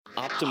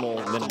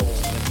optimal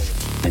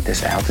minimalism. At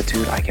this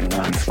altitude, I can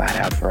run flat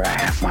out for a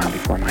half mile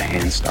before my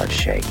hands start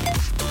shaking.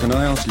 Can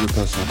I ask you a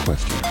personal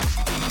question?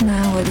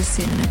 Now would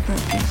seem an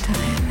appropriate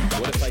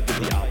time. What if I did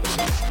the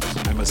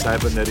opposite? I'm a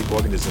cybernetic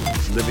organism,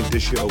 living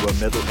tissue over a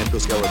metal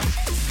endoskeleton.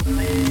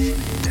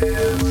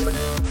 Tim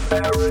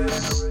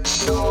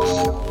Ferriss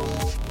Show.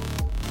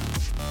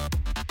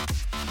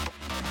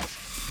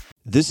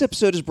 This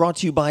episode is brought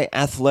to you by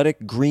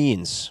Athletic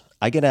Greens.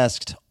 I get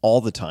asked all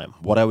the time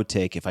what I would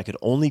take if I could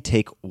only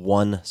take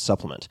one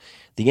supplement.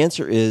 The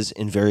answer is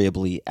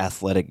invariably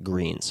Athletic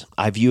Greens.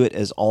 I view it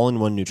as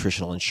all-in-one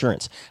nutritional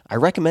insurance. I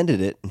recommended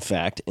it, in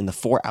fact, in the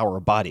 4-Hour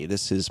Body.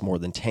 This is more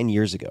than 10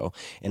 years ago,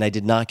 and I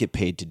did not get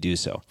paid to do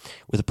so.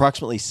 With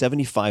approximately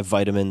 75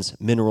 vitamins,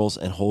 minerals,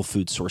 and whole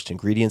food sourced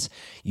ingredients,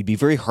 you'd be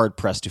very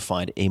hard-pressed to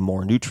find a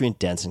more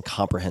nutrient-dense and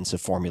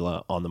comprehensive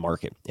formula on the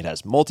market. It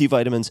has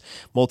multivitamins,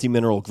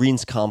 multi-mineral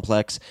greens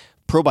complex,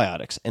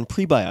 probiotics and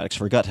prebiotics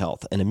for gut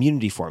health, an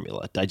immunity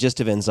formula,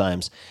 digestive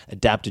enzymes,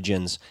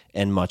 adaptogens,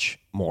 and much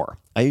more.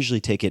 I usually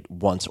take it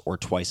once or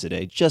twice a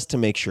day just to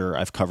make sure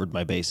I've covered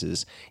my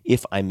bases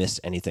if I missed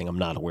anything I'm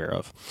not aware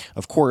of.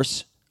 Of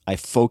course, I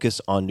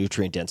focus on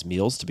nutrient-dense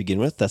meals to begin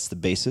with. That's the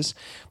basis.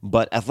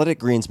 But Athletic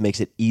Greens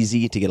makes it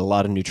easy to get a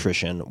lot of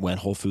nutrition when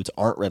whole foods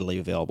aren't readily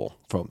available.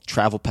 From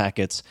travel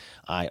packets,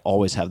 I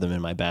always have them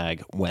in my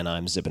bag when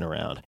I'm zipping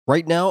around.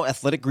 Right now,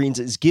 Athletic Greens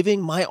is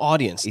giving my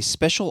audience a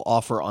special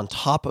offer on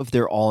top of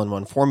their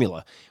all-in-one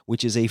formula,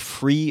 which is a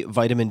free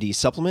vitamin D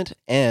supplement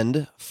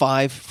and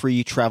 5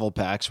 free travel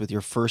packs with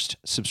your first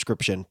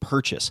subscription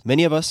purchase.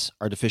 Many of us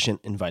are deficient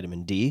in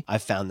vitamin D.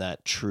 I've found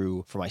that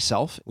true for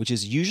myself, which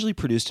is usually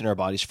produced in our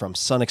bodies from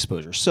sun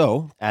exposure.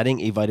 So,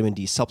 adding a vitamin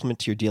D supplement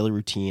to your daily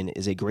routine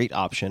is a great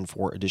option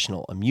for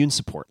additional immune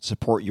support.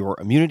 Support your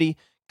immunity,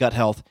 gut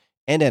health,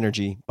 and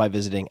energy by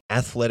visiting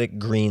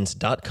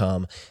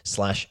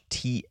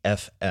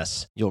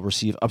athleticgreens.com/TFS. You'll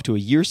receive up to a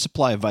year's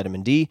supply of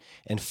vitamin D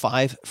and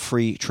 5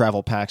 free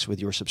travel packs with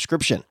your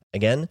subscription.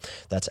 Again,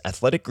 that's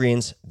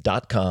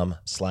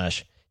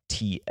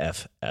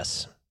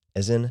athleticgreens.com/TFS,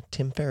 as in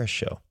Tim Ferriss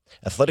Show.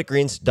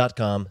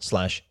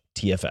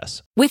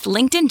 athleticgreens.com/TFS. With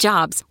LinkedIn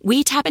Jobs,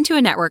 we tap into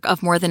a network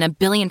of more than 1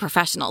 billion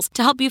professionals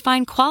to help you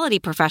find quality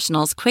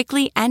professionals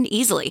quickly and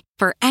easily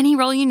for any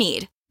role you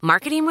need.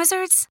 Marketing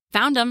wizards?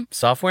 Found them.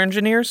 Software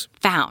engineers?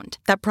 Found.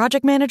 That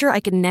project manager I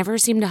could never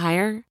seem to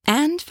hire?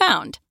 And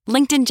found.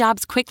 LinkedIn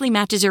Jobs quickly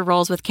matches your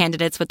roles with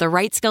candidates with the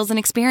right skills and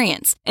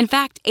experience. In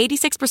fact,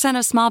 86%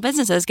 of small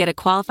businesses get a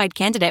qualified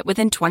candidate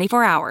within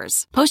 24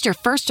 hours. Post your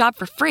first job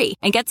for free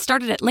and get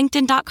started at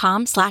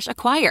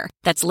linkedin.com/acquire.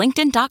 That's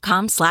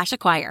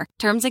linkedin.com/acquire.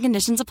 Terms and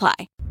conditions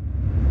apply.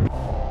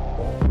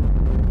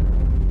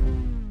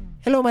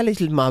 Hello, my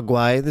little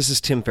mogwai. This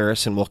is Tim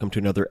Ferriss, and welcome to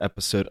another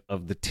episode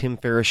of The Tim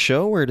Ferriss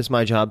Show, where it is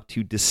my job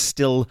to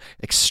distill,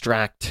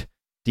 extract,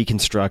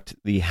 deconstruct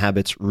the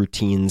habits,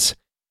 routines,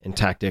 and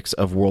tactics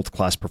of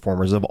world-class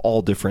performers of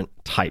all different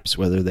types,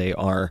 whether they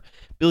are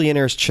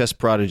billionaires, chess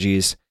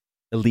prodigies,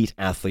 elite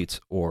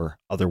athletes, or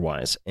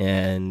otherwise.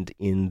 And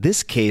in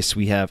this case,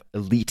 we have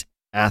elite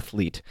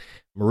athlete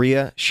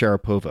Maria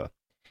Sharapova.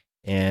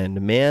 And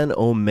man,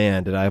 oh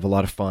man, did I have a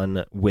lot of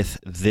fun with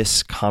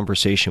this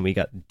conversation. We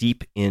got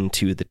deep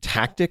into the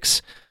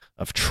tactics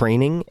of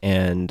training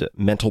and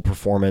mental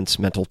performance,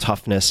 mental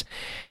toughness,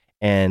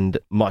 and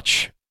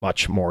much,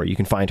 much more. You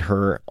can find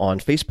her on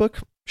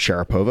Facebook,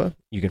 Sharapova.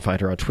 You can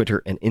find her on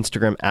Twitter and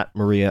Instagram at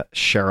Maria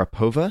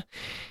Sharapova.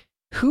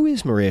 Who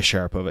is Maria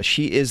Sharapova?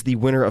 She is the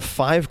winner of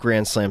 5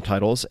 Grand Slam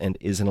titles and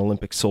is an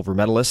Olympic silver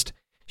medalist.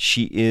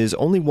 She is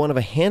only one of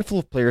a handful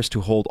of players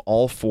to hold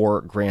all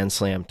 4 Grand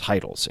Slam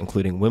titles,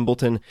 including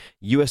Wimbledon,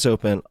 US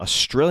Open,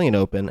 Australian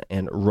Open,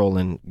 and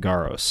Roland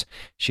Garros.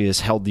 She has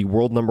held the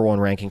world number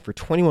 1 ranking for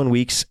 21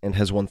 weeks and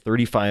has won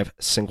 35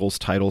 singles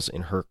titles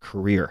in her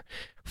career.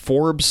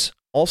 Forbes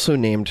also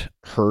named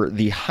her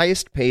the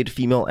highest paid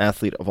female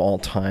athlete of all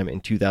time in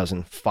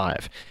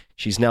 2005.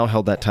 She's now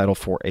held that title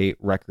for a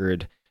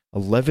record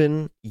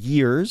 11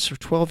 years or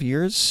 12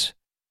 years.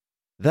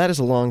 That is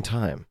a long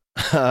time.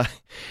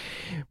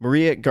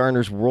 Maria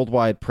garners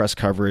worldwide press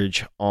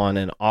coverage on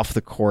and off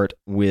the court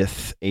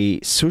with a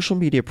social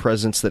media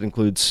presence that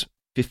includes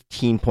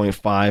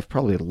 15.5,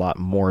 probably a lot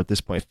more at this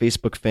point,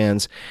 Facebook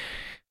fans,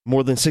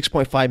 more than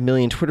 6.5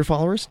 million Twitter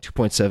followers,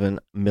 2.7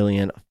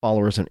 million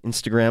followers on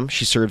Instagram.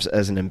 She serves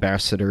as an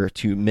ambassador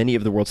to many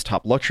of the world's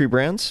top luxury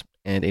brands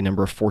and a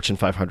number of Fortune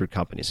 500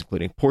 companies,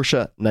 including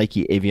Porsche,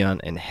 Nike,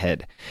 Avion, and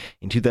Head.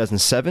 In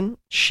 2007,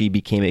 she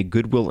became a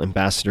Goodwill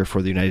Ambassador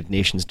for the United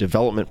Nations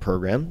Development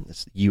Program,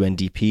 that's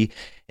UNDP,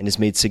 and has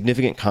made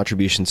significant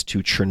contributions to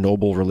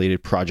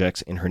Chernobyl-related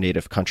projects in her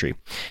native country.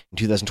 In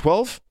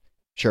 2012,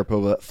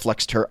 Sharapova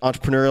flexed her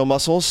entrepreneurial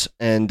muscles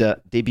and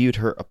debuted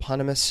her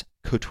eponymous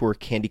couture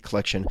candy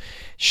collection,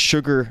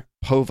 Sugar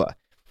Pova.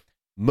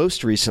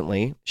 Most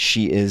recently,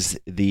 she is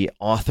the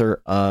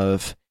author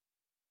of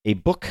a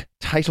book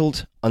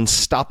titled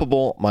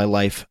Unstoppable: My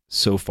Life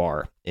So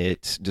Far.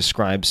 It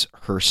describes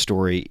her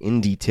story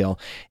in detail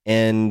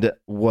and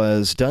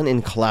was done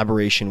in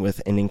collaboration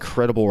with an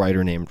incredible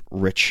writer named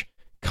Rich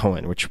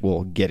Cohen, which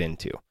we'll get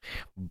into.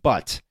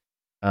 But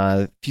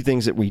a few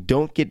things that we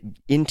don't get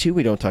into.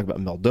 We don't talk about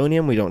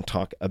Meldonium. We don't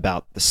talk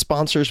about the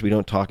sponsors. We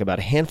don't talk about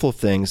a handful of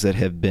things that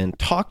have been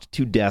talked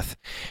to death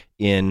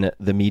in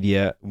the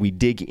media. We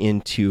dig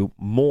into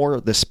more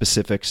the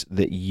specifics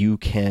that you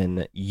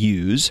can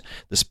use,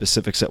 the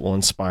specifics that will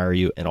inspire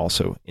you and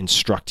also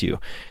instruct you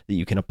that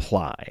you can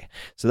apply.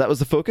 So that was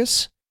the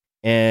focus.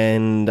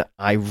 And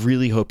I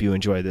really hope you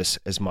enjoy this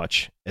as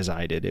much as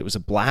I did. It was a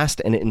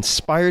blast, and it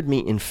inspired me,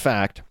 in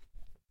fact,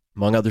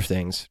 among other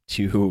things,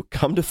 to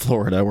come to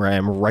Florida, where I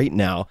am right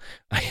now.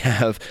 I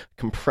have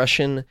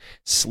compression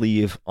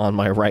sleeve on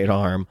my right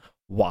arm.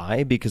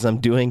 Why? Because I'm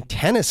doing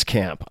tennis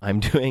camp. I'm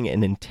doing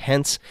an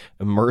intense,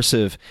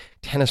 immersive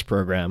tennis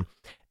program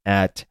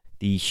at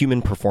the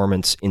Human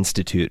Performance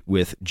Institute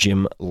with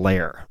Jim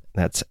Loehr.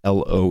 That's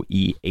Loehr.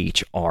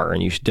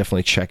 And you should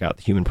definitely check out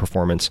the Human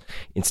Performance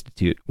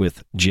Institute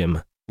with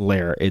Jim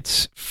Loehr.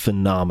 It's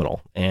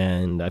phenomenal.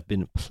 And I've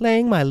been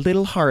playing my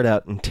little heart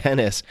out in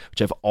tennis,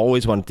 which I've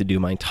always wanted to do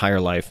my entire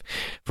life,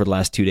 for the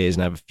last 2 days,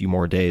 and I have a few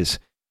more days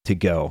to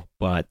go.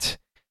 But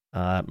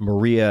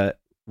Maria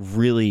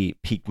really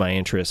piqued my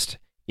interest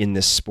in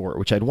this sport,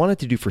 which I'd wanted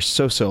to do for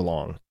so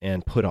long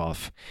and put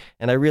off.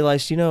 And I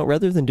realized,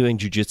 rather than doing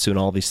jujitsu and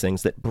all these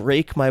things that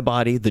break my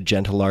body, the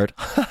gentle art,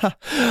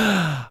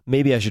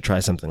 maybe I should try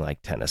something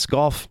like tennis.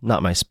 Golf,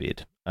 not my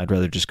speed. I'd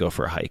rather just go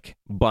for a hike.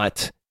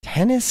 But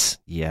tennis,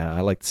 yeah, I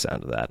like the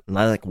sound of that. And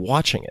I like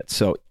watching it.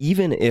 So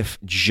even if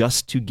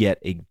just to get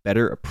a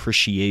better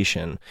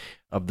appreciation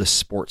of the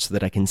sport so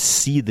that I can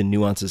see the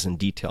nuances and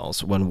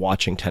details when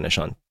watching tennis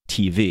on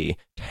TV,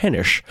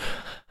 tennis,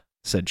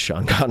 said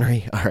Sean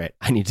Connery. All right,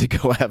 I need to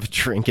go have a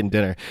drink and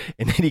dinner.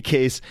 In any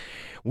case,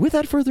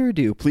 without further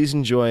ado, please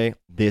enjoy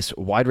this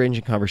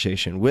wide-ranging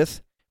conversation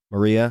with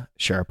Maria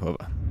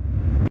Sharapova.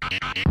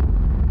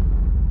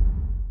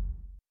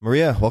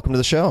 Maria, welcome to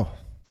the show.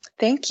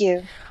 Thank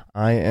you.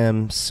 I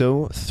am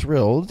so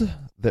thrilled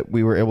that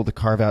we were able to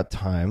carve out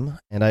time,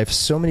 and I have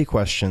so many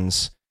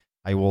questions.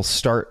 I will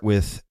start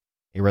with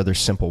a rather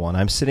simple one.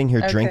 I'm sitting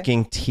here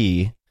drinking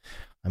tea.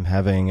 I'm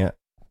having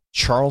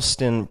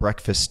Charleston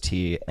breakfast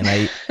tea, and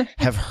I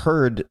have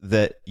heard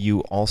that you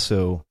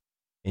also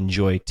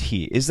enjoy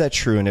tea. Is that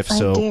true? And if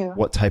so,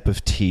 what type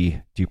of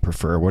tea do you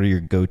prefer? What are your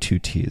go-to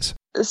teas?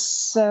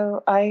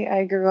 So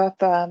I grew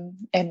up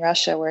in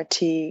Russia, where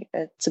tea,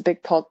 it's a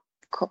big part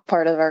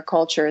of our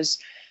culture, is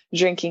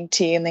drinking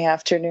tea in the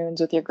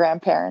afternoons with your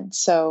grandparents.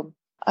 So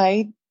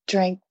I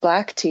drank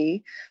black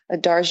tea, a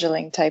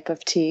Darjeeling type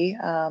of tea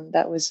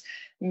that was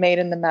made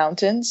in the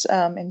mountains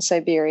in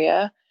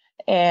Siberia.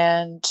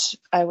 And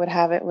I would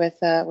have it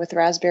with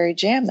raspberry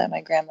jam that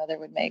my grandmother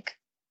would make.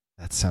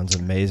 That sounds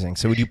amazing.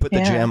 So would you put the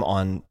jam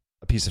on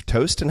a piece of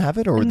toast and have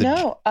it? Or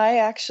No,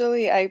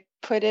 I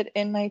put it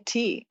in my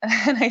tea,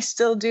 and I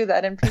still do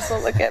that. And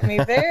people look at me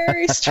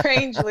very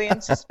strangely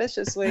and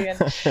suspiciously.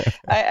 And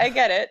I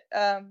get it.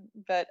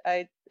 But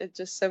it's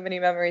just so many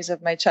memories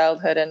of my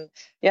childhood. And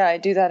yeah, I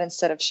do that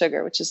instead of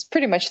sugar, which is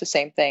pretty much the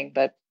same thing,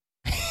 but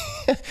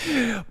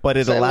but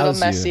it allows a little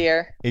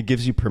messier. It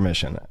gives you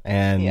permission.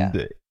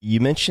 And you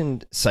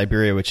mentioned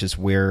Siberia, which is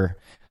where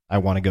I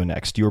want to go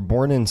next. You were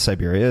born in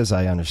Siberia, as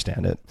I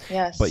understand it.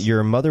 Yes. But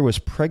your mother was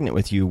pregnant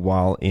with you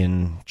while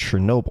in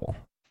Chernobyl.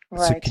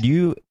 Right. So could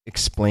you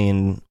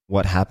explain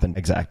what happened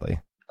exactly?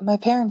 My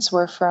parents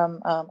were from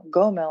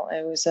Gomel.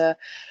 It was a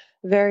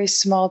very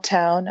small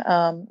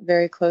town,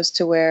 very close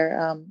to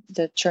where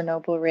the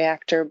Chernobyl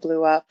reactor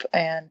blew up.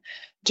 And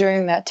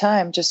during that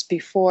time, just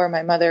before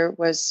my mother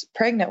was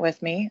pregnant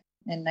with me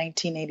in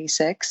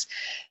 1986,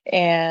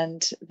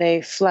 and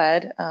they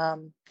fled.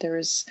 There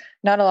was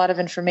not a lot of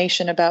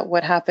information about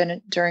what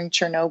happened during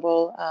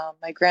Chernobyl.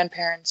 My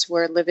grandparents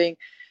were living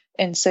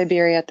in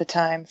Siberia at the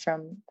time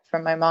from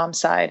my mom's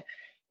side,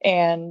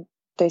 and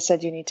they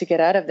said, you need to get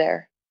out of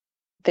there.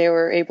 They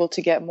were able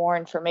to get more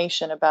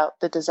information about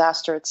the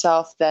disaster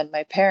itself than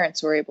my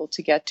parents were able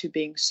to get to,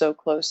 being so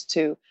close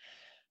to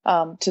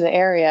the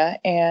area,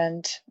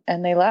 and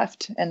they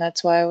left. And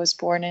that's why I was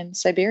born in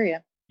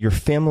Siberia. Your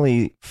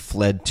family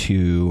fled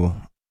to,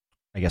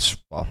 I guess,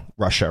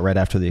 Russia right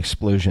after the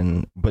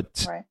explosion,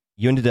 but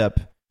you ended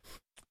up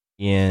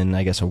in,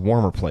 I guess, a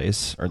warmer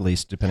place, or at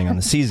least depending on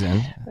the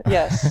season.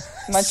 Yes,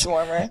 much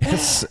warmer.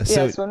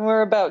 Yes, when we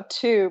were about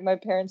 2, my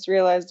parents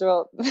realized,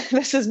 well,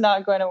 this is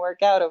not going to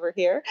work out over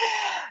here.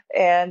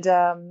 And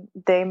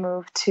they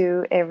moved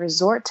to a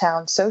resort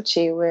town,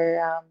 Sochi,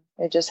 where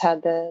they just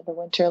had the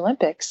Winter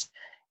Olympics.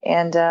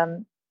 And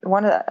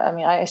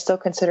I still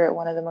consider it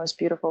one of the most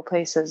beautiful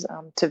places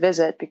to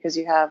visit, because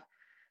you have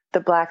the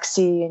Black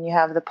Sea and you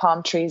have the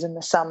palm trees in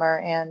the summer,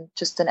 and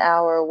just an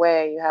hour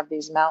away, you have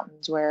these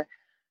mountains where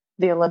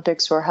the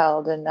Olympics were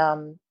held,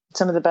 and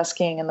some of the best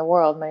skiing in the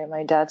world.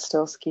 My dad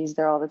still skis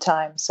there all the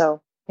time.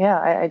 So yeah,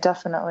 I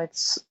definitely,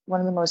 it's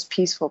one of the most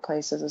peaceful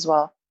places as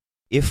well.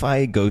 If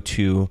I go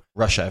to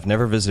Russia, I've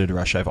never visited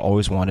Russia, I've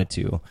always wanted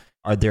to.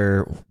 Are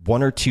there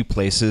 1 or 2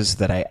 places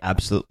that I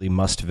absolutely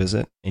must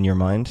visit in your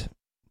mind?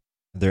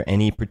 Are there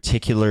any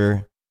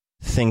particular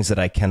things that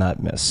I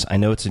cannot miss? I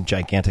know it's a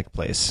gigantic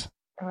place.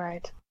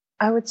 Right.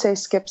 I would say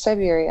skip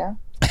Siberia.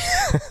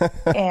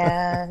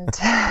 And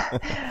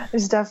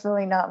there's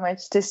definitely not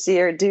much to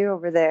see or do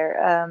over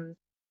there.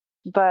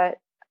 But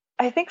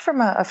I think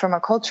from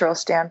a cultural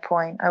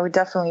standpoint, I would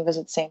definitely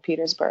visit St.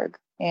 Petersburg.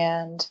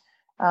 And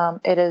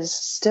it is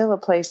still a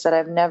place that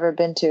I've never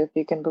been to, if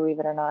you can believe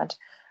it or not,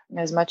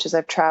 as much as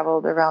I've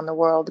traveled around the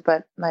world.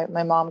 But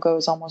my mom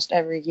goes almost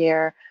every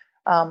year.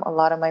 A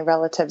lot of my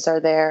relatives are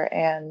there,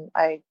 and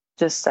I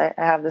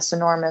have this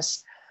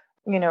enormous,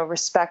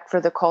 respect for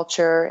the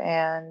culture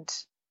and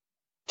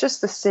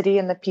just the city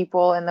and the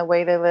people and the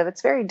way they live.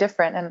 It's very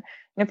different.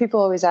 And people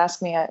always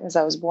ask me, as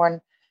I was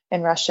born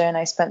in Russia and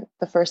I spent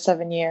the first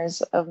 7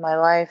 years of my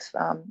life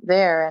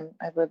there, and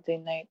I've lived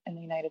in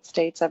the United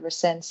States ever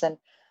since. And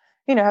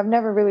I've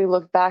never really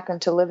looked back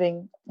into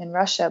living in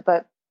Russia,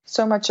 but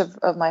so much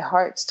of my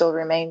heart still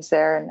remains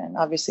there. And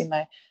obviously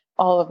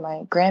all of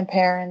my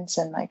grandparents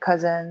and my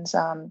cousins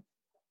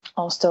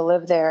all still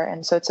live there.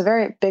 And so it's a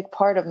very big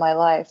part of my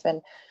life.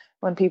 And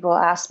when people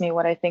ask me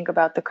what I think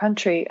about the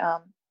country,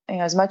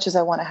 as much as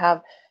I want to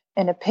have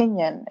an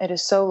opinion, it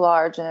is so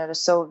large and it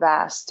is so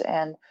vast,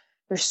 and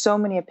there's so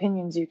many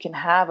opinions you can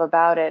have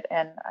about it.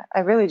 And I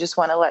really just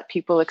want to let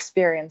people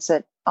experience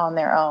it on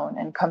their own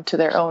and come to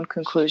their own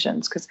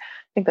conclusions, because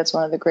I think that's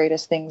one of the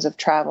greatest things of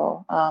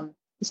travel,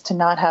 is to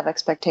not have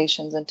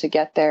expectations and to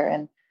get there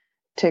and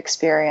to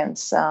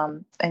experience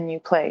a new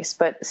place.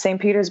 But St.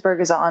 Petersburg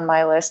is on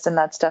my list, and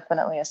that's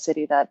definitely a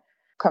city that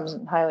comes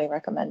highly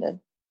recommended.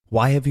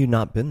 Why have you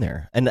not been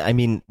there? And I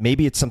mean,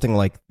 maybe it's something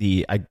like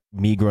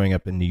me growing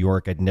up in New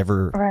York, I'd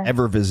never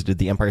ever visited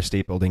the Empire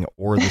State Building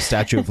or the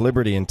Statue of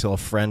Liberty until a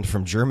friend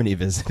from Germany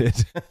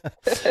visited.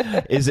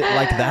 Is it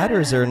like that, or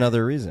is there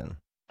another reason?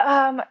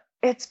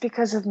 It's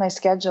because of my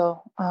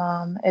schedule.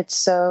 It's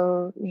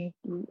so,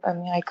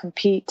 I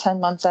compete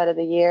 10 months out of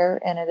the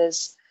year, and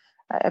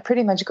I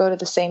pretty much go to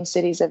the same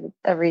cities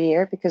every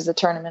year because the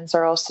tournaments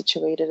are all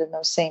situated in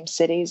those same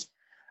cities.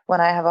 When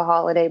I have a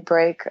holiday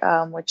break,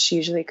 which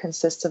usually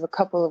consists of a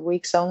couple of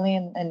weeks only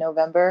in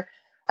November,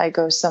 I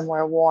go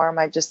somewhere warm.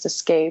 I just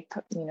escape.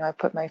 I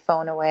put my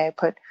phone away. I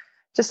put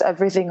just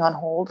everything on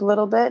hold a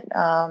little bit,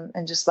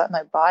 and just let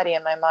my body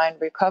and my mind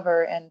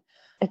recover. And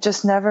it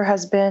just never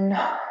has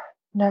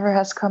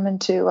come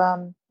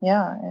into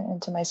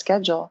my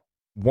schedule.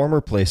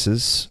 Warmer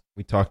places.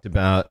 We talked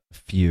about a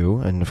few,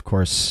 and of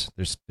course,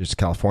 there's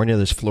California,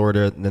 there's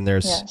Florida, and then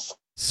there's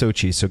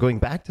Sochi. So going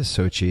back to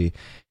Sochi,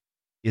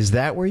 is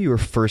that where you were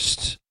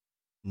first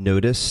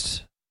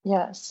noticed?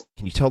 Yes.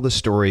 Can you tell the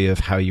story of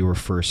how you were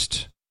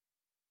first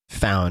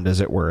found, as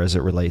it were, as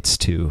it relates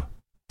to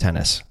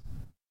tennis?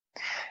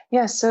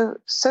 Yeah, so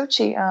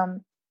Sochi,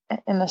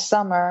 in the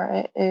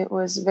summer, it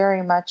was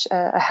very much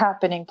a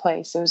happening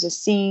place. It was a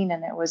scene,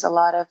 and it was a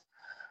lot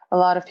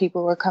of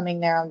people were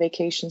coming there on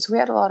vacation. So we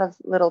had a lot of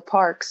little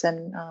parks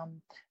and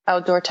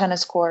outdoor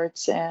tennis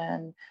courts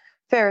and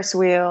Ferris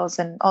wheels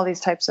and all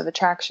these types of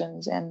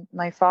attractions. And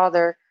my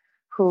father,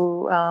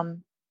 who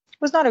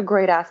was not a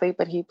great athlete,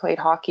 but he played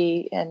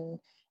hockey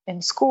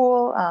in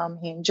school.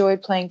 He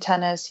enjoyed playing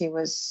tennis. He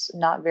was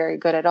not very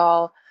good at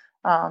all,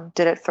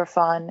 did it for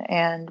fun.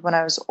 And when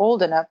I was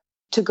old enough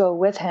to go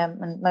with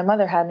him, and my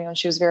mother had me when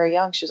she was very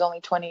young, she was only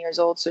 20 years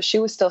old, so she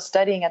was still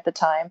studying at the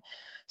time.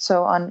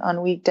 So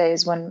on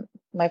weekdays when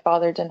my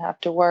father didn't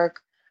have to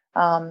work,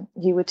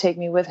 he would take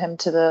me with him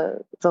to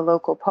the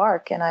local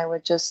park, and I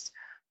would just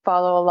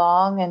follow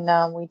along,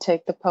 and we'd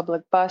take the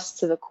public bus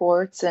to the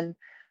courts, and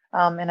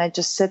I'd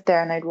just sit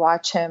there and I'd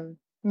watch him,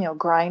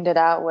 grind it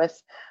out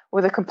with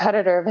a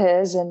competitor of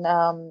his. And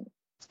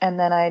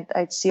then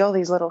I'd see all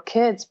these little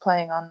kids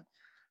playing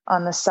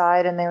on the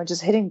side, and they were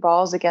just hitting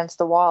balls against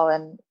the wall.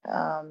 And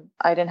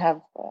I didn't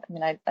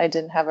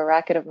have a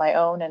racket of my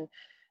own.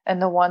 And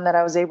the one that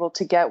I was able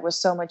to get was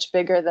so much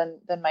bigger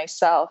than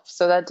myself.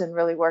 So that didn't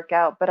really work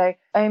out. But I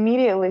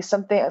immediately,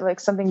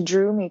 something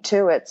drew me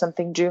to it.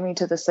 Something drew me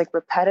to this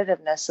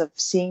repetitiveness of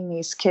seeing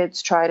these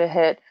kids try to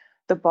hit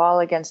the ball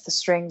against the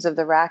strings of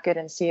the racket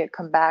and see it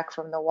come back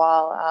from the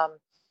wall.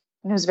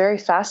 And it was very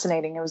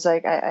fascinating. It was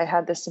like I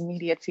had this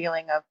immediate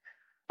feeling of,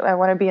 I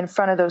want to be in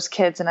front of those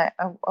kids, and I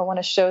want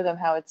to show them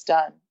how it's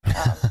done.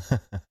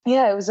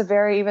 It was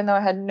even though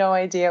I had no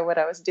idea what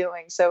I was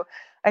doing. So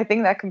I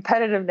think that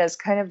competitiveness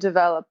kind of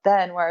developed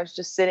then, where I was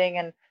just sitting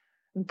and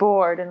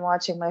bored and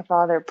watching my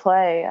father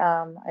play.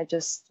 I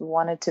just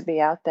wanted to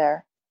be out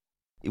there.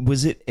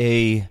 Was it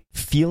a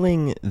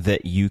feeling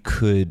that you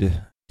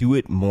could do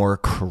it more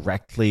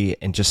correctly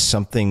and just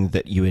something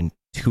that you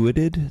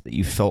intuited, that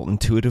you felt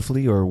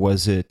intuitively, or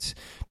was it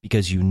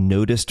because you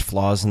noticed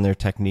flaws in their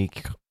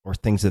technique or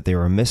things that they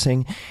were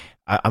missing?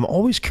 I'm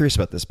always curious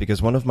about this because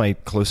one of my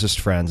closest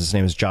friends, his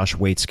name is Josh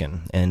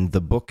Waitzkin, and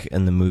the book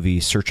and the movie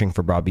Searching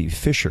for Bobby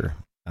Fischer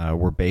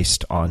were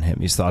based on him.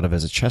 He's thought of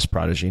as a chess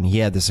prodigy, and he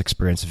had this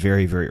experience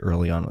very, very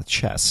early on with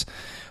chess.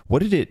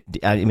 What did it,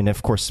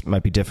 of course, it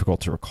might be difficult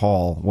to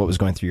recall what was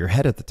going through your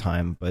head at the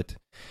time, but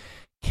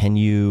can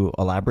you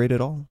elaborate at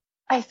all?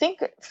 I think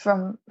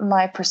from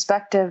my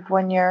perspective,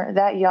 when you're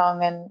that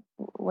young and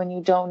when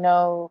you don't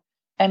know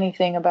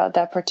anything about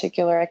that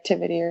particular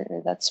activity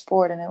or that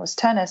sport, and it was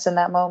tennis in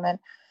that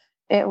moment.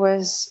 It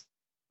was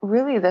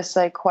really this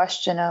like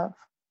question of,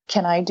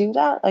 can I do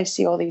that? I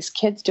see all these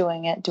kids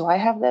doing it. Do I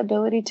have the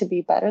ability to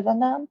be better than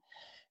them?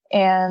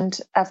 And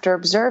after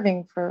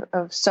observing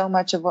of so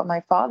much of what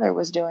my father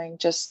was doing,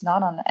 just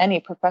not on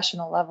any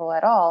professional level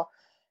at all,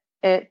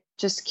 it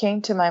just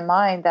came to my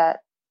mind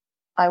that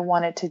I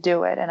wanted to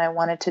do it and I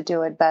wanted to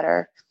do it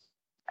better.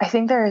 I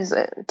think there is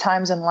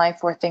times in life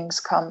where things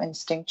come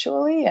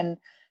instinctually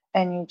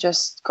and you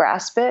just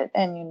grasp it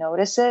and you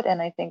notice it.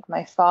 And I think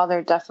my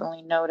father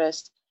definitely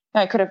noticed.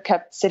 I could have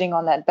kept sitting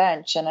on that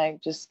bench and I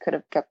just could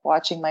have kept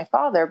watching my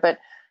father, but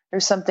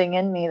there's something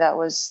in me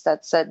that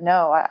said,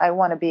 no, I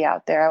want to be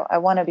out there. I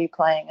want to be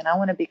playing and I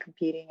want to be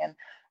competing and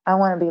I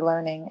want to be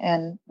learning.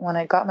 And when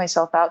I got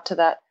myself out to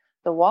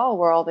the wall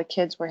where all the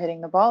kids were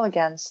hitting the ball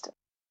against,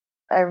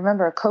 I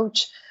remember a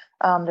coach,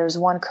 there was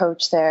one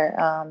coach there,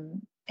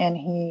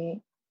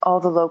 and all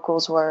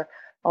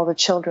the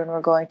children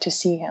were going to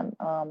see him.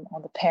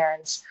 All the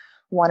parents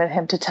wanted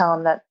him to tell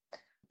them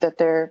that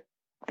they're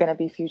going to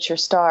be future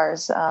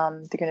stars.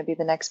 They're going to be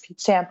the next Pete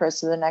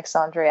Sampras or the next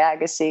Andre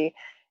Agassi.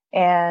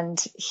 And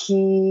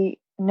he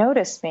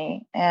noticed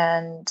me,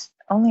 and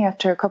only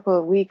after a couple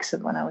of weeks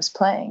of when I was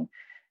playing,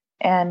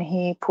 and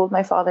he pulled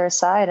my father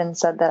aside and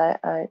said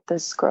that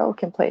this girl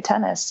can play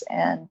tennis.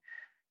 And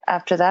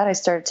after that, I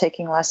started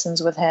taking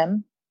lessons with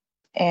him.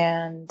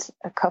 And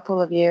a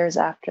couple of years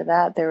after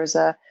that, there was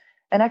an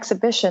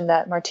exhibition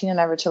that Martina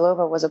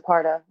Navratilova was a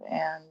part of.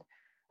 And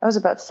I was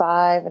about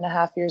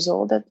 5.5 years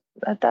old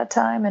at that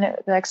time. And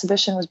the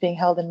exhibition was being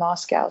held in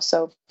Moscow.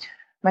 So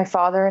my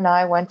father and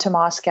I went to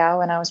Moscow,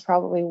 and I was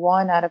probably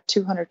one out of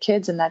 200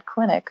 kids in that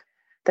clinic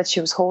that she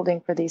was holding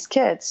for these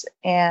kids.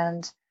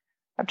 And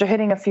after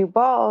hitting a few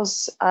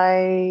balls,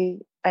 I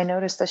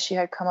noticed that she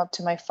had come up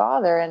to my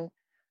father, and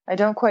I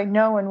don't quite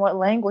know in what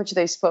language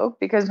they spoke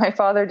because my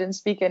father didn't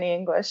speak any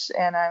English,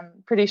 and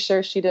I'm pretty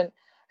sure she didn't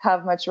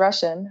have much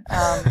Russian.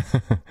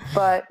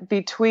 But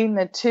between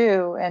the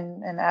two,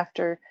 and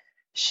after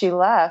she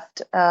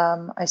left,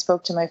 I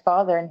spoke to my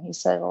father, and he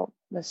said, well,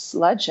 this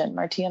legend,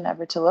 Martina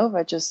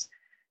Navratilova, just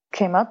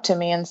came up to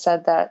me and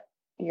said that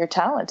you're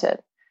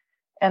talented.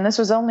 And this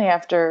was only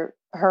after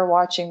her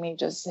watching me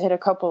just hit a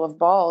couple of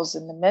balls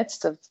in the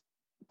midst of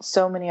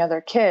so many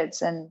other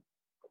kids. And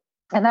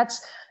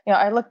that's,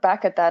 I look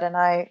back at that,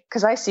 and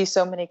because I see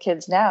so many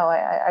kids now.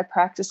 I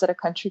practice at a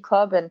country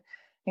club, and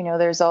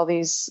there's all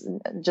these.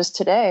 Just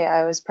today,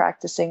 I was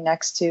practicing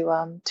next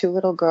to 2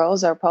 little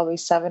girls that are probably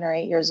 7 or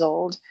 8 years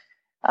old,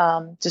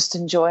 just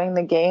enjoying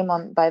the game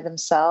by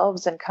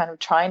themselves and kind of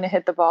trying to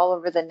hit the ball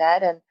over the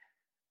net. And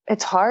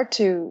it's hard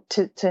to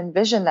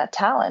envision that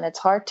talent. It's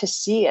hard to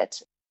see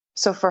it.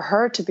 So for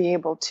her to be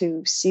able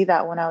to see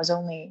that when I was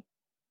only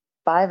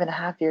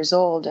 5.5 years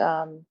old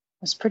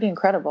was pretty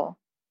incredible.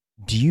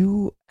 Do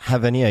you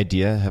have any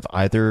idea, have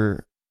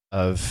either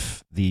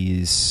of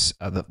these,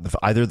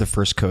 either the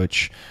first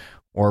coach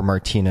or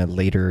Martina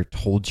later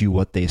told you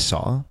what they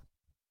saw?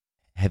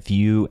 Have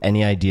you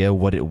any idea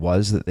what it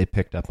was that they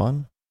picked up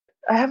on?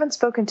 I haven't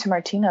spoken to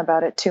Martina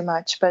about it too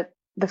much, but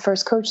the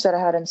first coach that I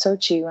had in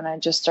Sochi when I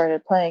just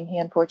started playing, he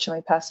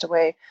unfortunately passed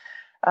away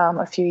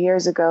a few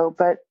years ago.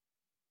 But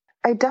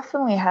I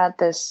definitely had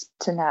this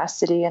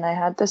tenacity, and I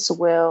had this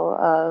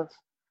will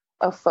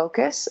of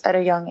focus at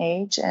a young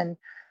age. And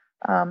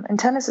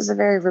tennis is a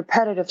very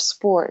repetitive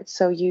sport.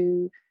 So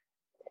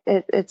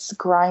it's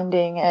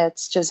grinding,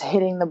 it's just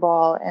hitting the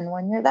ball. And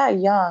when you're that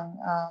young,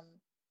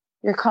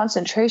 your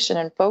concentration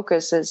and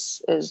focus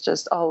is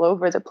just all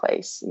over the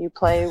place. You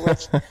play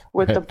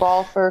with the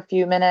ball for a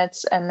few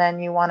minutes, and then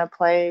you want to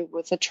play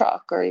with a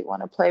truck, or you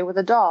want to play with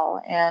a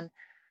doll. And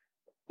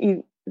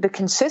the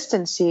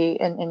consistency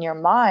in your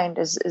mind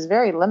is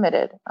very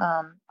limited.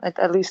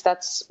 At least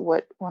that's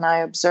when I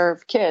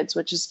observe kids,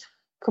 which is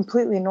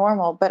completely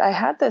normal. But I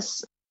had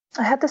this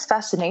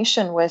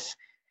fascination with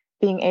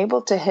being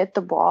able to hit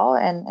the ball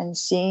and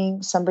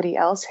seeing somebody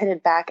else hit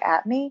it back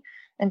at me,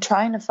 and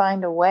trying to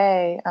find a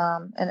way.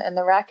 And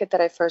the racket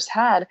that I first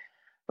had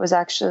was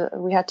actually,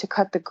 we had to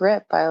cut the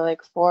grip by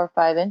like 4 or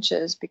 5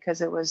 inches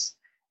because it was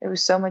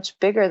so much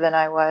bigger than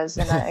I was,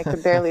 and I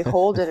could barely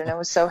hold it, and it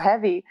was so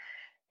heavy.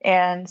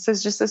 And so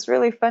it's just this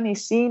really funny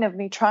scene of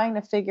me trying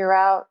to figure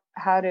out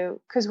how to,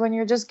 because when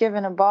you're just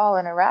given a ball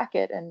and a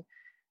racket and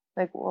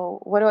like, well,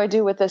 what do I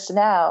do with this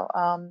now?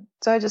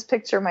 So I just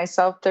picture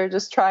myself there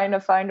just trying to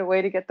find a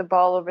way to get the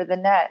ball over the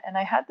net. And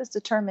I had this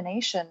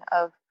determination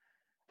of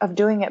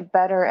doing it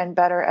better and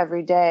better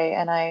every day.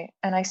 And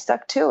I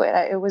stuck to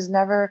it. It was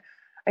never,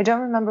 I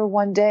don't remember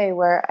one day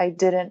where I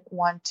didn't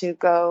want to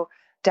go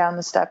down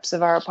the steps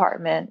of our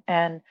apartment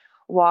and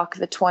walk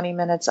the 20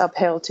 minutes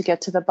uphill to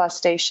get to the bus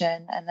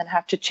station and then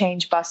have to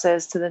change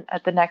buses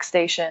at the next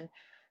station.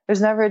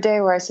 There's never a day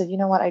where I said, you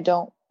know what, I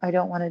don't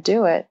want to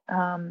do it.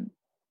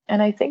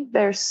 And I think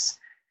there's,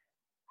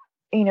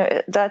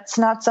 that's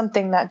not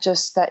something that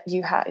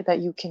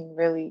you can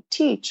really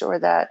teach, or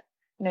that,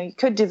 you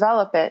could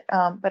develop it.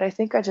 But I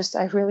think I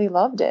really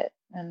loved it,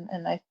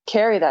 and I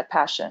carry that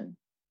passion.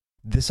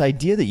 This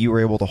idea that you were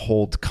able to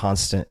hold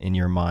constant in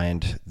your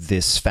mind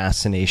this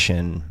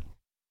fascination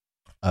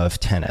of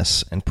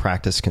tennis and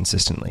practice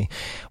consistently.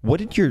 What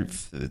did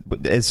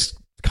as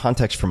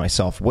context for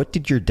myself, what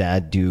did your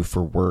dad do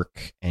for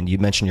work? And you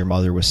mentioned your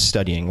mother was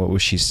studying. What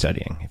was she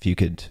studying? If you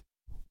could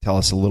tell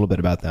us a little bit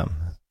about them.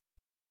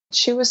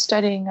 She was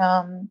studying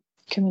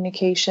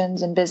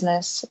communications and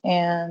business,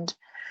 and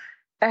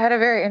I had a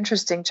very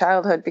interesting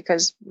childhood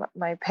because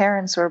my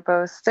parents were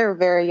they were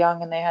very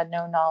young and they had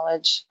no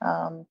knowledge,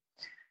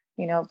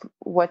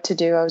 what to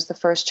do. I was the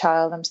first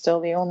child. I'm still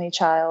the only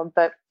child,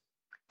 but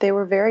they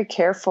were very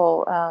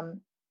careful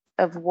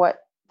of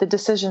what the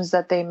decisions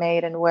that they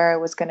made and where I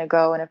was going to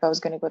go and if I was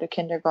going to go to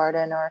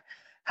kindergarten or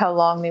how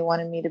long they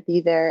wanted me to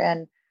be there.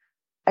 And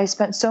I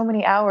spent so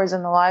many hours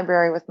in the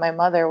library with my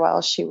mother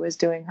while she was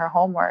doing her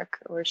homework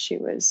or she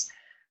was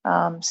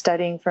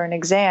studying for an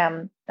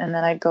exam. And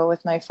then I'd go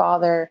with my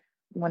father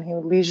when he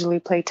would leisurely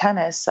play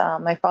tennis.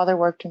 My father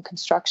worked in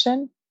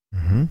construction.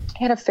 Mm-hmm.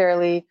 He had a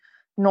fairly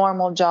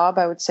normal job.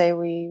 I would say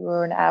we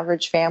were an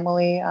average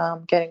family,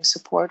 getting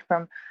support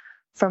from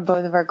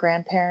both of our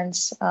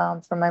grandparents,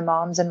 from my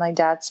mom's and my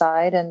dad's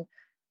side. And,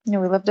 we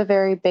lived a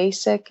very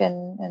basic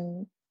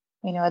and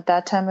at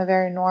that time, a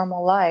very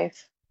normal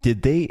life.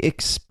 Did they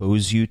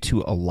expose you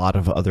to a lot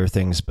of other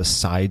things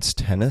besides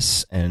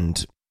tennis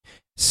and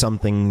some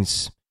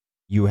things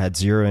you had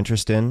zero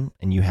interest in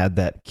and you had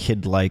that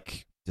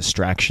kid-like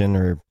distraction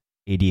or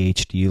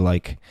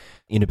ADHD-like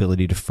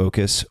inability to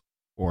focus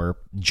or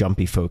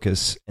jumpy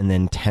focus, and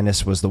then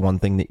tennis was the one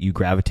thing that you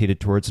gravitated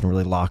towards and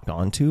really locked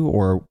onto,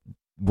 or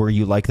were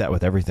you like that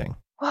with everything?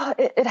 Well,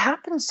 it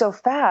happened so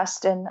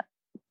fast, and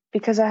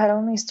because I had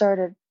only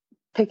started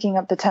picking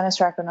up the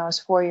tennis racket when I was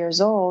 4 years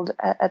old,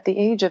 at the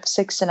age of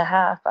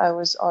 6.5, I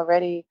was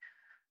already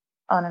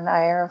on an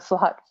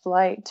Aeroflot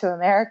flight to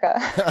America.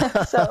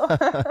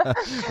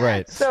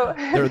 Right. So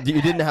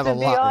you didn't have a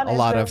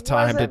lot of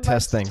time to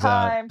test things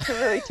out. Time to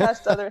really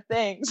test other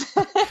things.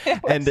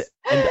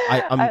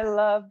 I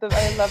love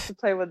to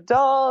play with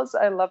dolls.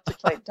 I love to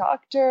play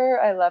doctor.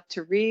 I love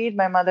to read.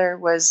 My mother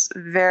was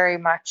very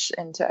much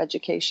into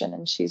education,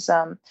 and she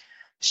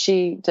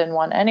didn't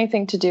want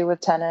anything to do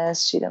with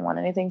tennis. She didn't want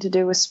anything to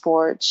do with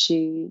sports.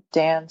 She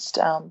danced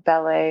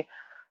ballet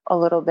a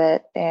little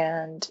bit,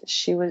 and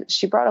she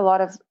brought a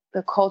lot of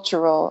the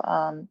cultural,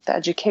 the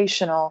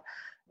educational,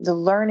 the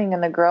learning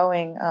and the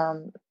growing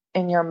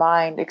in your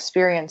mind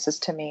experiences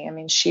to me. I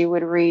mean, she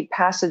would read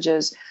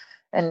passages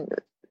and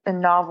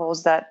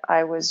novels that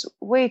I was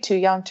way too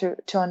young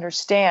to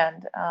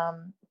understand,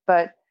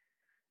 but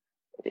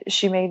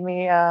she made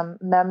me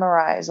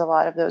memorize a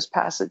lot of those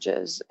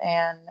passages.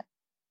 And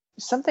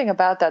something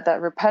about that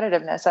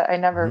repetitiveness,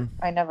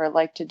 I never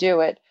liked to do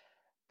it.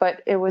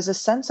 But it was a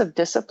sense of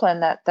discipline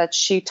that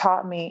she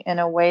taught me in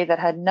a way that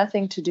had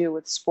nothing to do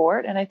with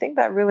sport. And I think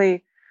that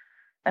really,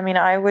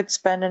 I would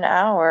spend an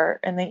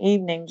hour in the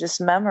evening just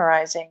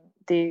memorizing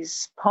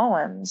these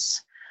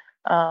poems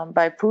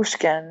by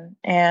Pushkin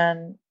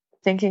and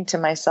thinking to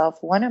myself,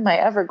 when am I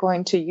ever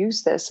going to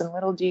use this? And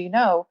little do you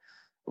know,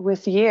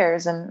 with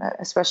years, and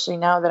especially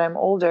now that I'm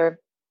older,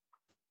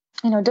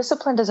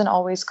 discipline doesn't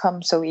always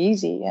come so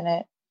easy.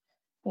 And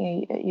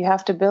you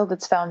have to build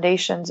its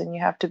foundations, and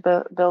you have to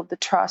build the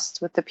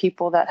trust with the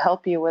people that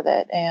help you with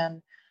it.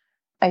 And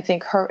I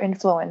think her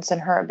influence and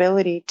her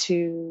ability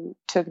to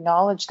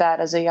acknowledge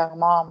that as a young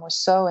mom was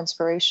so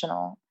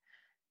inspirational.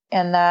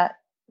 And that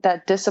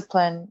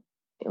discipline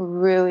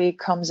really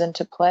comes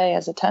into play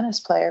as a tennis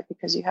player,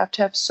 because you have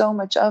to have so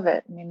much of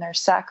it.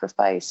 There's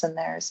sacrifice and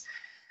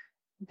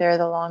there are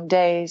the long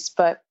days,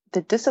 but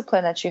the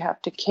discipline that you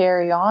have to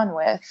carry on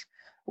with,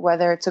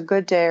 whether it's a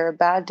good day or a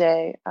bad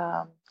day,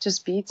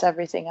 just beats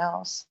everything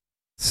else.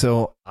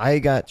 So I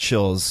got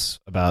chills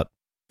about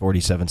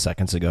 47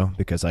 seconds ago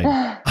because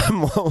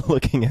I'm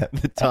looking at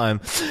the time,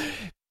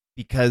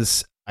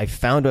 because I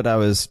found what I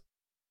was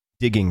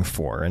digging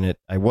for, and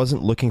I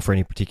wasn't looking for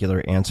any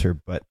particular answer,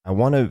 but I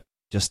want to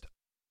just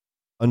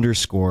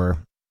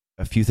underscore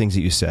a few things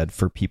that you said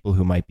for people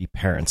who might be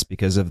parents.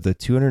 Because of the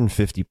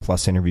 250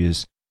 plus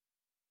interviews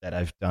that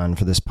I've done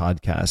for this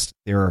podcast,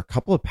 there are a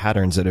couple of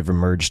patterns that have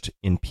emerged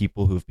in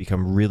people who've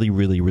become really,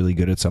 really, really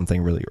good at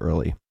something really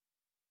early,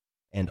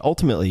 and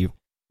ultimately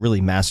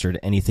really mastered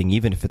anything,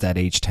 even if it's at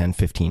age 10,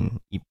 15,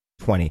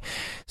 20.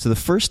 So the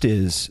first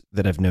is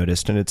that I've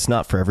noticed, and it's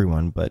not for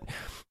everyone, but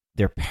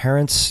their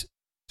parents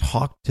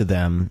talk to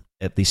them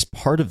at least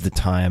part of the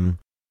time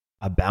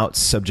about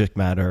subject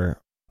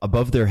matter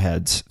above their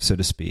heads, so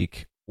to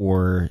speak,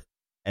 or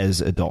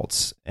as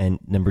adults. And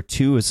number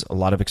two is a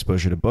lot of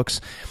exposure to books.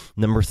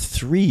 Number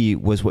three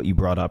was what you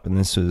brought up, and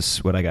this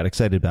was what I got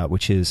excited about,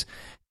 which is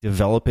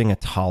developing a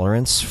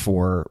tolerance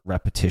for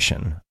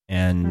repetition.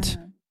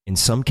 And in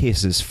some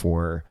cases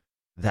for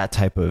that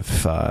type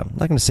of, I'm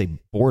not going to say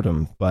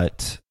boredom,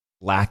 but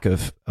lack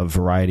of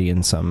variety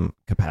in some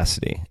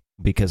capacity.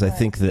 Because I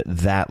think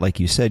that, like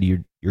you said,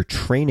 you're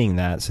training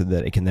that so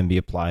that it can then be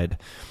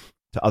applied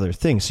to other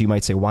things. So you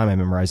might say, why am I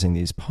memorizing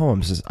these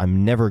poems?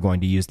 I'm never going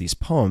to use these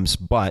poems,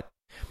 but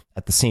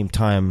at the same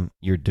time,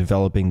 you're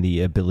developing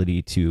the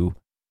ability to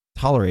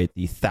tolerate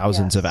the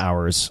thousands of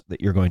hours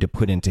that you're going to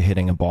put into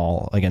hitting a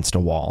ball against a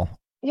wall.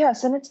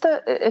 Yes, and it's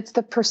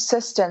the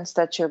persistence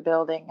that you're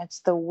building. It's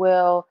the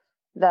will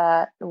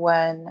that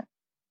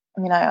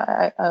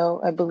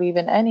I believe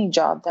in any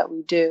job that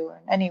we do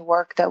and any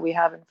work that we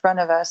have in front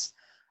of us.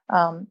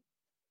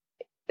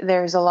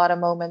 There's a lot of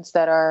moments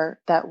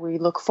that we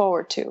look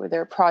forward to.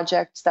 There are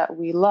projects that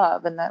we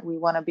love and that we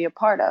want to be a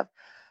part of.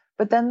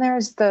 But then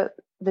there's the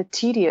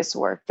tedious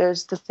work.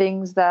 There's the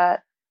things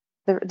that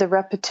the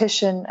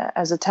repetition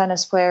as a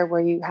tennis player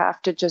where you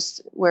have to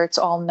where it's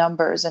all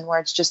numbers and where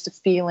it's just a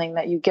feeling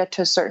that you get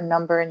to a certain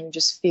number and you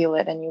just feel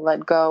it and you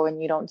let go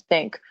and you don't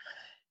think.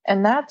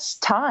 And that's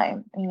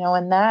time,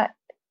 and that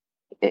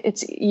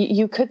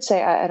you could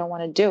say, I don't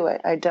want to do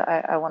it.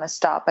 I want to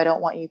stop. I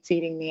don't want you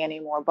feeding me any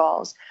more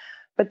balls.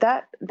 But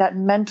that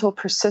mental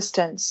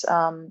persistence,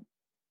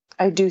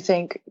 I do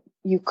think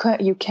you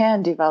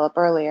can develop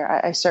earlier.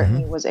 I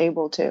certainly was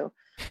able to,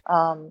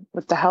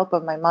 with the help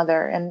of my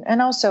mother.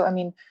 And also,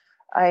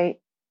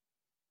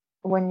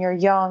 when you're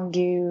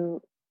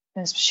young,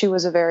 she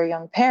was a very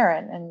young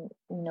parent, and,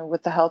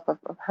 with the help of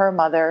her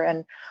mother,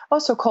 and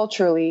also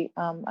culturally,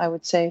 I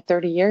would say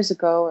 30 years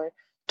ago or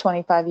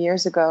 25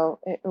 years ago,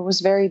 it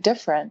was very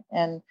different.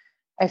 And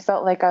I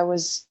felt like I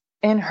was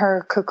in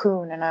her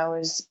cocoon and I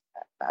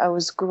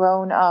was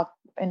grown up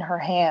in her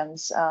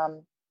hands,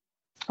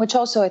 which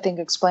also I think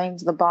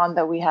explains the bond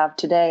that we have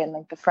today and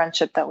like the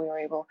friendship that we were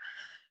able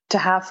to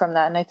have from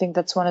that. And I think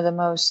that's one of the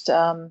most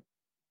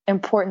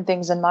important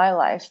things in my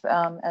life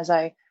as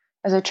I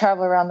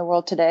travel around the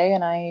world today,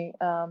 and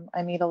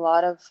I meet a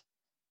lot of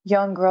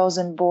young girls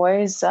and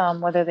boys,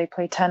 whether they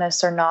play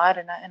tennis or not,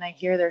 and I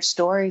hear their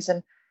stories,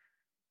 and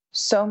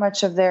so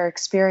much of their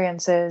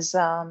experiences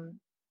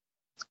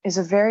is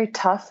a very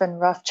tough and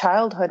rough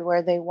childhood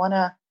where they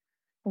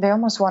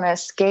almost want to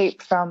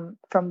escape from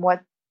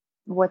what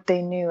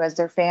they knew as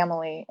their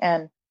family.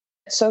 And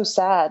it's so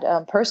sad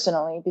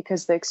personally,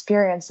 because the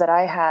experience that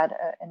I had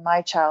in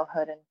my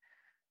childhood,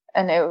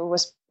 and it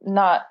was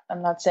not,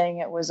 I'm not saying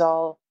it was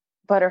all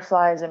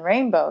butterflies and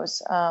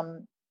rainbows,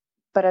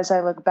 but as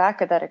I look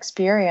back at that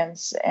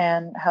experience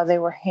and how they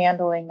were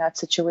handling that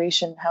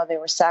situation, how they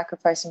were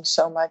sacrificing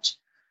so much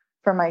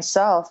for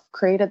myself,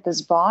 created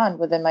this bond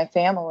within my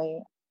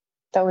family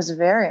that was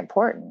very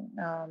important,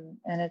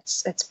 and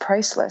it's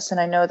priceless.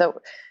 And I know that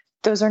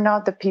those are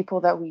not the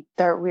people that we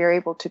are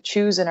able to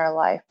choose in our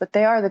life, but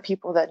they are the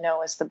people that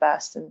know us the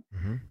best,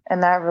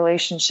 and that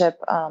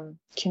relationship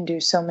can do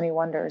so many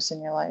wonders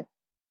in your life.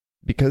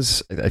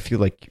 Because I feel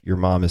like your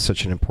mom is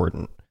such an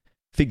important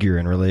figure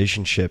in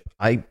relationship,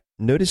 I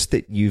noticed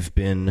that you've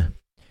been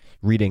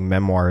reading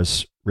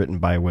memoirs written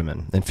by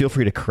women, and feel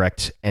free to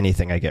correct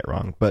anything I get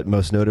wrong, but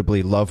most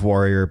notably Love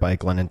Warrior by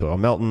Glennon Doyle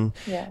Melton,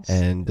 yes,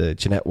 and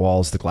Jeanette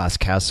Walls' The Glass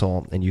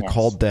Castle, and you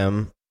called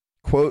them,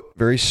 quote,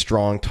 very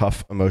strong,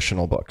 tough,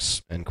 emotional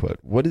books, end quote.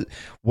 What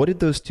did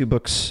those two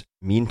books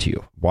mean to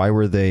you? Why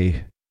were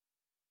they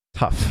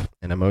tough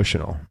and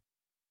emotional?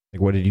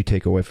 Like, what did you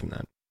take away from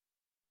that?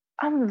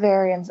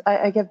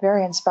 I get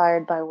very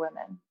inspired by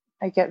women.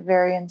 I get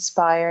very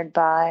inspired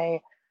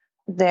by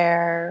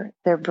their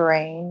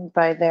brain,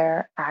 by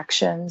their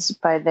actions,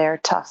 by their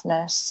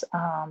toughness.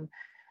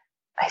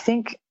 I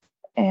think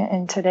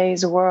in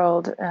today's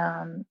world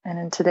and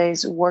in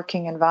today's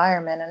working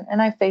environment, and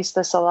I face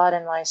this a lot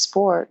in my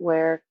sport,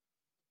 where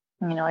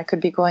I could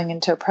be going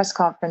into a press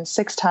conference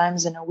 6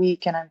 times in a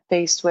week and I'm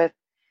faced with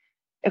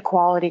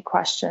equality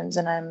questions,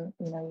 and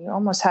you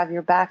almost have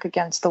your back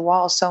against the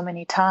wall so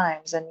many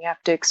times, and you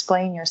have to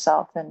explain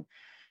yourself, and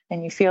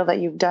you feel that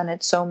you've done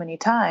it so many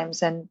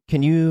times. And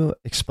can you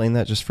explain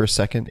that just for a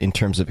second in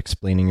terms of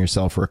explaining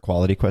yourself for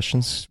equality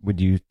questions?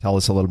 Would you tell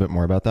us a little bit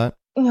more about that?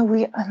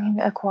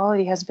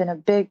 Equality has been a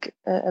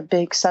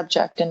big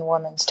subject in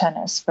women's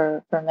tennis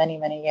for many,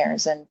 many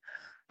years, and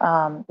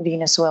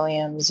Venus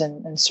Williams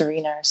and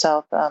Serena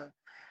herself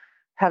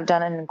have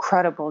done an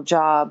incredible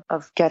job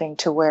of getting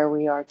to where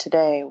we are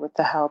today with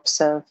the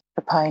helps of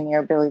the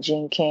pioneer Billie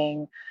Jean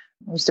King,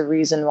 who's the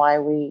reason why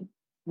we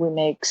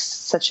make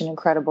such an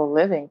incredible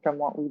living from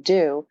what we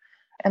do.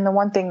 And the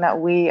one thing that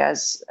we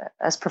as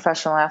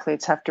professional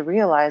athletes have to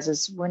realize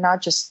is we're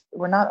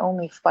not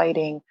only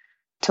fighting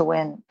to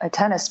win a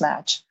tennis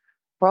match,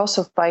 we're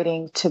also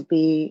fighting to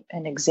be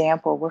an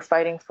example. We're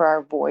fighting for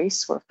our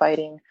voice. We're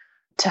fighting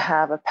to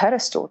have a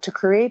pedestal, to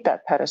create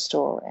that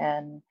pedestal,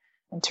 and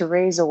to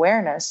raise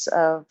awareness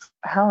of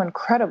how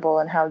incredible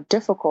and how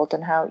difficult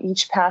and how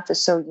each path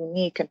is so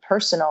unique and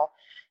personal,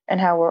 and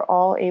how we're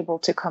all able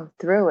to come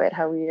through it,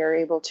 how we are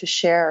able to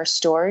share our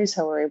stories,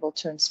 how we're able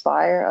to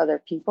inspire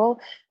other people,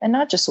 and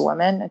not just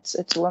women,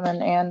 it's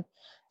women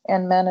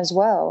and men as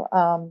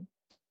well.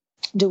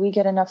 Do we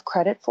get enough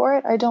credit for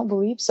it? I don't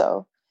believe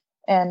so.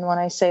 And when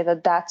I say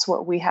that that's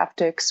what we have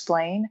to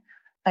explain,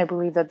 I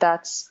believe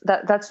that's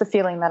the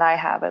feeling that I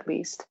have, at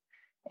least.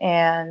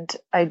 And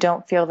I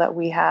don't feel that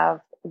we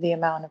have the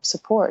amount of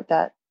support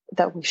that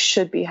we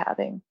should be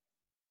having.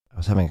 I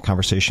was having a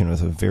conversation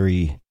with a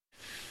very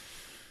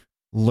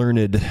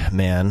learned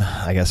man,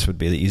 I guess would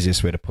be the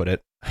easiest way to put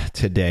it,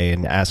 today,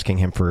 and asking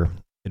him for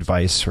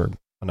advice or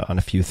on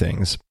a few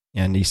things.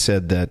 And he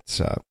said that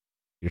to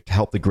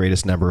help the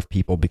greatest number of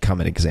people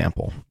become an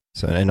example.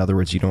 So in other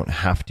words, you don't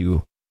have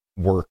to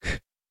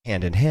work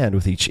hand in hand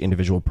with each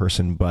individual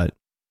person, but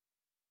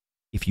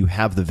if you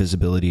have the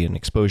visibility and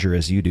exposure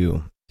as you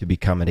do to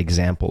become an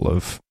example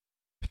of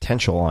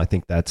potential, I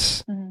think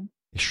that's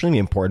extremely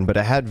important. But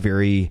it had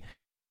very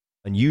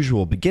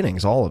unusual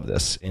beginnings, all of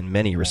this, in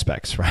many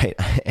respects, right?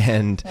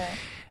 And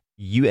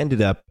you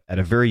ended up at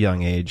a very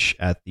young age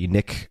at the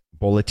Nick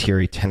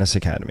Bollettieri Tennis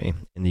Academy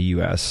in the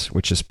U.S.,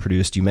 which has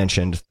produced, you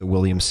mentioned, the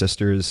Williams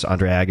sisters,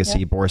 Andre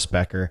Agassi, Boris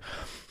Becker.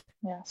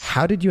 Yes.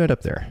 How did you end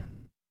up there?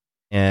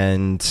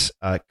 And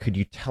could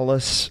you tell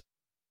us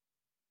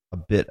a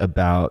bit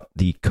about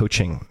the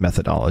coaching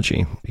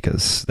methodology?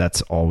 Because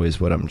that's always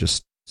what I'm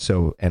just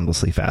so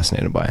endlessly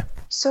fascinated by.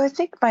 So I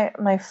think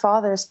my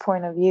father's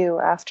point of view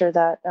after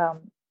that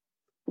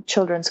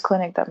children's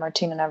clinic that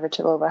Martina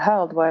Navratilova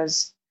held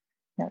was,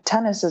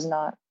 tennis was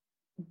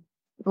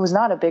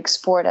not a big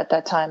sport at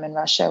that time in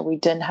Russia. We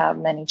didn't have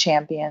many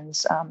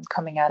champions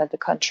coming out of the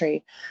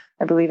country.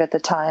 I believe at the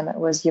time it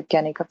was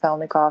Yevgeny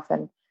Kafelnikov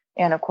and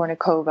Anna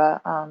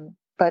Kournikova.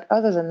 But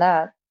other than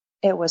that,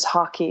 it was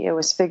hockey, it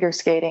was figure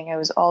skating, it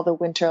was all the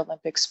Winter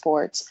Olympic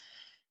sports.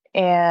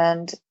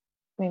 And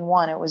I mean,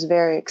 one, it was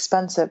very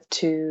expensive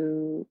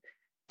to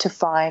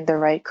find the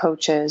right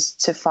coaches,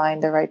 to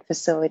find the right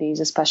facilities,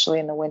 especially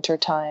in the winter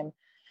time.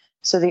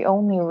 So the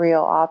only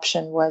real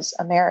option was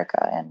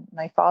America. And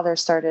my father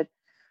started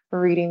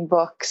reading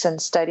books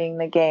and studying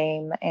the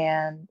game.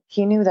 And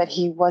he knew that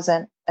he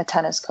wasn't a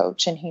tennis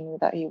coach, and he knew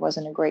that he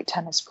wasn't a great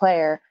tennis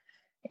player.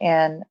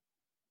 And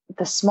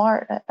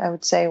I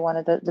would say one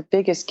of the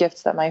biggest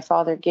gifts that my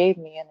father gave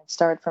me, and it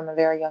started from a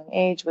very young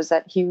age, was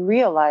that he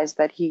realized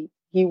that he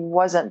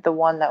wasn't the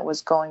one that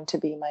was going to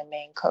be my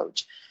main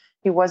coach.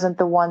 He wasn't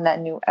the one that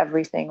knew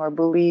everything or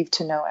believed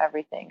to know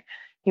everything.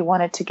 He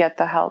wanted to get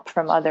the help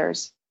from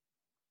others.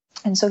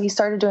 And so he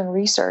started doing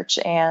research.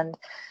 And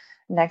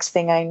next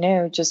thing I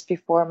knew, just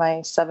before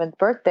my 7th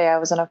birthday, I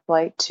was on a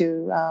flight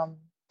to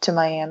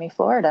Miami,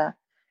 Florida.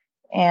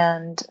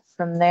 And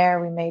from there,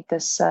 we made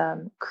this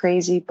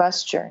crazy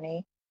bus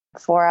journey,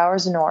 4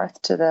 hours north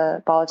to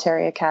the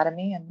Bollettieri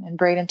Academy in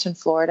Bradenton,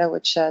 Florida,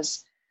 which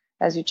has,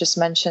 as you just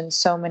mentioned,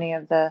 so many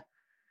of the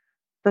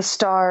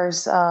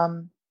stars,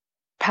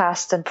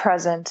 past and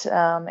present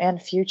and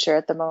future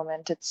at the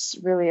moment. It's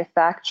really a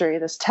factory,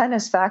 this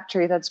tennis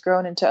factory that's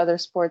grown into other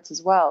sports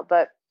as well.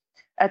 But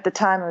at the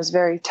time, it was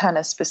very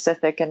tennis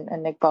specific, and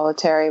Nick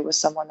Bollettieri was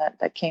someone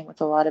that came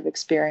with a lot of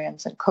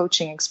experience and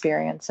coaching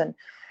experience. And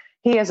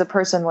he, as a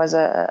person, was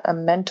a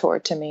mentor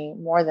to me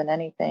more than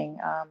anything,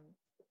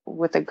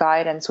 with the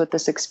guidance, with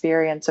this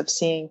experience of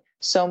seeing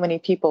so many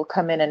people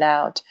come in and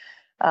out.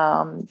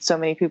 So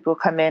many people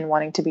come in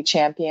wanting to be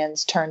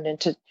champions, turned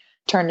into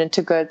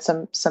good.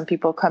 Some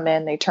people come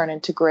in, they turn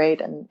into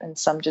great, and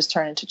some just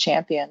turn into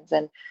champions.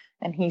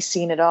 And he's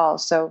seen it all.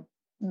 So,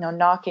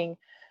 knocking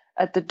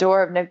at the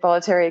door of Nick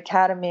Bollettieri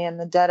Academy in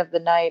the dead of the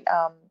night,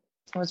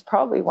 it was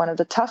probably one of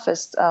the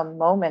toughest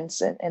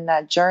moments in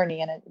that journey.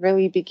 And it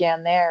really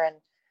began there. And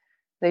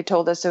they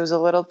told us it was a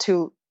little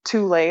too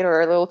late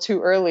or a little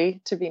too early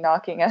to be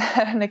knocking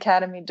at an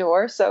academy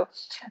door. So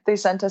they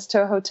sent us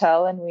to a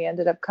hotel, and we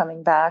ended up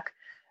coming back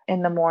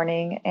in the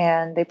morning,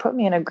 and they put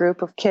me in a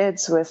group of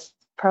kids with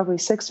probably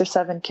 6 or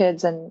 7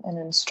 kids, and an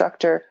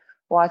instructor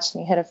watched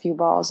me hit a few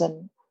balls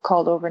and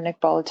called over Nick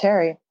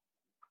Bollettieri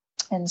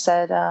and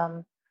said,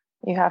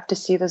 you have to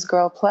see this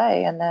girl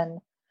play. And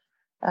then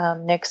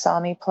Nick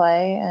saw me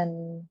play,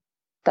 and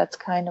that's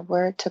kind of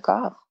where it took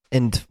off.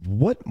 And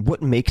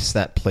what makes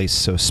that place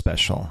so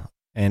special?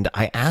 And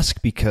I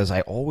ask because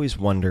I always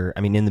wonder,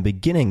 I mean, in the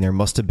beginning, there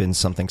must have been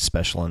something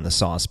special in the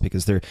sauce,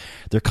 because there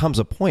comes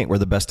a point where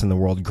the best in the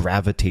world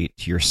gravitate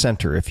to your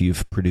center if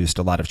you've produced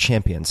a lot of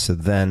champions. So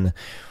then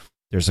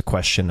there's a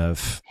question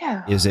of,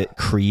 is it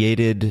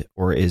created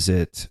or is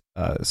it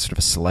sort of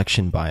a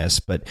selection bias?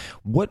 But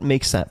what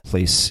makes that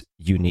place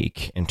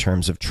unique in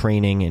terms of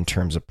training, in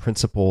terms of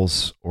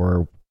principles,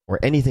 or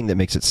anything that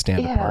makes it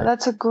stand apart?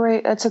 That's a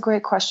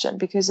great question,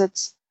 because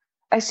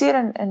I see it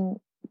in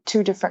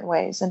 2 different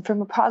ways. And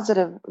from a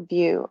positive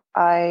view,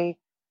 I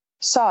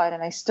saw it,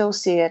 and I still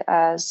see it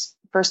as,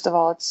 first of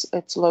all,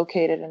 it's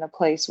located in a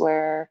place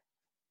where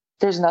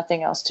there's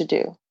nothing else to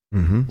do.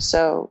 Mm-hmm.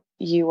 So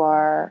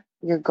you're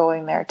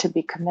going there to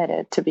be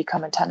committed to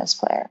become a tennis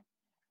player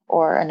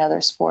or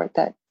another sport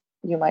that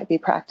you might be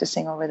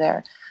practicing over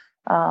there.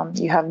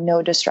 You have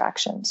no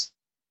distractions.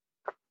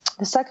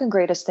 The second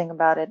greatest thing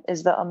about it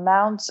is the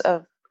amounts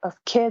of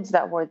kids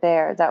that were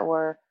there that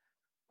were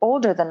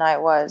older than I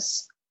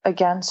was,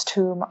 against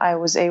whom I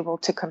was able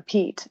to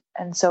compete.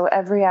 And so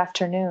every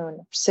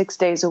afternoon, 6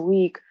 days a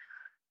week,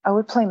 I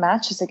would play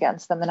matches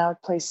against them, and I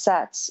would play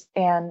sets.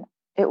 And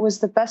it was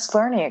the best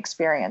learning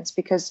experience,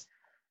 because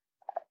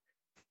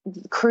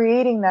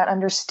creating that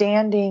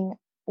understanding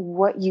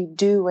what you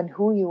do and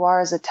who you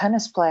are as a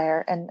tennis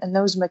player, and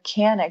those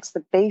mechanics,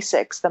 the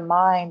basics, the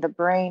mind, the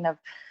brain of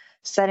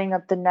setting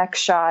up the next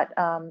shot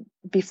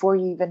before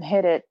you even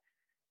hit it.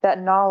 That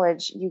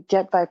knowledge you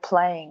get by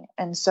playing.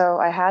 And so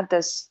I had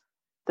this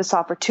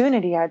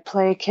opportunity. I'd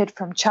play a kid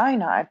from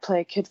China. I'd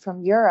play a kid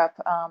from Europe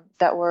I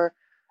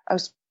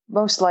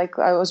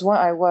was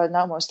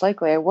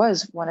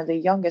one of the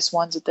youngest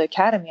ones at the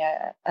academy.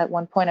 At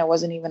one point, I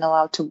wasn't even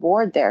allowed to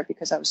board there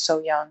because I was so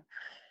young.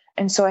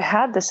 And so I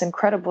had this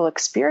incredible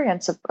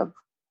experience of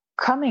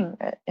coming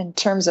in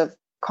terms of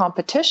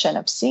competition,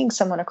 of seeing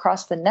someone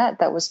across the net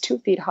that was 2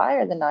 feet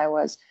higher than I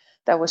was,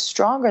 that was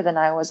stronger than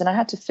I was. And I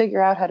had to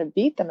figure out how to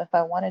beat them if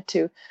I wanted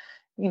to,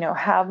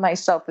 have my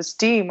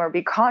self-esteem or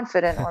be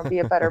confident or be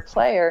a better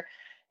player.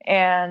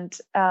 And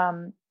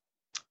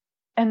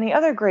the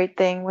other great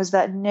thing was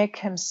that Nick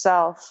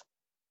himself,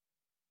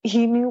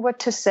 he knew what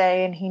to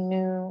say and he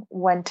knew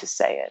when to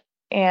say it.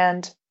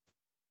 And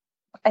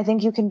I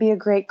think you can be a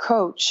great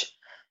coach,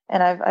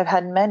 and I've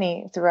had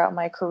many throughout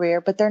my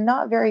career, but they're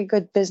not very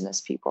good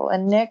business people.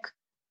 And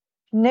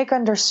Nick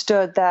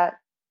understood that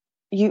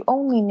you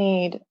only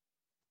need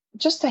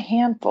just a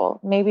handful,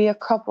 maybe a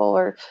couple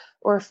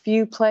or a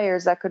few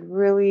players that could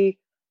really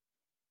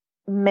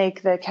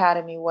make the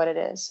academy what it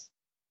is.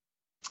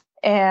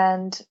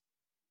 And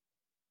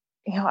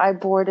I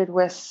boarded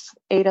with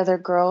 8 other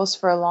girls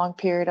for a long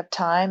period of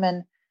time,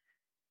 and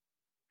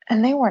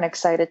they weren't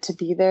excited to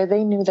be there.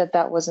 They knew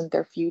that wasn't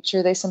their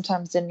future. They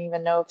sometimes didn't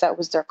even know if that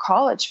was their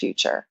college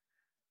future.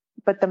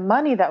 But the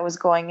money that was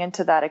going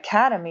into that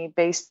academy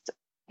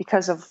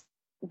because of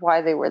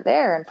why they were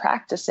there and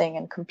practicing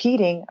and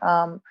competing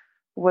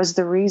was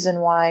the reason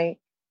why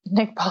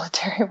Nick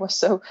Bollettieri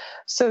was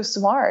so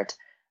smart.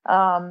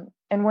 And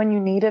when you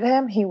needed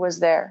him, he was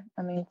there.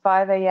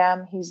 5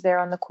 a.m., he's there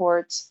on the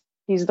courts.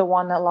 He's the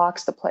one that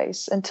locks the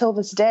place until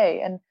this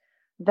day. And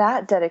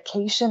that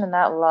dedication and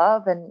that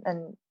love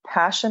and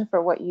passion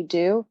for what you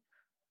do,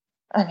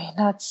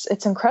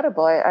 it's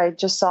incredible. I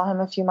just saw him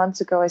a few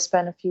months ago. I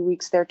spent a few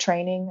weeks there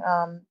training,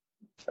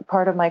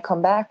 part of my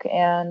comeback,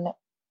 and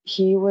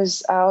he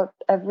was out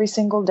every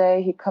single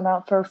day. He'd come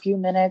out for a few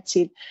minutes.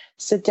 He'd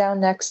sit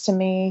down next to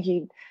me.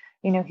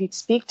 He'd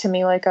speak to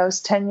me like I was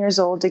 10 years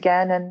old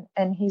again.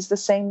 And he's the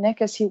same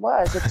Nick as he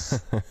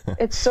was.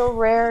 It's so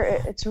rare.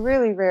 It's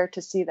really rare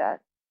to see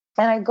that.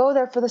 And I go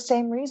there for the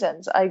same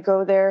reasons. I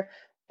go there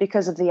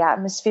because of the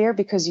atmosphere,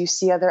 because you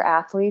see other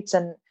athletes,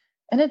 and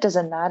it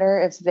doesn't matter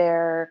if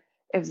they're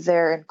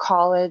in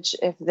college,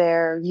 if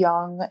they're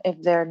young,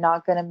 if they're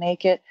not going to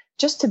make it.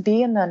 Just to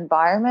be in the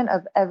environment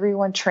of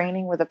everyone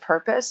training with a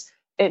purpose,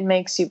 it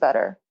makes you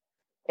better.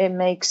 It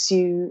makes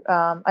you,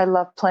 I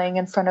love playing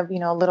in front of,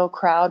 a little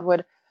crowd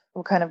would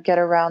kind of get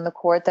around the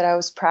court that I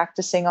was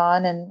practicing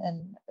on.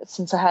 And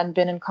since I hadn't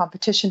been in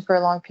competition for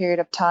a long period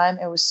of time,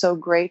 it was so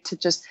great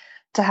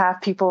to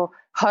have people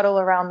huddle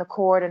around the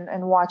court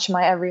and watch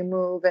my every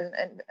move.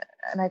 And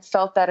I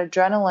felt that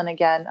adrenaline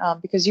again,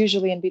 because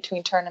usually in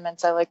between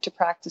tournaments, I like to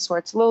practice where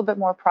it's a little bit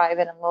more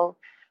private and a little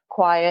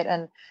quiet.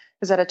 And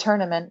because at a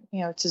tournament,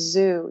 it's a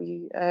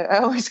zoo. I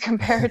always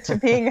compare it to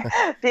being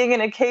in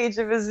a cage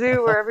of a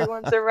zoo where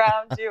everyone's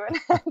around you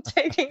and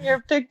taking your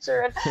picture,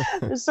 and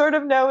there's sort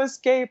of no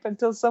escape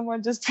until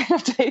someone just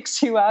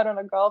takes you out on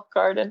a golf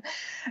cart and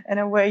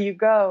away you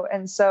go.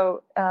 And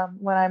so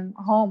when I'm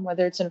home,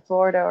 whether it's in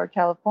Florida or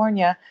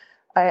California,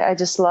 I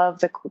just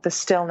love the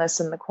stillness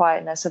and the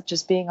quietness of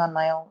just being on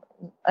my own.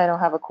 I don't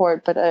have a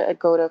court, but I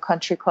go to a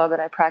country club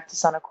and I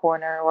practice on a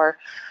corner, or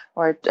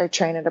I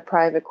train at a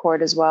private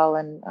court as well,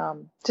 and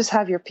just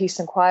have your peace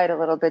and quiet a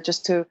little bit,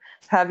 just to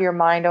have your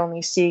mind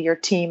only see your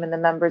team and the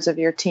members of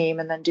your team,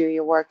 and then do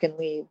your work and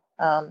leave.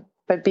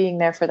 But being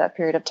there for that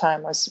period of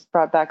time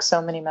brought back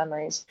so many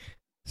memories.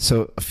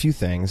 So a few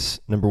things.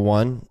 Number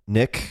one,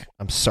 Nick,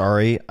 I'm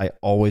sorry. I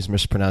always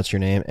mispronounce your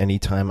name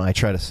anytime I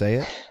try to say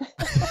it.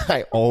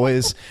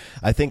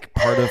 I think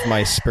part of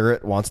my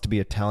spirit wants to be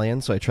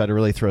Italian, so I try to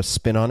really throw a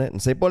spin on it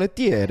and say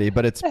Bollettieri,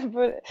 but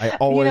I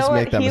always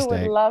make that mistake.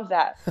 He would love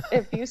that.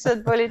 If you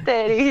said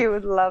Bollettieri, he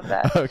would love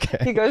that. Okay.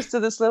 He goes to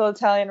this little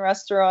Italian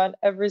restaurant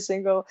every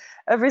single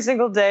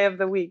day of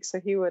the week, so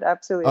he would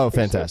absolutely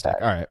appreciate fantastic.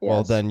 that. All right. Yes.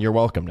 Well, then you're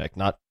welcome, Nick.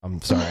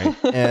 I'm sorry.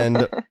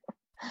 And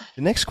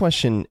the next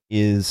question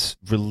is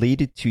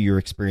related to your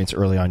experience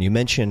early on. You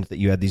mentioned that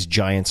you had these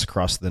giants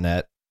across the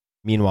net.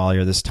 Meanwhile,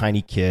 you're this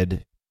tiny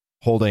kid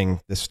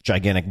holding this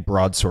gigantic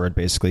broadsword,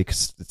 basically,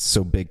 because it's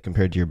so big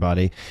compared to your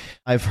body.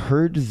 I've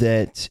heard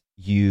that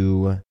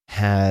you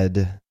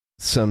had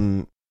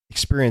some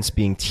experience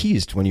being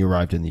teased when you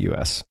arrived in the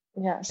U.S.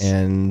 Yes.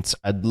 And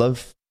I'd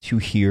love to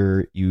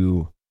hear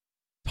you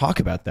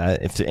talk about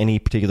that, if any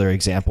particular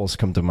examples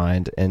come to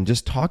mind, and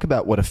just talk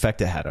about what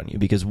effect it had on you.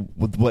 Because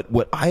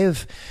what I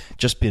have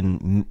just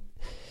been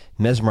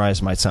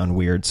mesmerized might sound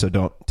weird, so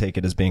don't take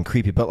it as being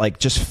creepy, but like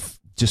just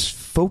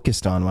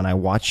focused on when I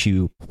watch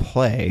you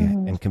play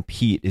and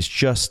compete is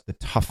just the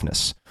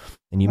toughness.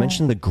 And you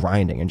mentioned the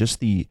grinding, and just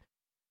the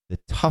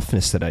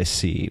toughness that I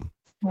see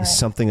is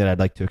something that I'd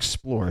like to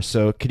explore.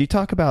 So could you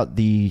talk about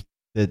the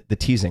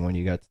teasing when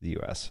you got to the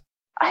U.S.?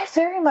 I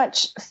very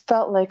much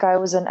felt like I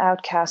was an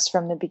outcast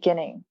from the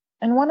beginning.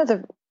 one of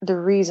the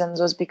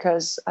reasons was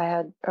because I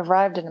had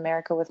arrived in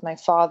America with my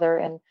father,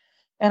 and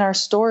our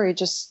story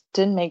just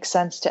didn't make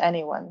sense to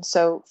anyone.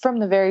 So from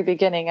the very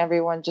beginning,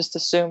 everyone just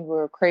assumed we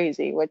were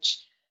crazy, which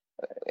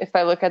if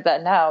I look at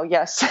that now,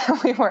 yes,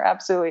 we were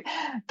absolutely,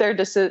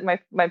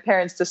 my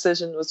parents'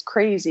 decision was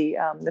crazy.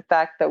 The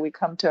fact that we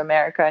come to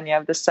America and you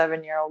have this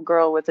 7-year-old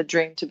girl with a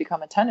dream to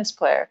become a tennis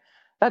player,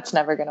 that's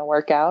never going to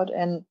work out.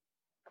 And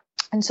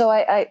so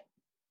I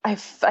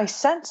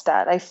sensed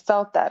that. I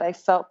felt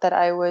that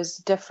I was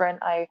different.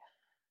 I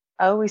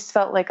always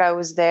felt like I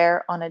was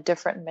there on a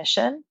different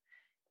mission.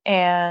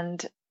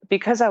 And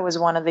because I was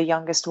one of the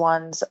youngest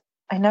ones,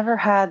 I never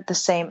had the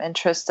same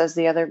interest as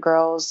the other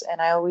girls. And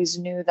I always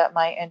knew that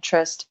my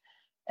interest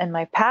and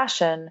my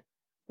passion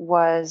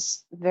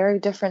was very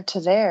different to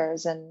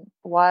theirs. And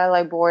while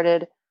I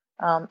boarded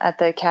at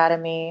the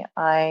academy,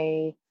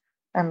 I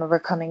remember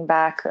coming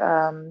back,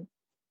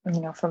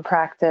 from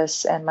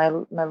practice, and my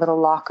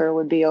little locker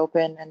would be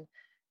open.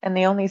 And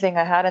the only thing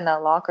I had in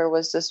that locker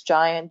was this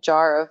giant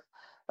jar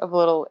of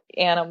little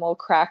animal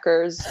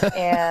crackers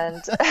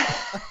and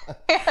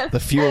the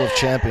fuel of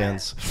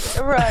champions.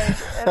 Right.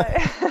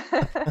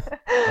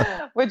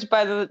 Which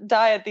by the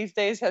diet these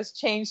days has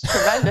changed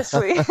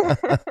tremendously.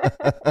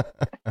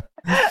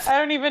 I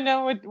don't even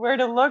know where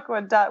to look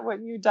what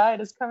new diet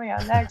is coming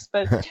out next.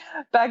 But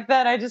back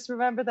then I just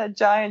remember that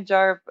giant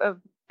jar of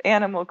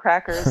animal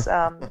crackers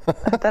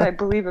that I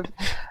believe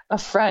a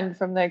friend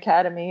from the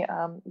academy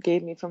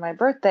gave me for my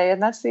birthday.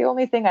 And that's the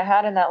only thing I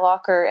had in that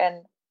locker.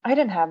 And I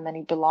didn't have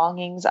many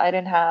belongings. I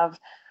didn't have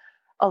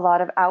a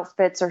lot of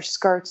outfits or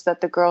skirts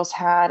that the girls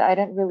had. I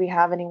didn't really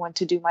have anyone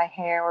to do my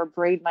hair or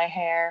braid my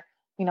hair.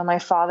 My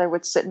father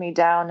would sit me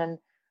down and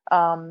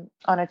on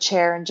a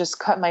chair and just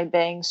cut my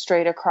bangs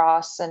straight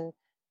across. And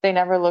they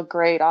never looked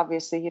great.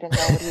 Obviously, he didn't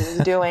know what he was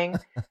doing.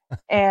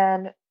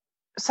 And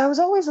so I was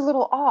always a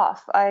little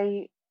off.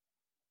 I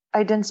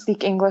didn't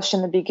speak English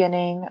in the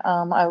beginning.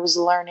 I was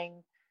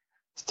learning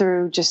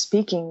through just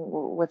speaking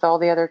with all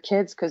the other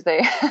kids because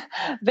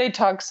they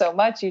talk so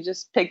much. You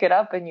just pick it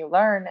up and you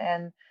learn.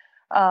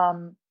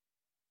 And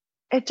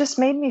it just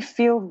made me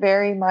feel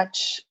very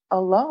much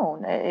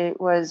alone. It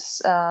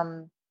was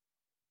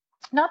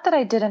not that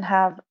I didn't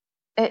have,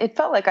 it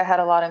felt like I had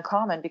a lot in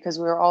common because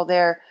we were all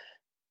there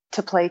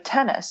to play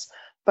tennis.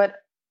 But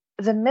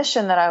the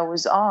mission that I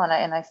was on,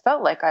 and I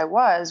felt like I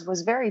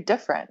was very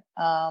different.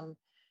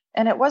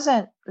 And it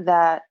wasn't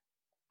that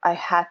I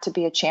had to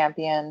be a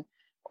champion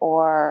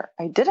or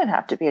I didn't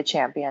have to be a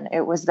champion.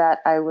 It was that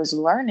I was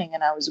learning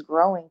and I was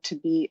growing to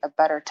be a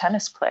better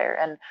tennis player.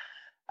 And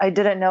I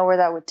didn't know where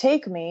that would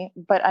take me,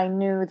 but I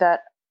knew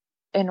that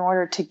in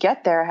order to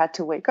get there, I had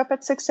to wake up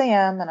at 6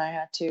 a.m. and I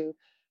had to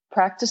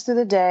practice through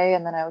the day.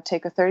 And then I would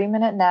take a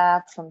 30-minute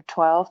nap from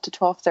 12 to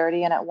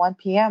 12:30. And at 1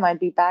 p.m., I'd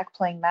be back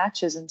playing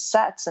matches and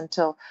sets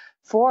until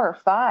 4 or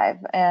 5.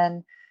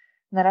 And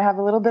then I have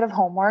a little bit of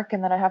homework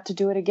and then I have to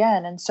do it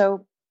again. And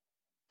so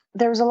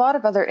there was a lot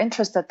of other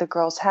interests that the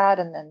girls had,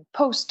 and then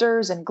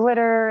posters and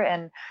glitter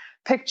and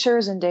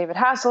pictures and David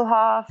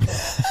Hasselhoff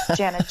and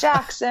Janet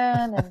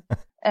Jackson.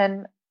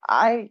 And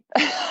I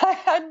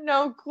had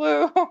no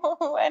clue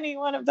who any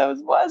one of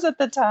those was at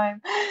the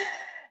time.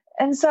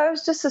 And so I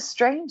was just a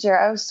stranger.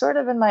 I was sort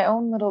of in my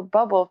own little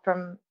bubble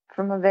from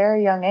a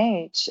very young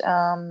age.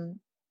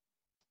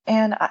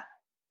 And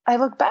I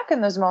look back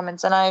in those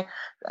moments and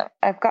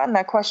I've gotten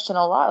that question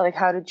a lot. Like,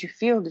 how did you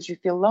feel? Did you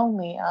feel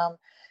lonely?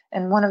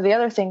 And one of the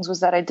other things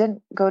was that I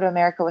didn't go to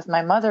America with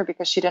my mother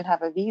because she didn't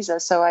have a visa.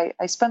 So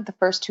I spent the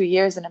first 2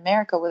 years in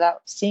America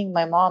without seeing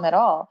my mom at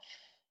all.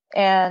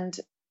 And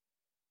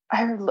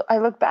I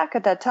look back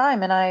at that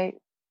time and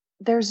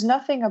there's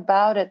nothing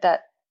about it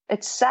that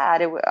it's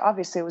sad.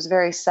 Obviously it was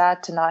very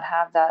sad to not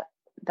have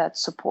that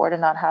support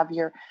and not have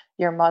your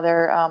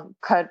mother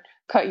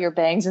cut your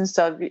bangs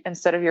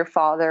instead of your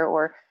father,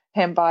 or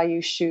him buy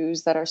you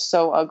shoes that are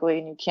so ugly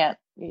and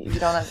you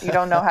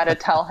don't know how to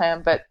tell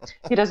him, but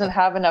he doesn't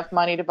have enough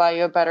money to buy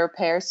you a better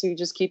pair, so you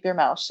just keep your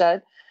mouth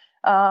shut.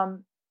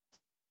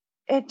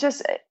 It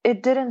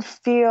didn't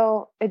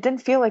feel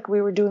like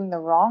we were doing the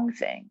wrong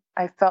thing.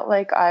 I felt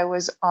like I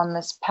was on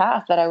this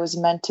path that I was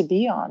meant to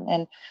be on,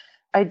 and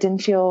I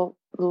didn't feel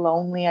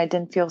lonely. I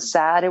didn't feel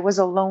sad. It was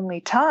a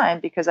lonely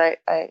time because I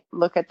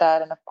look at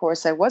that, and of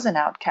course I was an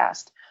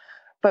outcast.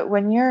 But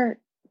when you're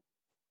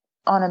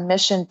on a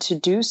mission to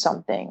do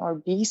something or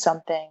be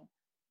something,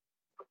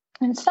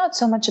 and it's not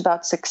so much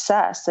about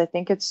success. I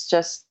think it's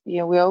just,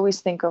 we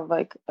always think of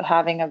like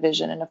having a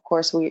vision. And of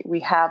course we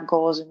have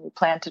goals and we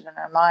plant it in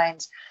our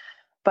minds.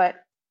 But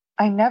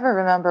I never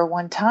remember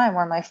one time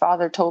where my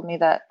father told me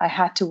that I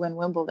had to win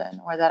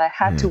Wimbledon or that I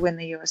had to win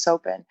the US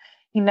Open.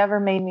 He never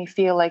made me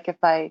feel like if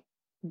I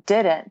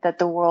didn't, that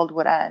the world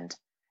would end.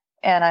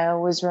 And I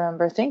always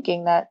remember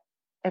thinking that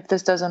if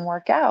this doesn't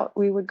work out,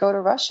 we would go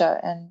to Russia.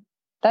 And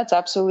that's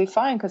absolutely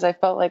fine because I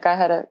felt like I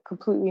had a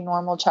completely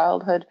normal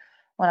childhood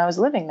when I was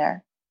living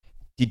there.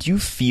 Did you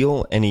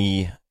feel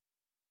any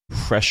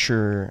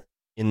pressure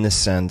in the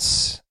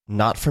sense,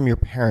 not from your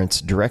parents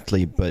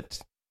directly,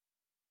 but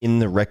in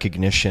the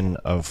recognition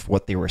of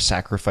what they were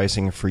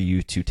sacrificing for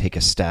you to take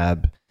a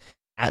stab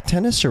at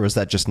tennis, or was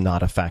that just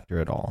not a factor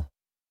at all?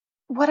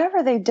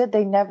 Whatever they did,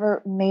 they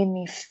never made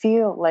me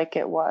feel like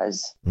it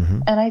was.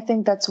 Mm-hmm. And I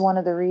think that's one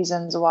of the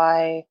reasons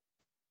why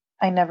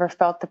I never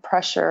felt the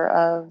pressure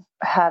of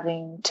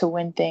having to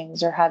win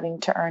things or having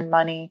to earn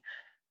money.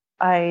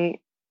 I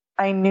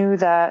knew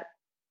that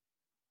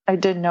I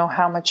didn't know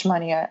how much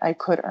money I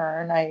could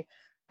earn. I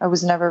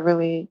was never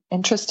really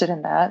interested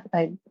in that.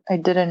 I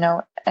didn't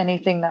know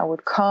anything that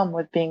would come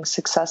with being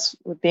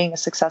a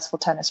successful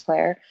tennis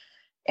player.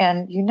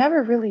 And you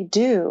never really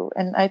do.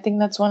 And I think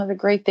that's one of the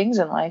great things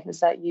in life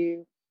is that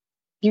you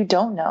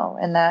don't know,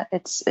 and that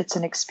it's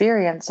an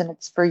experience, and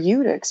it's for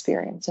you to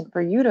experience and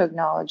for you to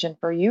acknowledge and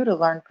for you to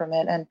learn from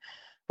it. And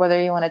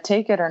whether you want to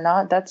take it or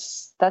not,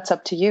 that's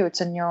up to you.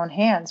 It's in your own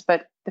hands.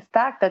 But the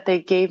fact that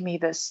they gave me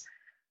this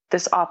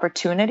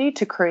opportunity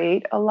to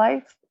create a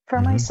life for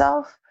Mm-hmm.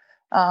 myself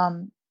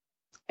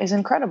is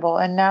incredible.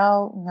 And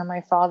now,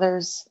 my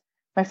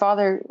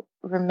father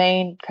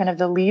remained kind of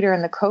the leader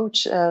and the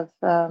coach of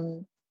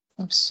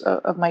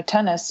my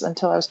tennis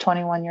until I was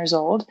 21 years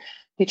old.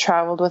 He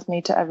traveled with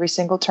me to every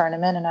single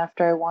tournament. And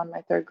after I won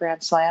my third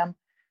Grand Slam,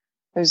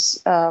 it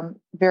was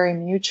very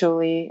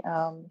mutually,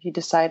 he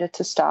decided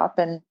to stop.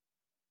 And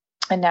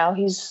now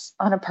he's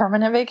on a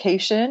permanent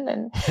vacation,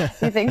 and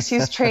he thinks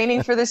he's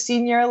training for the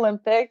Senior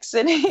Olympics,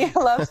 and he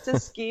loves to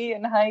ski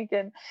and hike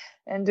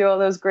and do all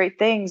those great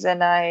things.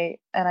 And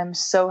I'm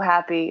so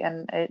happy,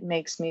 and it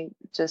makes me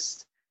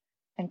just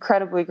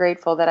incredibly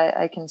grateful that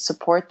I can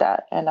support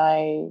that, and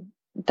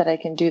that I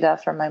can do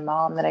that for my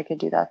mom, that I could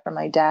do that for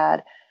my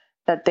dad,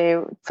 that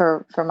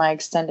for my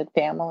extended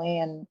family,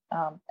 and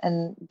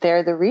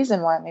they're the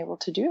reason why I'm able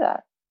to do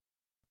that.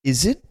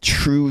 Is it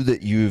true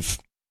that you've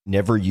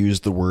never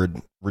used the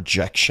word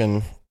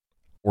rejection,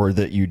 or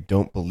that you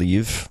don't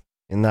believe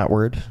in that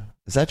word?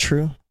 Is that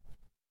true?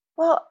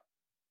 Well,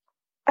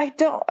 I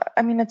don't.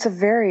 I mean, it's a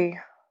very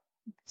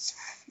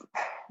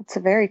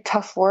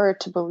tough word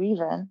to believe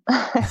in.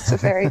 It's a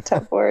very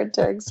tough word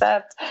to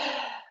accept.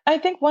 I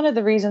think one of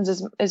the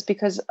reasons is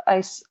because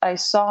I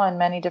saw in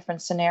many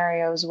different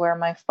scenarios where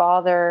my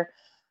father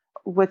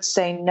would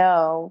say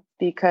no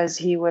because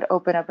he would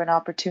open up an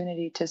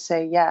opportunity to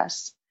say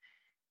yes.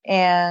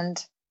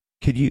 And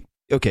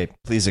okay,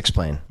 please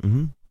explain.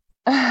 Mm-hmm.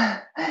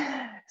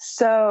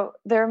 So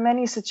there are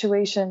many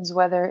situations,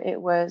 whether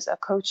it was a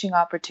coaching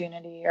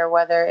opportunity or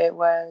whether it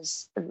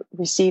was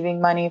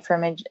receiving money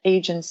from an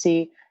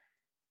agency,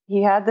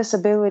 he had this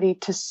ability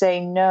to say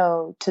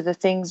no to the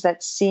things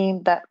that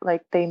seemed that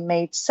like they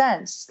made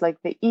sense, like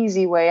the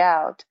easy way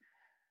out,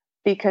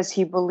 because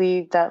he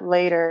believed that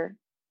later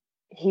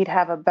he'd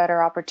have a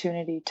better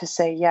opportunity to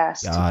say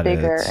yes to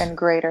bigger and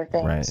greater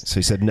things. Right. So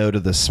he said no to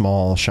the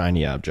small,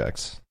 shiny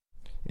objects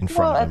in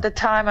front of him. At the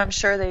time, I'm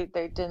sure they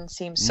didn't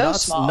seem so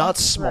small. Not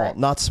small. Right.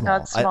 Not small.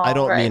 Not small, I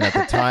don't right. mean at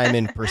the time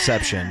in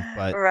perception,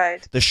 but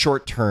right. The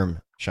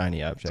short-term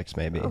shiny objects,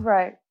 maybe.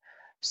 Right.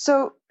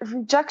 So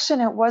rejection,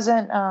 it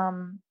wasn't,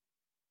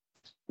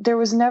 there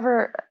was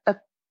never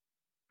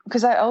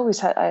because I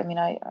always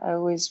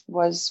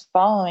was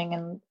following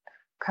and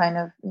kind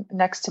of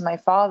next to my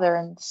father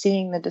and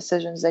seeing the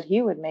decisions that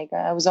he would make.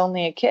 I was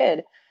only a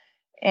kid.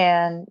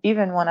 And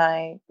even when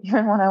I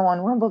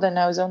won Wimbledon,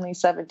 I was only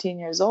 17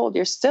 years old.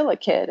 You're still a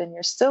kid, and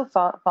you're still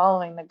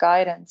following the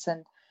guidance.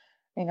 And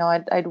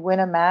I'd win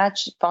a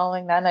match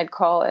following that, and I'd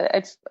call it,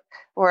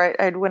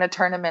 I'd win a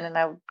tournament, and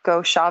I would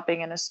go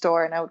shopping in a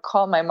store, and I would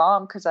call my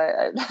mom because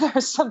there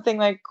was something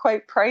like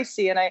quite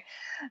pricey, and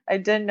I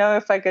didn't know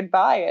if I could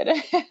buy it.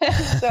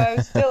 So I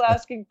was still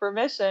asking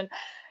permission,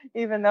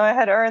 even though I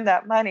had earned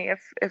that money,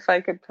 if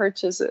I could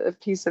purchase a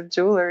piece of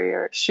jewelry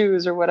or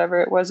shoes or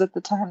whatever it was at the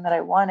time that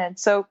I wanted.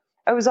 So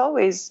I was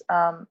always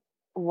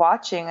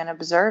watching and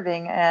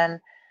observing,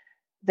 and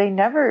they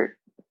never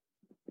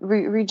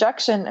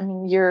rejection. I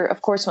mean,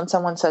 of course, when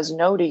someone says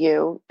no to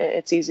you,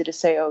 it's easy to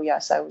say, oh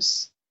yes, I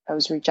was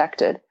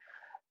rejected.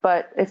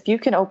 But if you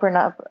can open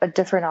up a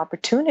different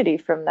opportunity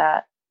from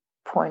that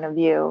point of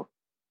view,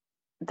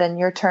 then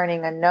you're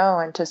turning a no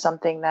into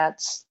something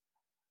that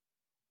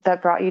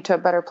brought you to a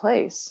better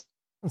place.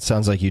 It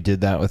sounds like you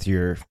did that with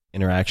your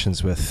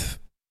interactions with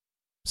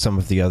some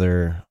of the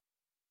other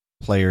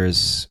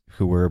players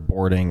who were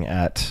boarding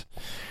at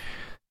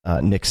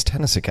Nick's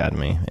Tennis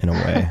Academy, in a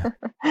way.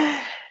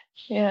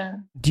 Yeah.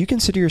 Do you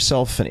consider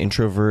yourself an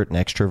introvert, an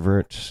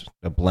extrovert,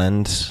 a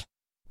blend?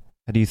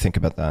 How do you think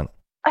about that?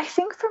 I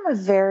think from a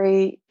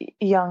very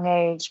young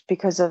age,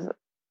 because of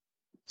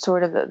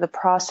sort of the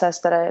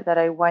process that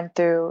I went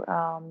through,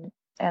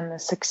 and the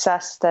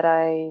success that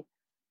I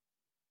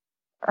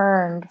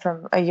earned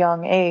from a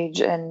young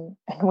age, and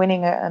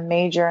winning a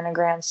major and a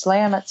Grand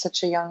Slam at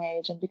such a young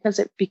age. And because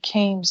it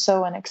became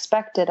so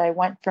unexpected, I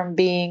went from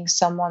being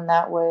someone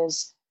that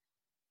was,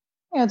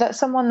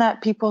 someone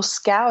that people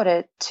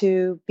scouted,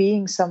 to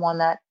being someone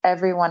that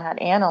everyone had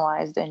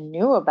analyzed and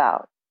knew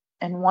about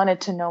and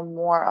wanted to know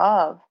more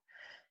of.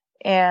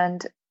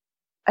 And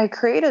I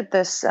created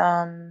this,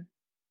 I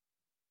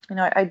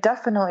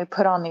definitely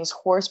put on these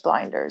horse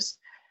blinders.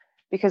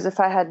 because if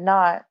I had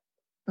not,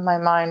 my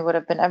mind would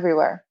have been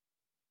everywhere.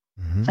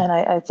 Mm-hmm. And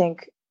I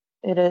think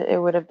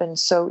it would have been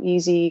so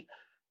easy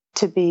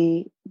to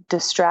be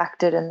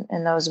distracted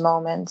in those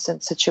moments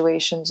and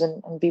situations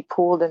and be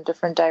pulled in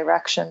different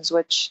directions,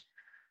 which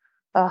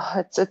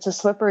it's a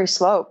slippery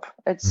slope.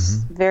 It's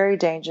very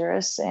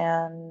dangerous.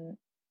 And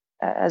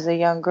as a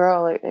young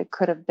girl, it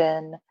could have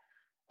been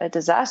a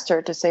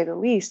disaster, to say the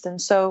least. And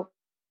so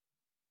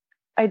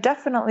I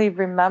definitely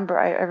remember,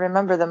 I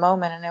remember the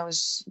moment, and it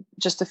was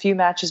just a few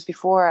matches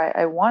before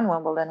I won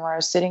Wimbledon, where I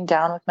was sitting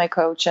down with my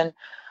coach, and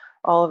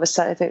all of a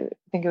sudden, I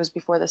think it was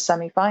before the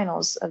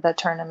semifinals of that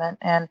tournament,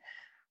 and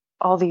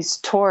all these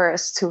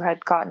tourists who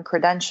had gotten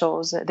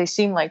credentials, they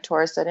seemed like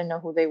tourists. I didn't know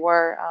who they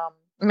were.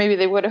 Maybe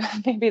they would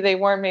have, maybe they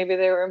weren't, maybe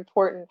they were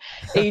important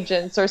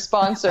agents or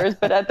sponsors,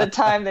 but at the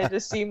time they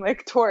just seemed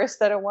like tourists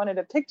that wanted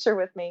a picture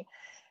with me.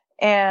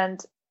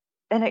 And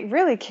it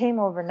really came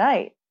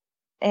overnight.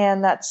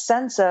 And that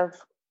sense of,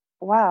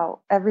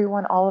 wow,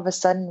 everyone all of a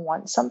sudden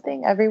wants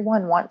something.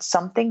 Everyone wants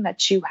something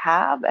that you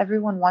have.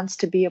 Everyone wants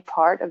to be a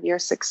part of your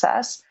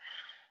success.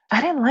 I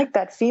didn't like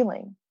that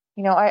feeling.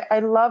 You know, I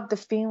love the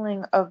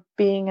feeling of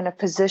being in a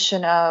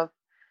position of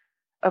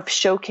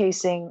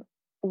showcasing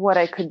what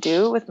I could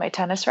do with my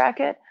tennis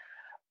racket.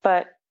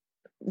 But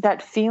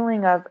that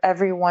feeling of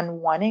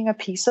everyone wanting a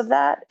piece of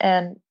that,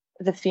 and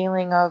the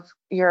feeling of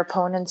your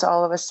opponents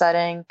all of a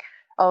sudden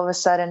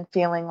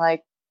feeling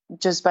like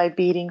just by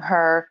beating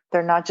her,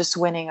 they're not just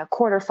winning a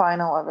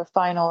quarterfinal or a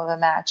final of a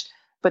match,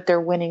 but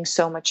they're winning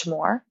so much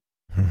more.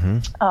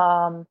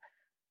 Mm-hmm.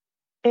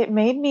 It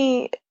made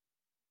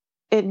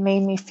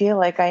me feel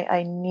like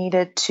I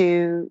needed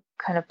to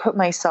kind of put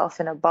myself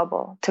in a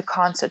bubble, to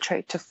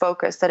concentrate, to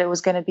focus, that it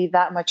was going to be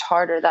that much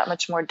harder, that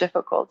much more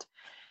difficult.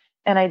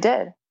 And I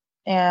did.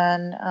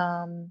 And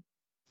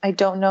I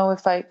don't know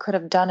if I could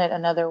have done it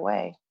another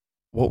way.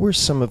 What are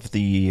some of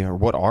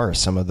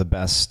the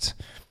best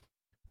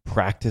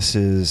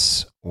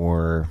practices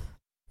or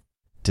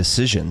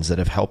decisions that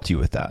have helped you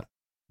with that?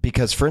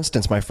 Because, for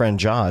instance, my friend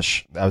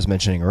Josh, I was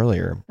mentioning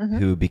earlier,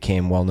 who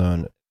became well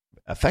known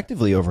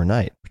effectively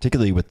overnight,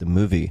 particularly with the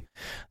movie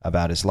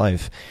about his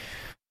life,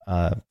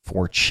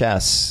 for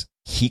chess,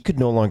 he could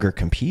no longer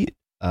compete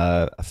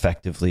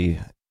effectively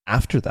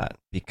after that,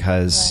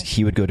 because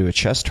he would go to a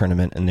chess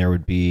tournament and there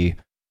would be,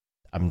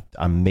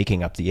 I'm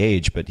making up the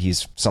age, but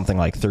he's something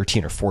like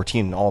 13 or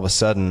 14, and all of a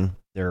sudden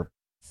there are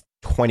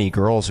 20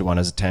 girls who want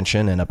his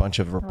attention and a bunch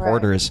of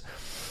reporters.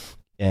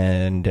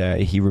 And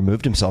he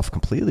removed himself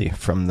completely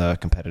from the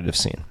competitive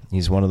scene.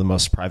 He's one of the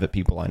most private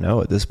people I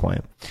know at this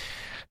point.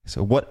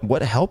 So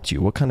what helped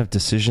you? What kind of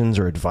decisions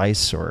or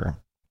advice or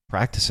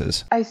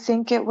practices? I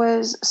think it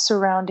was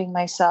surrounding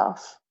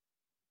myself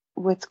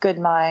with good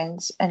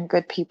minds and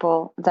good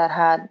people that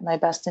had my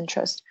best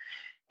interest.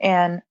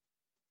 And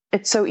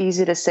it's so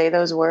easy to say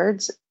those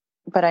words,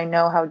 but I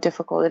know how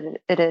difficult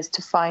it is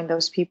to find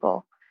those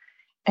people,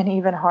 and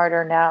even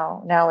harder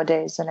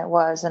nowadays than it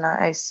was. And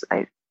I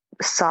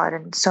saw it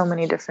in so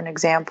many different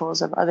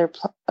examples of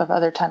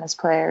other tennis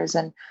players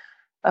and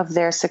of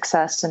their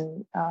success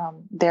and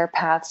their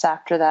paths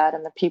after that,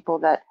 and the people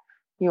that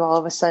you all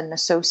of a sudden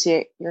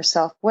associate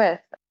yourself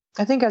with.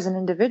 I think as an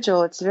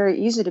individual, it's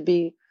very easy to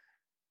be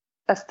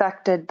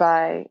affected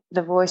by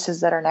the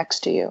voices that are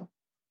next to you,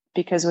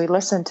 because we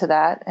listen to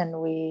that and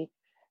we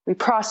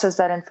process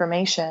that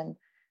information,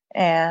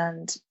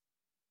 and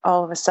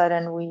all of a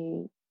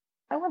sudden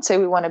I wouldn't say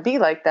we want to be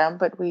like them,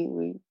 but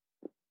we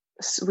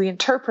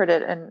interpret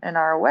it in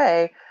our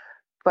way.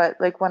 But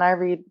like when I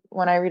read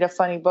a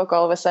funny book,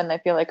 all of a sudden I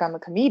feel like I'm a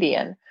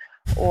comedian.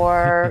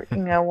 Or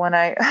when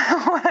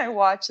I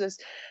watch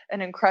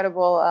an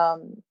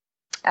incredible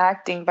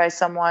acting by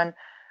someone,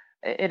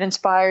 it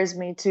inspires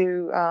me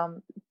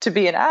to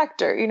be an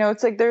actor.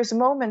 It's like there's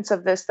moments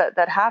of this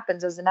that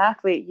happens as an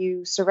athlete.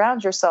 You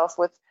surround yourself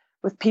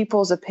with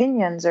people's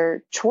opinions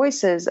or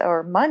choices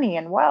or money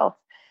and wealth,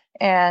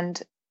 and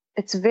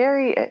it's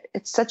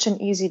such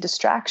an easy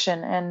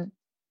distraction.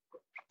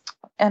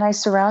 And I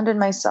surrounded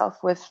myself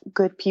with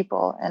good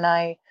people,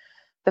 and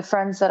the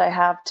friends that I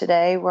have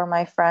today were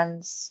my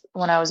friends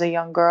when I was a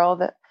young girl.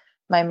 That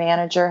my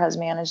manager has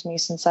managed me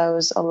since I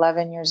was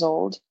 11 years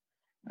old.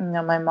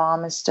 My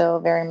mom is still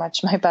very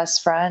much my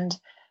best friend,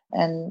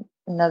 and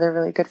another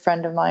really good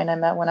friend of mine I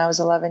met when I was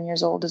 11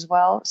 years old as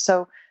well.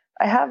 So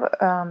I have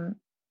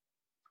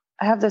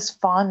this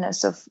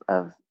fondness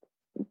of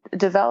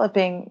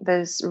developing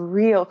these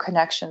real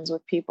connections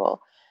with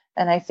people.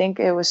 And I think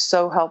it was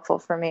so helpful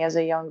for me as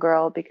a young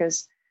girl,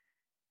 because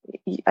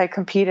I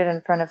competed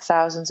in front of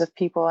thousands of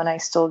people, and I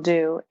still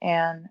do.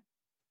 And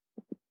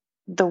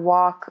the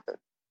walk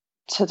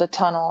to the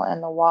tunnel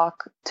and the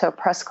walk to a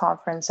press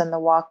conference and the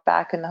walk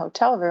back in the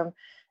hotel room,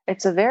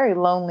 it's a very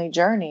lonely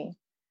journey.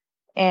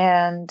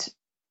 And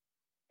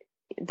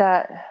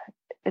that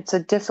it's a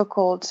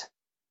difficult,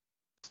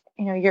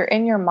 you're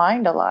in your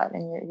mind a lot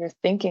and you're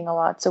thinking a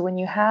lot. So when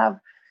you have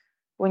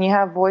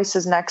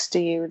voices next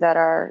to you that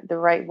are the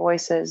right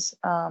voices,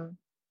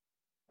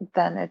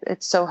 then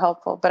it's so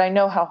helpful. But I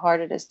know how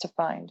hard it is to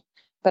find.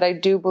 But I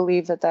do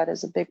believe that that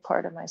is a big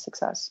part of my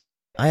success.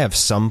 I have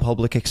some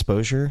public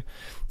exposure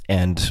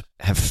and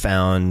have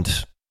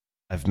found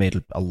I've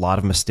made a lot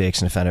of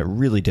mistakes and found it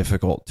really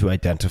difficult to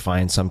identify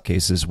in some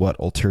cases what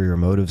ulterior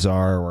motives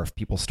are, or if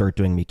people start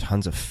doing me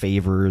tons of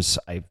favors.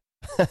 I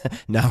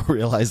now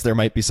realize there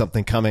might be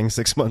something coming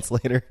 6 months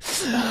later.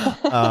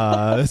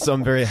 So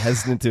I'm very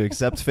hesitant to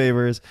accept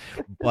favors,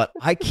 but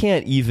I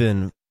can't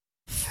even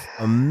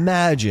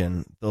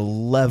imagine the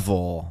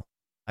level.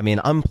 I mean,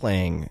 I'm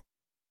playing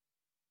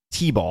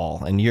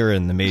T-ball and you're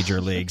in the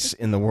major leagues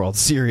in the World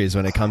Series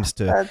when it comes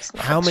to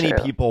how many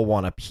people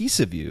want a piece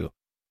of you.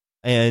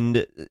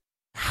 And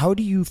how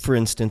do you, for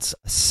instance,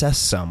 assess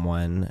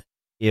someone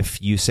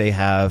if you say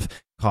have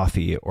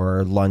coffee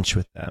or lunch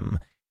with them?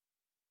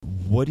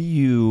 What do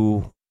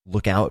you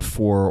look out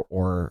for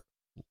or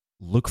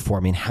look for? I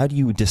mean, how do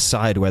you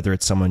decide whether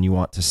it's someone you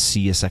want to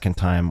see a second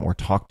time or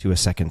talk to a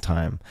second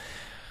time?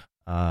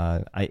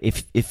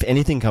 If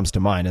anything comes to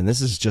mind, and this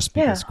is just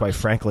because, quite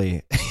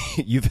frankly,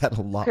 you've had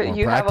a lot more practice.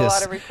 You have a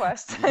lot of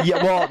requests.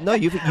 Yeah, well, no,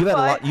 you've had a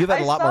lot. You've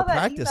had a lot more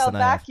practice than I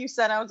have. You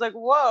sent, I was like,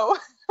 whoa.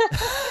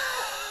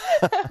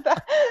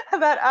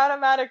 that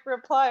automatic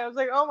reply, I was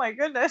like, oh my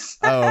goodness.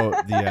 Oh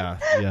yeah.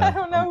 I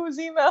don't know who's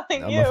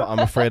emailing you. I'm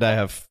afraid I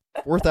have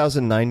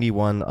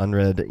 4,091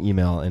 unread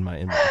email in my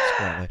inbox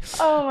currently.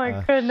 Oh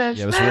my goodness.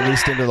 Yeah, it was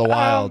released into the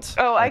wild.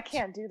 I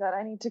can't do that.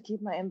 I need to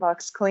keep my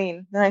inbox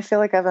clean. Then I feel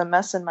like I have a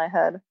mess in my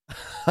head.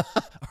 All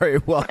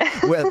right, well,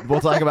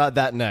 we'll talk about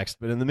that next.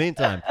 But in the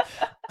meantime.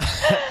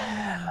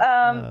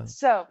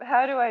 So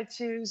how do I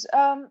choose?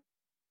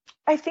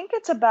 I think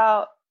it's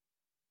about,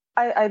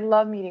 I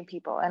love meeting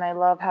people and I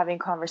love having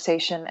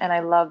conversation and I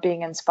love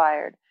being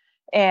inspired.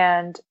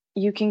 And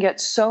you can get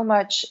so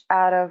much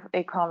out of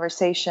a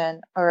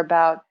conversation or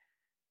by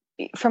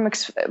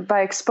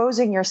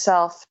exposing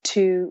yourself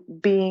to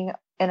being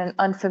in an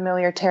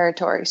unfamiliar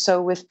territory.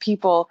 So with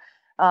people,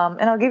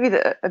 and I'll give you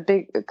a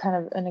big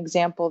kind of an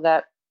example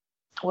that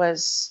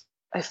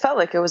I felt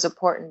like it was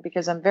important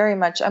because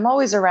I'm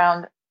always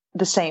around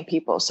the same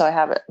people. So I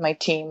have my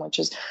team, which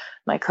is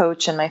my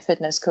coach and my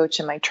fitness coach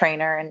and my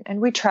trainer. And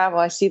we travel.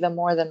 I see them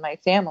more than my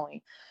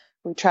family.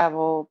 We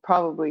travel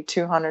probably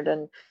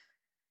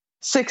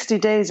 260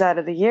 days out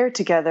of the year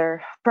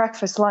together,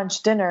 breakfast,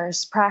 lunch,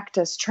 dinners,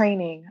 practice,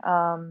 training.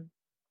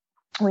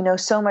 We know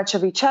so much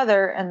of each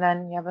other, and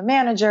then you have a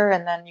manager,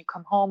 and then you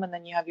come home, and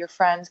then you have your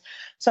friends.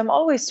 So I'm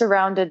always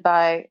surrounded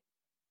by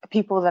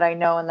people that I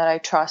know and that I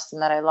trust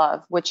and that I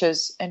love, which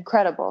is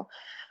incredible.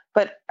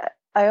 But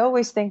I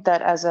always think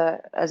that as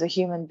a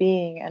human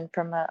being and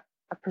from a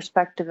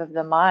perspective of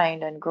the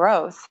mind and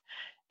growth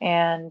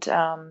and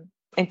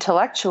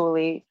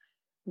intellectually,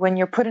 when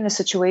you're put in a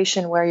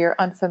situation where you're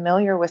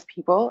unfamiliar with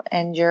people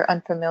and you're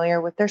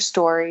unfamiliar with their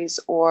stories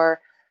or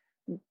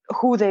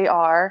who they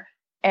are,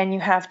 and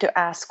you have to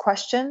ask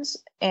questions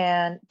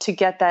and to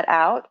get that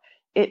out,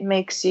 it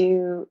makes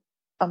you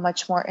a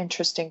much more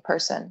interesting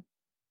person.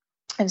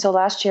 And so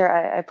last year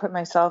I put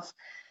myself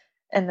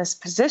in this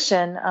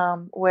position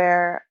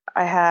where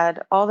I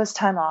had all this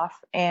time off,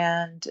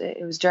 and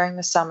it was during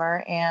the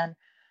summer, and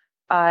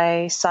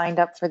I signed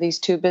up for these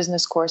 2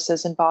 business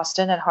courses in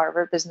Boston at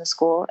Harvard Business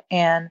School.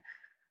 And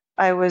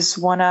I was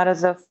one out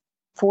of the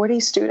 40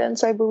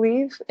 students, I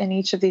believe, in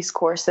each of these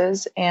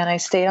courses. And I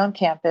stayed on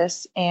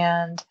campus,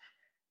 and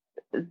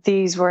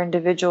these were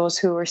individuals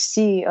who were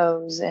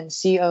CEOs and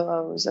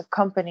COOs of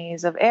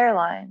companies, of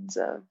airlines,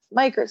 of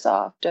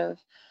Microsoft, of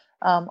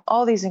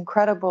all these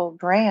incredible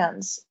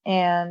brands.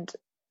 And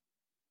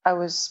I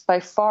was by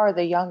far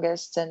the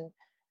youngest and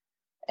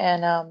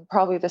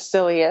probably the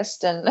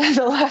silliest and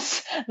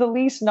the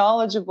least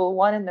knowledgeable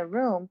one in the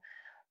room.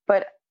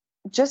 But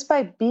just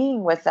by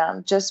being with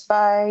them, just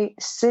by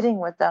sitting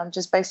with them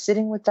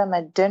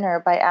at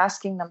dinner, by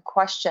asking them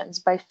questions,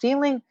 by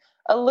feeling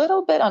a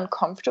little bit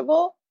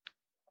uncomfortable,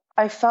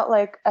 I felt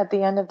like at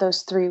the end of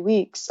those 3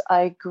 weeks,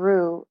 I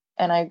grew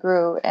and I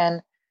grew.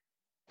 And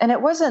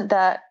it wasn't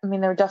that, I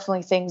mean, there were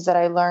definitely things that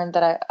I learned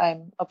that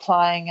I'm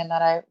applying and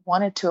that I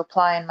wanted to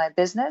apply in my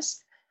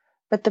business.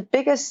 But the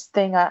biggest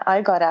thing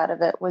I got out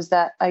of it was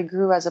that I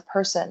grew as a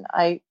person.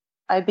 I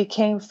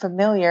became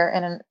familiar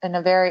in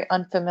a very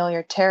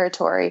unfamiliar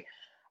territory.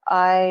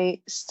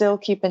 I still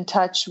keep in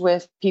touch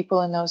with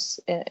people in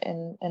those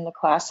in the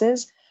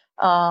classes.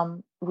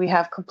 We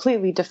have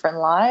completely different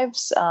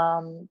lives.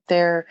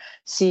 They're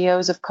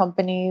CEOs of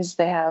companies.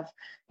 They have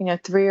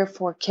 3 or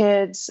 4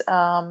 kids.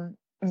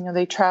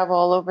 They travel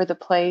all over the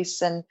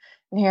place, and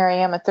here I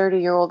am, a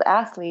 30-year-old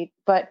athlete.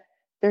 But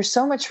there's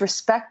so much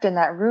respect in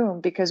that room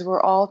because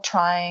we're all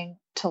trying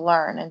to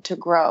learn and to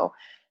grow.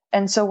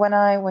 And so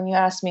when you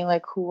ask me,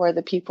 like, who are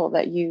the people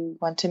that you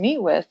want to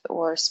meet with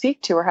or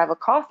speak to or have a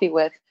coffee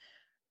with,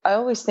 I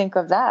always think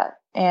of that.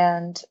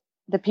 And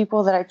the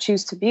people that I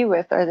choose to be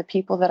with are the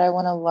people that I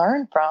want to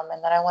learn from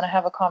and that I want to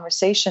have a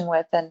conversation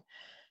with, and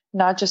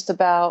not just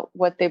about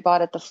what they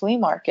bought at the flea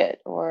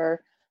market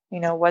or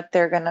what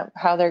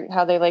how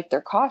they like their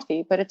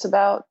coffee, but it's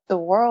about the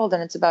world,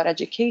 and it's about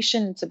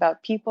education, it's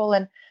about people.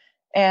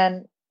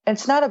 And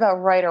it's not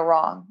about right or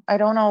wrong. I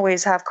don't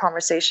always have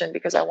conversation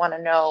because I want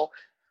to know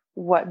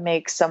what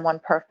makes someone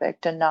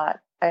perfect and not.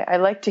 I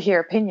like to hear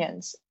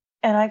opinions.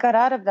 And I got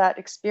out of that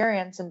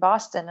experience in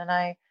Boston, and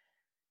I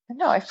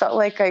felt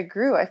like I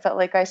grew. I felt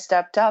like I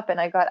stepped up, and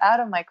I got out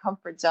of my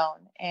comfort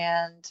zone,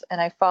 and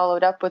I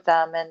followed up with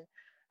them,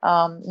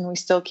 and we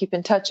still keep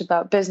in touch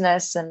about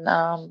business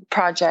and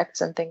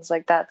projects and things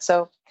like that.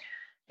 So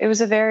it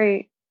was a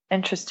very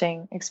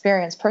interesting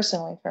experience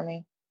personally for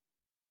me.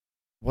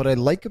 What I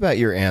like about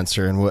your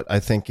answer, and what I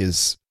think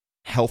is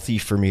healthy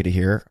for me to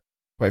hear,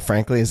 quite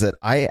frankly, is that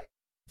I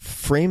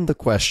framed the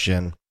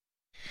question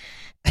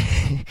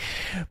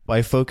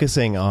by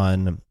focusing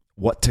on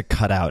what to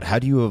cut out. How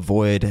do you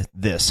avoid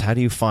this? How do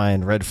you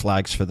find red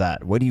flags for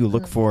that? What do you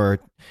look for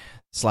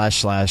 /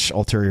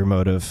 ulterior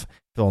motive,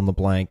 fill in the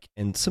blank?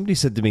 And somebody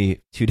said to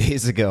me 2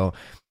 days ago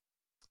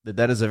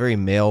that is a very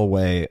male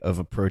way of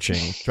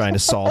approaching trying to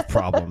solve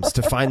problems,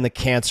 to find the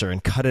cancer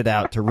and cut it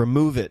out, to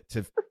remove it,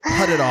 to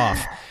cut it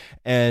off.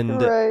 And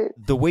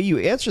the way you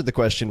answered the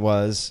question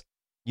was,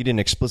 you didn't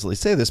explicitly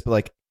say this, but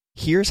like,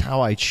 here's how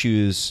I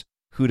choose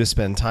who to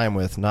spend time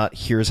with, not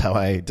here's how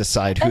I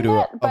decide who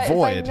to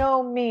avoid. By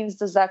no means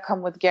does that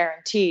come with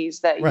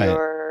guarantees that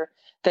you're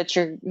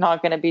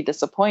not going to be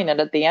disappointed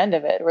at the end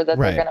of it, or that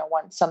they're going to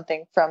want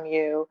something from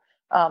you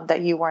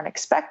that you weren't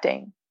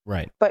expecting.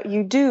 Right. But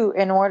you do,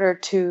 in order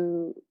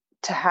to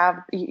have,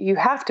 you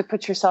have to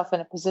put yourself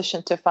in a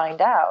position to find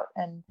out.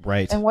 And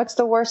and what's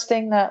the worst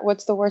thing that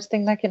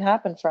can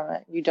happen from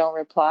it? You don't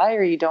reply,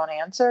 or you don't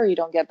answer, or you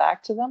don't get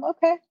back to them.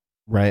 Okay.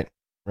 Right.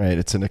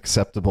 It's an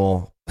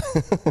acceptable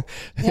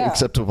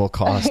acceptable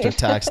cost or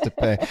tax to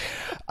pay.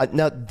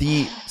 Now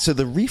the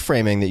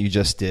reframing that you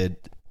just did,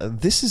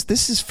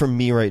 this is for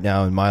me right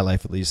now in my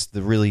life, at least,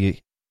 the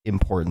really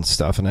important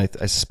stuff. And I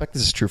suspect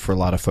this is true for a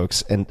lot of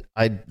folks. And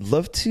I'd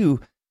love to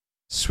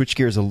switch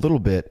gears a little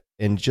bit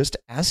and just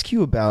ask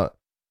you about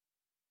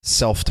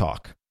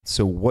self-talk.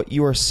 So what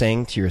you are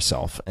saying to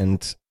yourself,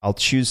 and I'll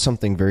choose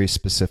something very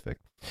specific.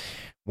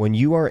 When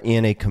you are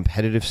in a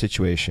competitive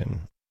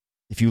situation,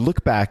 if you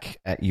look back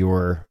at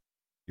your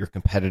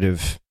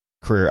competitive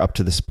career up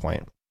to this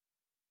point,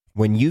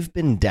 when you've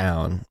been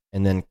down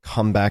and then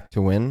come back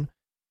to win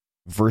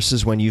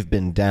versus when you've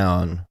been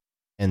down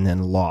and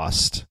then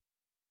lost,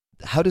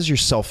 how does your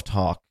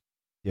self-talk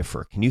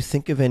differ? Can you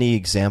think of any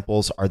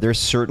examples? Are there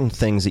certain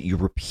things that you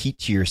repeat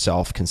to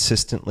yourself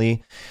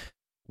consistently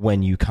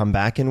when you come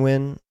back and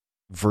win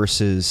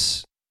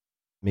versus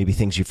maybe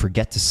things you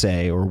forget to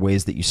say, or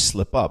ways that you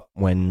slip up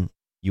when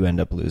you end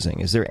up losing?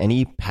 Is there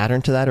any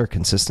pattern to that or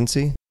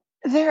consistency?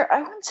 I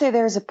wouldn't say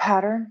there's a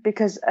pattern,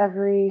 because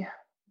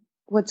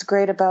what's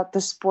great about the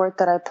sport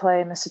that I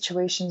play and the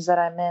situations that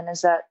I'm in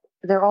is that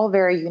they're all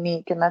very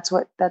unique. And that's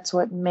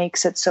what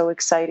makes it so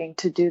exciting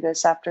to do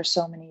this after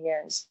so many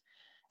years.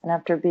 And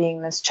after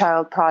being this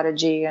child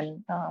prodigy,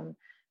 and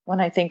when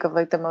I think of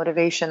like the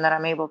motivation that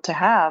I'm able to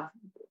have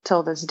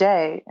till this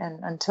day, and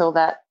until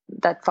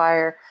that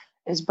fire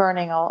is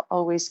burning, I'll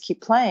always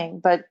keep playing.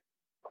 But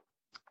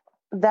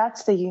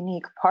that's the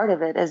unique part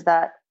of it, is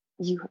that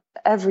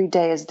every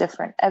day is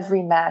different.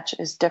 Every match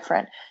is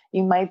different.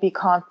 You might be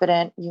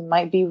confident, you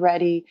might be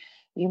ready,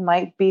 you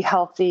might be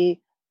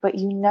healthy, but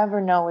you never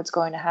know what's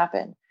going to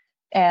happen.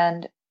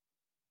 And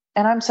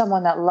I'm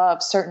someone that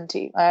loves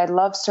certainty. I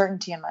love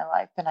certainty in my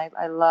life, and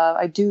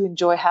I do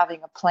enjoy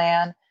having a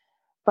plan,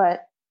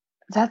 but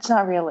that's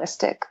not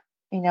realistic,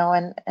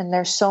 and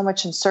there's so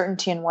much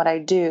uncertainty in what I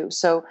do.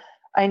 So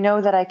I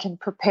know that I can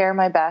prepare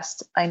my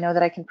best. I know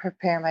that I can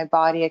prepare my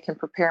body. I can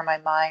prepare my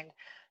mind.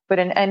 But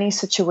in any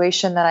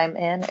situation that I'm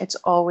in, it's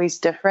always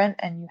different,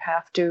 and you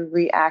have to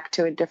react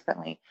to it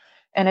differently.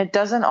 And it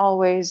doesn't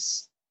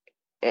always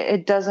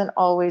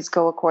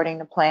go according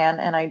to plan,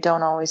 and I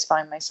don't always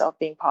find myself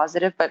being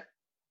positive. But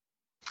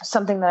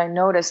something that I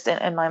noticed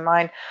in my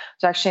mind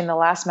was actually in the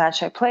last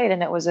match I played,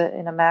 and it was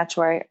in a match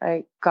where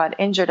I got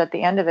injured at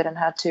the end of it and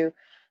had to,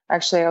 I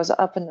was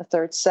up in the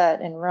third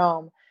set in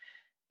Rome,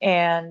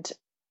 and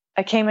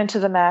I came into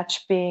the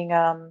match being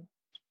a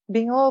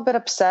little bit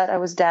upset. I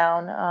was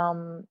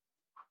down,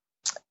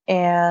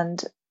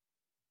 and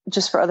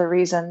just for other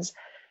reasons.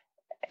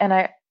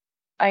 And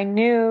I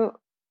knew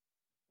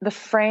the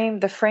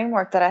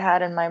framework that I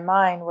had in my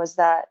mind was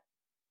that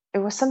it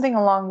was something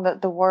along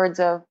the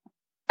words of,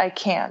 I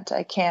can't.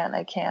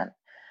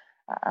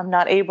 I'm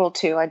not able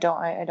to. I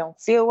don't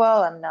feel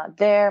well. I'm not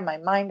there. My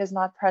mind is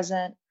not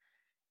present.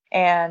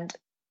 And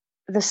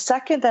the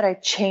second that I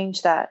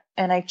changed that,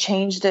 and I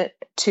changed it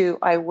to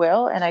I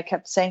will, and I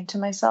kept saying to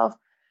myself,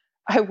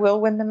 I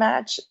will win the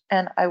match,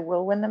 and I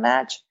will win the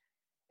match.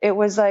 It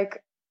was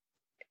like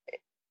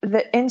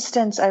the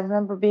instance I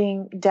remember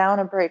being down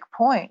a break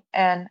point,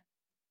 and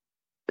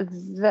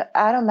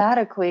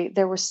automatically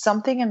there was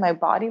something in my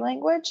body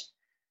language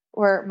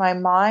where my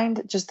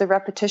mind, just the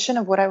repetition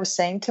of what I was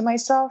saying to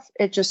myself,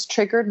 it just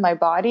triggered my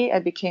body. I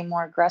became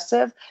more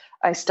aggressive.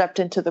 I stepped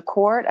into the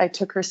court. I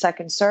took her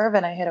second serve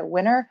and I hit a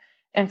winner.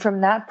 And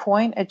from that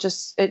point,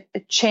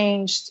 it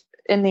changed.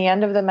 In the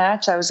end of the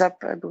match, I was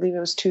up, I believe it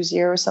was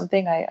 2-0 or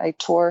something. I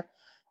tore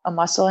a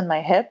muscle in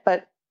my hip,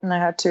 and I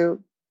had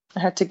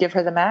to give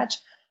her the match.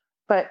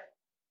 But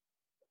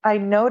I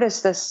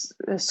noticed this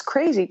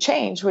crazy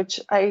change, which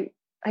I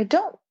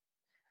don't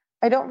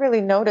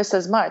really notice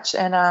as much.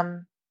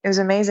 And it was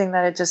amazing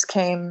that it just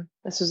came.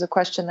 This was a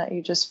question that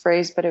you just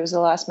phrased, but it was the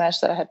last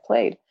match that I had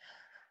played.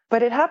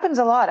 But it happens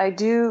a lot. I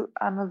do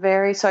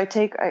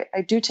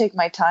take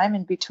my time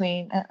in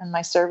between in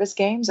my service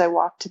games. I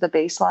walk to the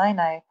baseline.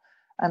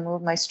 I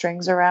move my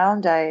strings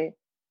around. I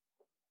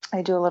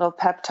do a little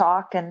pep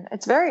talk, and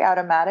it's very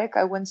automatic.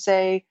 I wouldn't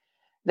say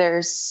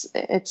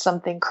it's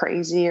something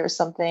crazy or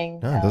something.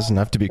 No, it doesn't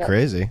have to be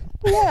crazy.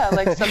 Yeah,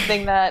 like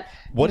something that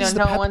What is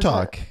the pep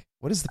talk?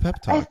 What is the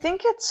pep talk? I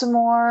think it's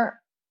more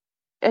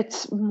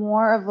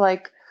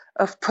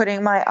of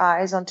putting my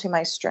eyes onto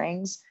my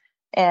strings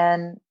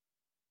and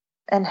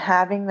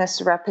having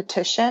this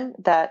repetition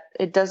that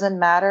it doesn't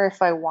matter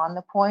if I won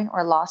the point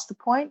or lost the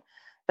point,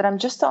 that I'm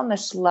just on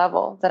this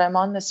level, that I'm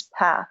on this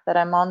path, that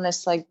I'm on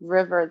this like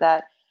river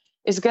that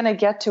is going to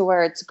get to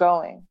where it's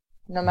going.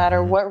 No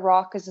matter what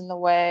rock is in the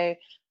way,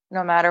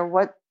 no matter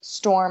what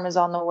storm is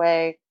on the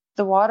way,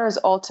 the water is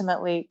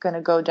ultimately going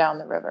to go down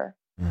the river.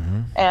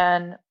 Mm-hmm.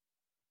 And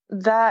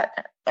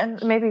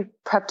maybe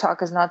pep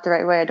talk is not the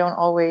right way.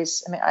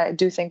 I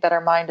do think that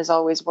our mind is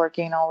always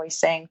working, always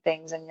saying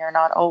things, and you're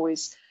not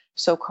always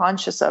so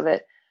conscious of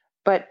it.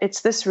 But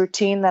it's this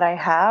routine that I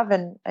have,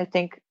 and I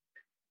think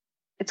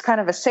it's kind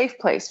of a safe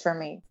place for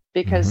me,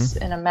 because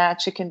in a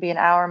match, it can be an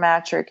hour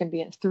match or it can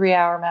be a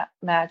 3-hour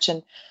match.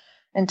 And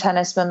in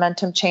tennis,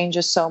 momentum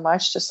changes so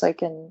much, just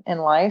like in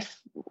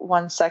life.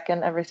 1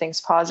 second,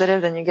 everything's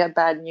positive, then you get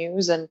bad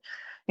news, and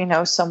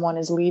someone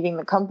is leaving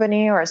the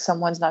company, or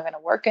someone's not going to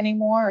work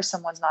anymore, or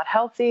someone's not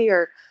healthy,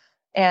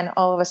 and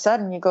all of a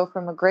sudden you go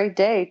from a great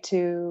day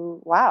to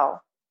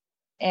wow.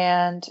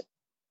 And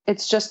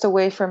it's just a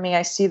way for me.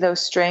 I see those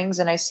strings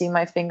and I see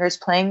my fingers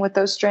playing with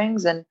those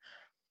strings, and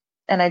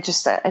I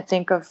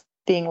think of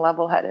being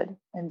level-headed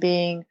and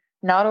being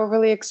not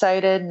overly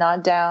excited,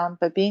 not down,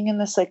 but being in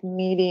this like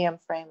medium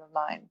frame of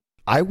mind.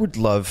 I would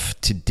love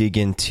to dig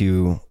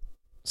into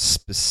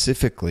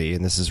specifically,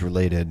 and this is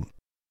related,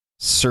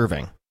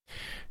 serving.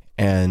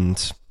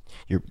 And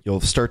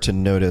you'll start to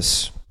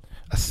notice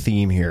a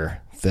theme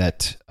here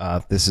that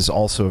this is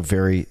also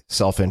very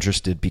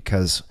self-interested,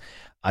 because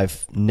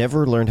I've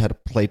never learned how to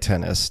play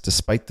tennis,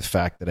 despite the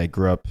fact that I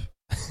grew up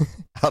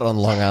out on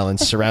Long Island,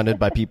 surrounded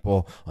by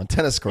people on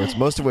tennis courts,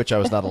 most of which I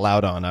was not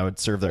allowed on. I would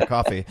serve their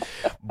coffee.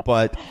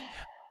 But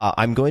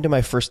I'm going to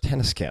my first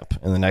tennis camp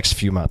in the next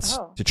few months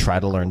to try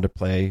to learn to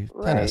play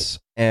tennis.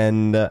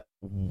 And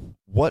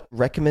what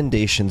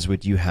recommendations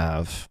would you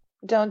have?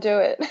 Don't do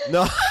it.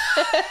 No.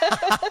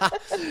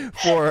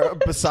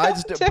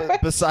 Besides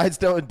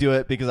don't do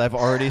it, because I've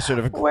already sort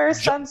of wear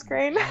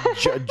sunscreen.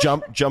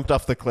 jumped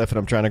off the cliff and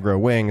I'm trying to grow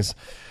wings.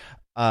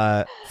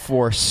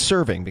 For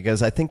serving,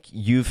 because I think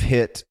you've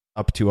hit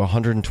up to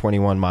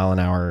 121 mile an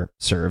hour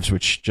serves,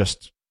 which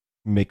just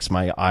makes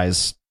my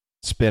eyes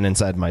spin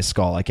inside my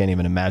skull. I can't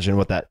even imagine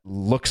what that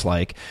looks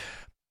like.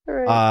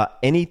 Right.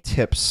 Any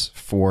tips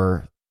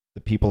for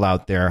the people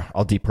out there?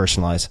 I'll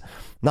depersonalize,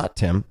 not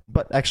Tim,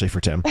 but actually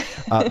for Tim,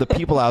 the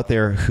people out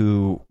there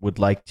who would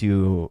like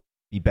to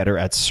be better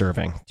at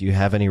serving. Do you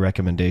have any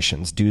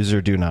recommendations, do's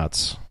or do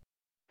nots?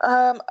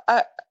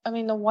 I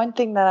mean, the one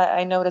thing that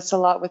I notice a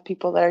lot with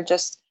people that are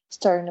just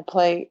starting to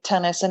play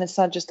tennis, and it's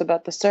not just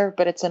about the serve,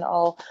 but it's in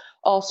all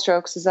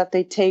strokes, is that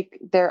they take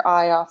their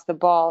eye off the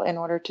ball in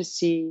order to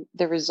see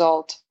the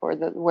result or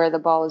where the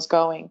ball is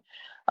going,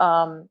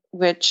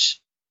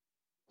 which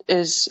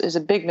is a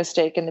big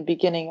mistake in the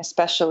beginning,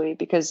 especially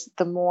because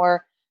the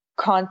more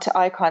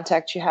eye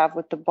contact you have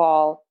with the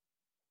ball,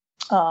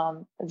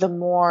 the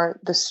more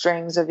the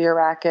strings of your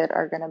racket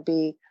are going to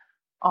be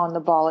on the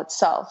ball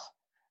itself.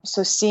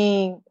 So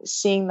seeing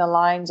the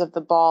lines of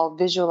the ball,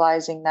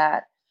 visualizing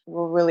that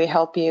will really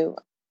help you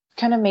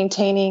kind of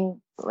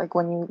maintaining, like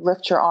when you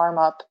lift your arm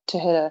up to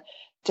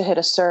hit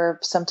a serve,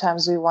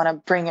 sometimes we want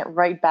to bring it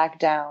right back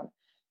down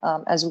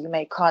as we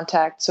make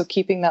contact. So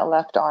keeping that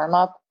left arm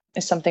up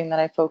is something that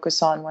I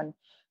focus on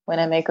when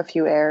I make a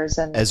few errors.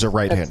 And as a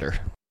right-hander.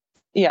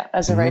 Yeah,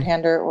 as a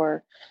right-hander,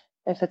 or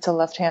if it's a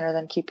left-hander,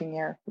 then keeping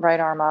your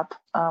right arm up.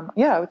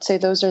 I would say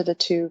those are the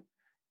two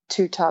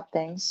top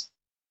things.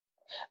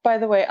 By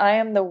the way,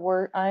 I'm the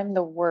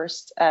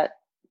worst at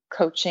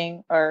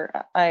coaching, or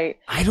I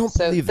don't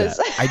believe that.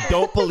 I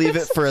don't believe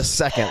it for a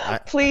second.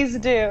 Please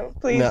do,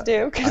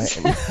 because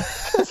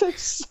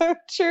it's so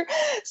true.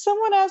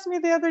 Someone asked me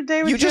the other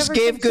day, you just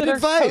gave good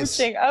advice.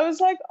 Coaching? I was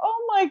like,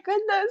 oh my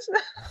goodness.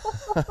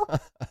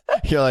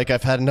 You're like,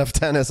 I've had enough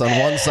tennis on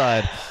one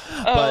side.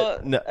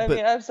 But no, I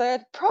mean,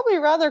 I'd probably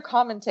rather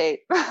commentate,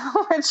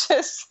 which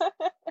is.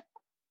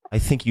 I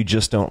think you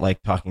just don't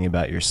like talking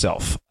about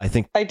yourself. I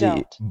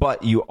don't.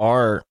 But you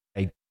are.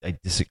 I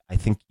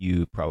think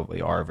you probably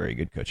are a very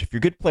good coach. If you're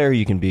a good player,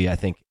 you can be. I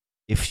think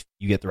if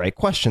you get the right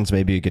questions,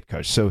 maybe a good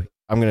coach. So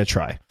I'm going to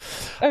try.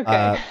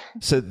 Okay.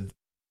 So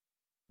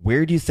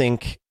where do you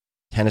think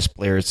tennis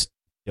players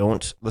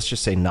don't? Let's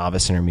just say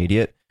novice,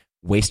 intermediate.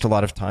 waste a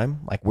lot of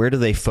time? Like, where do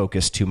they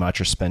focus too much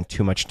or spend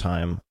too much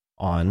time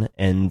on,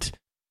 and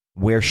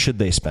where should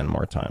they spend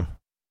more time?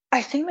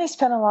 I think they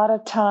spend a lot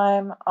of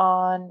time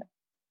on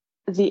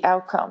the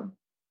outcome.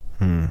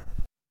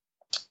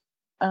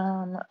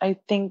 I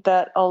think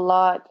that a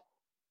lot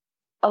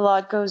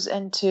goes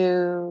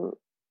into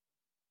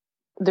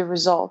the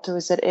result.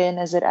 Is it in?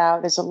 Is it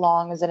out? Is it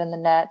long? Is it in the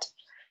net?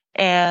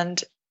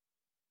 And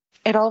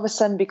it all of a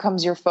sudden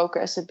becomes your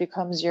focus. It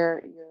becomes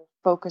your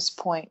focus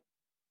point.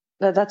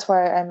 That's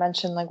why I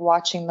mentioned like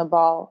watching the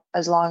ball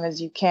as long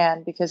as you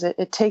can, because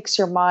it takes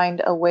your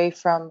mind away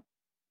from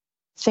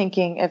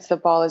thinking if the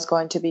ball is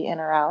going to be in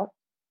or out.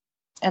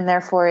 And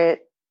therefore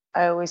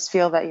I always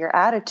feel that your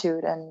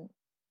attitude and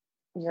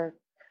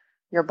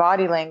your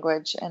body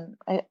language, and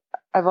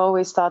I've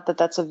always thought that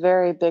that's a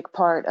very big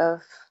part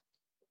of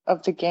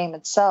the game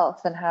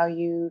itself, and how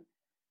you're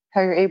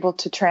able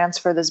to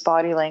transfer this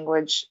body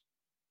language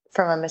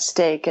from a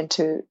mistake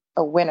into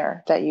a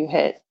winner that you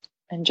hit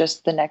in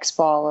just the next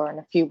ball or in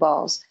a few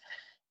balls.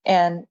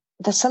 And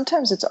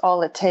sometimes it's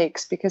all it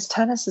takes, because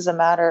tennis is a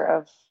matter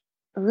of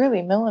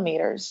really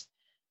millimeters.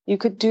 You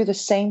could do the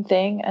same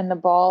thing and the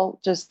ball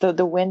just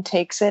the wind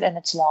takes it and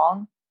it's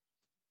long.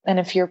 And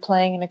if you're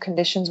playing in the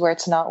conditions where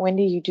it's not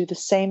windy, you do the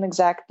same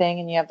exact thing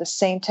and you have the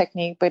same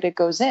technique, but it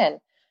goes in.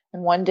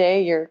 And one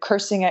day you're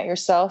cursing at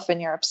yourself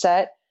and you're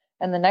upset,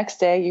 and the next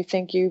day you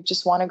think you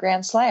just won a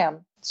grand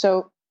slam.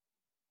 So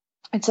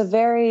it's a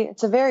very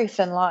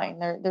thin line.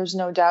 There's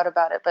no doubt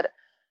about it. But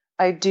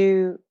I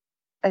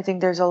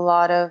think there's a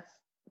lot of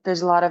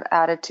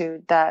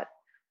attitude that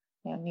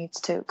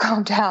needs to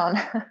calm down.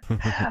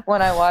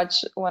 when I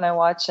watch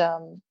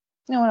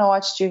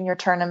junior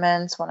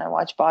tournaments, when I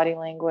watch body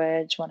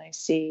language, when I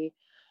see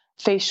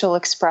facial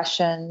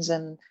expressions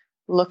and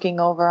looking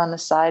over on the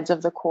sides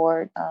of the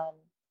court.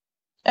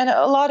 And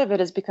a lot of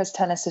it is because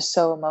tennis is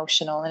so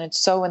emotional and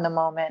it's so in the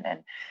moment,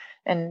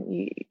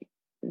 and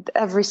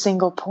every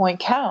single point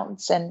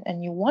counts,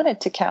 and you want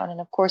it to count. And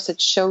of course it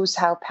shows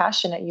how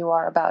passionate you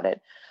are about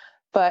it.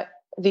 But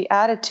the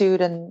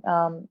attitude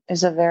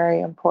is a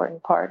very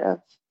important part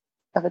of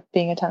it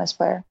being a tennis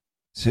player.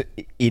 So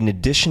in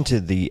addition to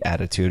the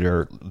attitude,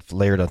 or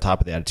layered on top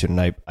of the attitude,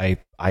 and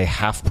I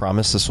half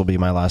promise this will be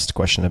my last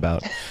question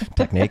about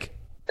technique.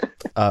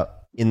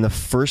 In the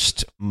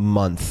first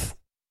month,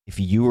 if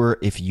you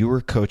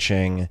were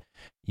coaching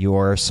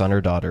your son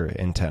or daughter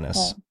in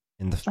tennis,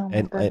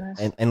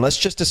 and let's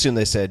just assume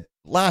they said,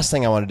 last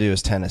thing I want to do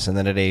is tennis, and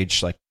then at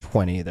age like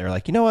 20, they're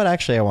like, you know what,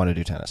 actually I want to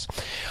do tennis.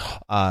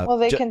 Well,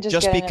 they can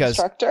just get an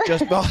instructor.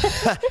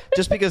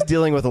 just because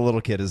dealing with a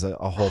little kid is a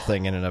whole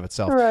thing in and of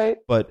itself. Right.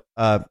 But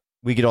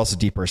we could also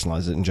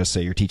depersonalize it and just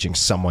say you're teaching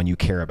someone you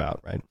care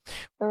about, right?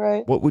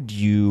 Right. What would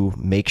you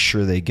make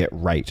sure they get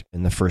right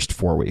in the first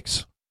 4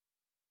 weeks?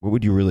 What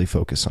would you really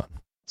focus on?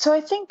 So I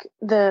think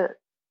the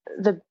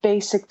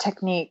basic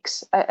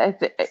techniques,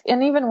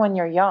 and even when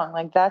you're young,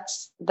 like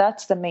that's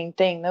the main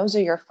thing. Those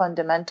are your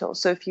fundamentals.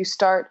 So if you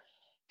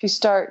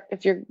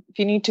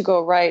need to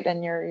go right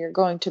and you're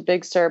going to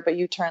big serve, but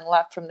you turn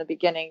left from the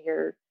beginning,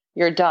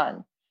 you're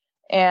done.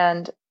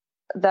 And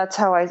that's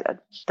how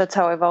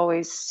I've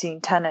always seen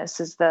tennis,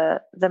 is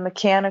the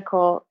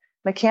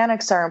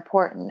mechanics are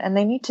important, and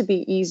they need to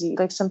be easy.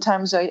 Like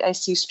sometimes I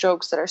see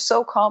strokes that are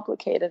so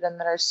complicated and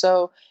that are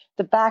so,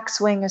 the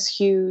backswing is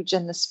huge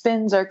and the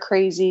spins are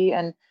crazy.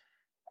 And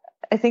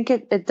I think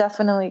it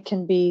definitely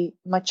can be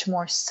much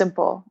more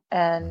simple,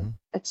 and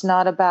it's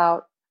not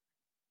about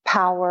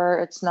power.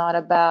 It's not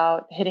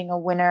about hitting a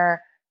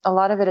winner. A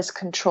lot of it is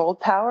controlled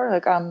power.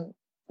 Like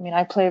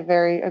I play a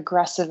very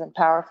aggressive and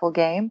powerful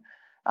game.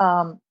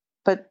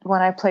 But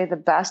when I play the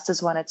best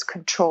is when it's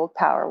controlled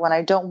power, when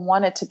I don't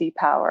want it to be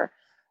power,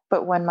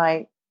 but when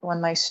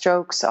my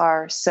strokes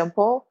are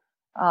simple,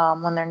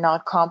 when they're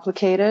not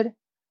complicated,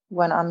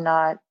 when I'm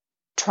not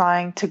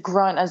trying to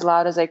grunt as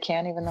loud as I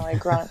can, even though I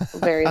grunt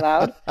very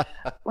loud,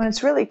 when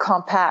it's really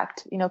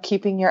compact,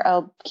 keeping your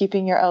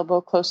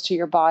elbow close to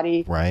your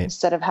body, right,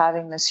 instead of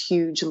having this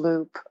huge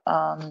loop,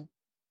 and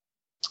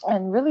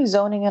really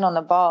zoning in on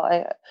the ball.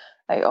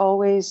 I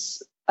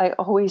always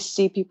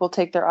see people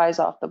take their eyes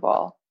off the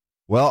ball.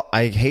 Well,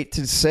 I hate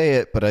to say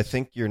it, but I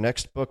think your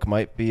next book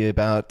might be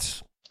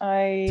about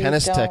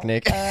tennis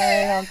technique.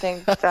 I don't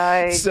think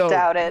I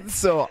doubt it.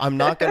 So I'm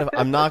not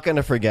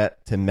gonna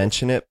forget to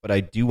mention it, but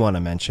I do want to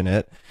mention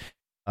it.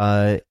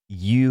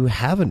 You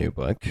have a new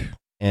book,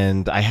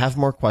 and I have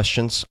more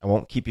questions. I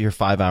won't keep you here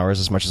 5 hours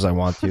as much as I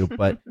want to,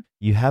 but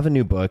you have a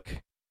new book,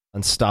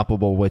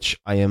 Unstoppable, which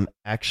I am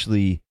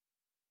actually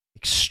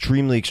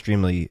extremely,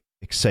 extremely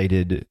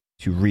excited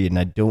to read. And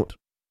I don't,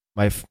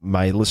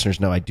 my listeners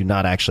know I do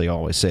not actually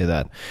always say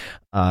that.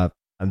 I'm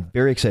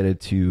very excited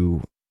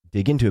to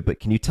dig into it, but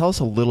can you tell us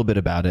a little bit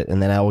about it?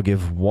 And then I will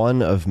give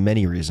one of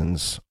many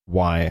reasons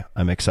why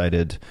I'm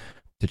excited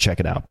to check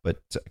it out. But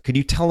could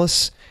you tell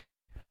us,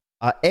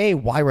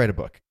 why write a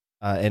book?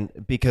 And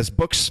because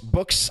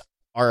books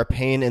are a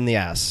pain in the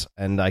ass,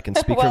 and I can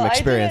speak well, from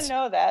experience.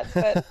 I didn't know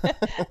that,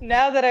 but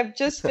now that I've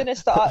just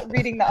finished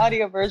reading the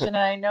audio version and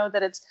I know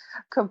that it's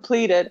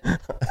completed,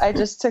 I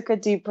just took a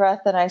deep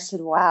breath and I said,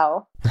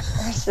 wow.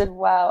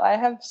 I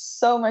have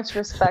so much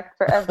respect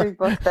for every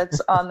book that's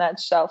on that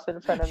shelf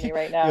in front of me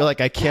right now. You're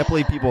like, I can't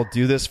believe people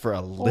do this for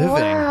a living.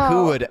 Wow.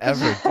 Who would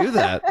ever do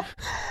that?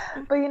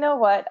 But you know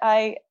what?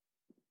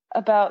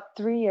 About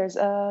 3 years,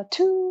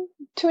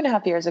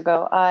 2.5 years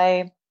ago,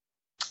 I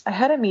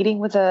had a meeting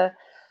with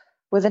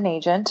an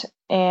agent,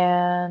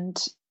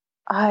 and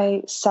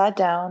I sat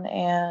down,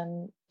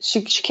 and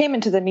she came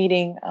into the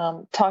meeting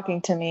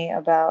talking to me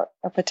about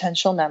a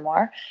potential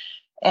memoir,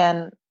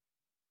 and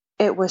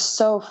it was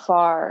so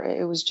far.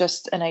 It was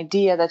just an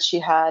idea that she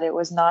had. It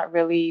was not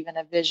really even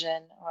a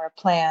vision or a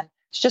plan.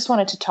 She just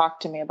wanted to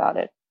talk to me about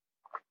it.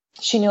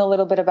 She knew a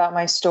little bit about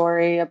my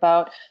story,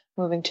 about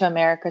moving to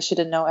America. She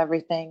didn't know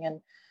everything,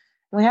 and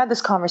we had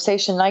this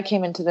conversation. And I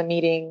came into the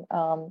meeting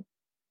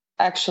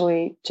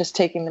actually just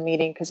taking the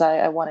meeting because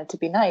I wanted to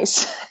be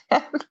nice.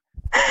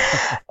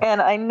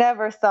 And I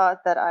never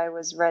thought that I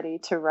was ready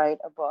to write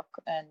a book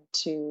and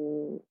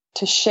to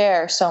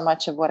share so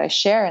much of what I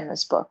share in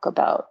this book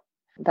about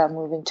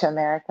moving to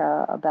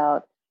America,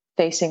 about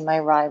facing my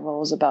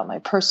rivals, about my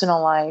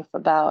personal life,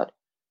 about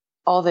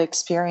all the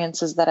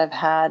experiences that I've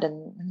had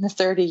in the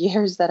 30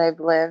 years that I've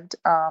lived.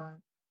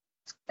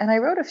 And I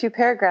wrote a few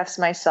paragraphs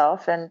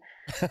myself, and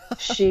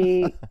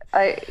she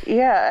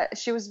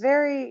was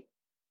very,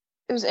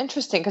 it was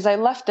interesting because I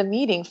left the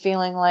meeting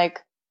feeling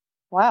like,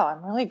 wow,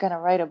 I'm really going to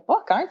write a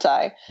book, aren't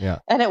I? Yeah.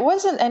 And it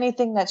wasn't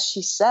anything that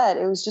she said.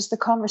 It was just the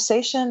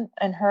conversation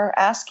and her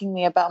asking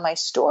me about my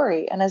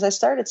story. And as I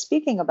started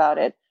speaking about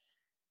it,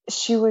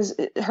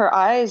 her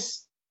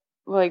eyes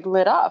like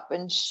lit up,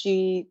 and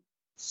she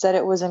said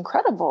it was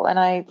incredible. And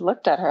I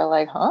looked at her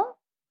like, huh?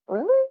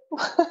 Really?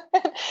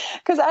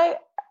 Because I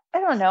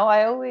don't know.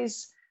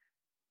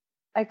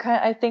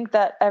 I think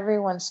that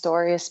everyone's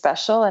story is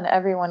special, and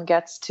everyone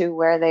gets to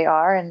where they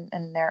are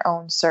in their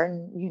own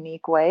certain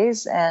unique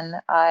ways. And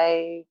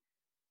I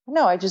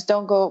just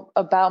don't go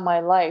about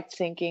my life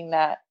thinking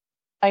that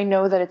I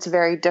know that it's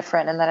very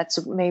different and that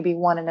it's maybe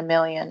one in a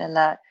million and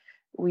that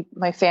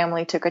my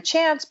family took a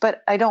chance,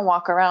 but I don't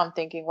walk around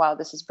thinking, wow,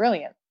 this is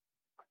brilliant.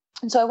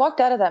 And so I walked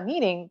out of that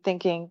meeting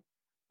thinking,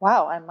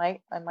 wow, I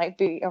might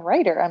be a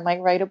writer. I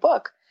might write a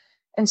book.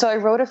 And so I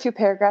wrote a few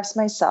paragraphs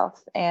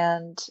myself,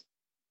 and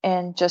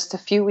in just a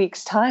few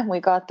weeks' time, we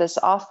got this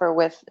offer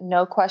with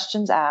no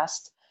questions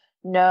asked.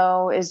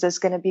 No, is this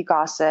going to be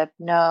gossip?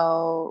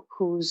 No,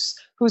 who's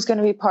going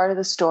to be part of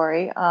the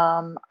story?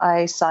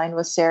 I signed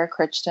with Sarah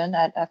Crichton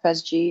at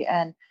FSG,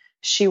 and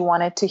she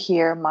wanted to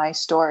hear my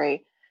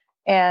story.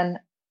 And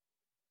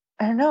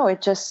I don't know,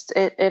 it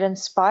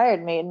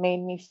inspired me. It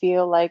made me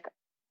feel like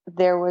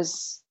there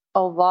was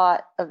a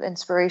lot of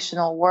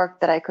inspirational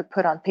work that I could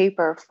put on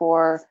paper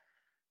for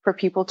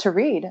people to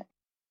read.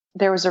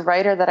 There was a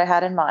writer that I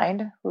had in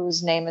mind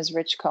whose name is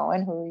Rich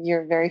Cohen, who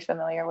you're very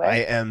familiar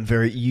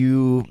with.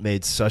 You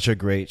made such a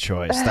great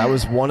choice. That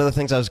was one of the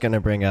things I was going to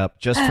bring up,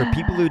 just for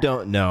people who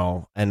don't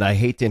know, and I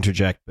hate to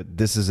interject, but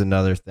this is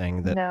another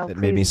thing that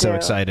made me so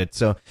excited.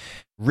 So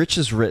Rich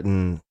has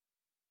written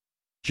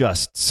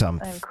just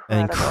some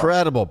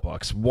incredible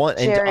books.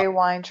 Jerry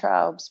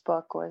Weintraub's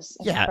book was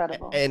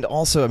incredible. And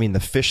also, I mean,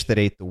 The Fish That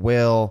Ate the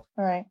Whale,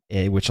 right,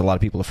 which a lot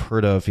of people have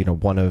heard of.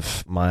 One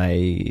of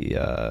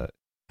my...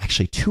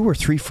 actually 2 or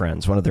 3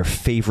 friends, one of their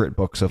favorite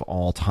books of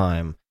all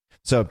time.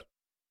 So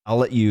I'll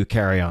let you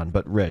carry on.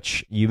 But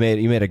Rich, you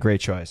made a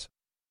great choice.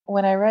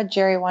 When I read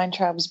Jerry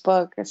Weintraub's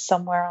book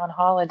somewhere on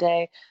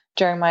holiday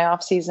during my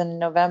off season in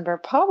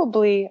November,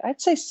 probably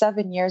I'd say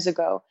 7 years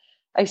ago,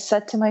 I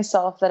said to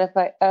myself that if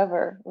I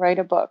ever write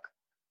a book,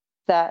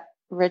 that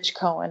Rich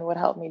Cohen would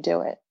help me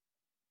do it.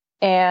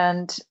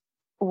 And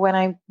when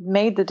I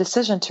made the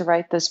decision to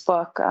write this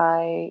book,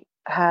 I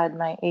had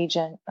my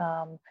agent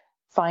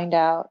find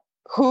out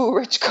who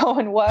Rich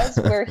Cohen was,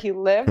 where he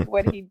lived,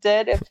 what he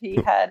did, if he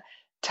had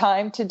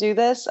time to do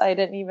this. I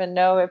didn't even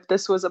know if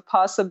this was a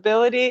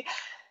possibility.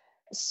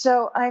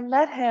 So I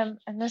met him,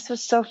 and this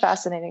was so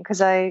fascinating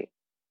because I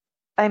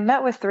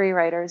met with 3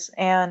 writers,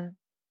 and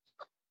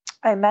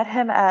I met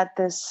him at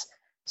this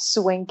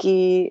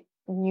swanky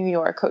New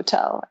York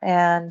hotel,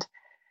 and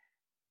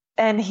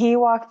he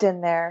walked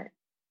in there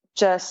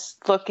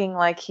just looking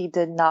like he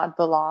did not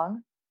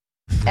belong.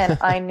 And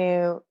I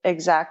knew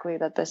exactly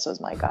that this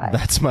was my guy.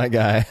 That's my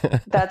guy.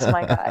 That's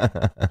my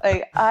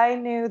guy. I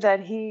knew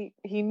that he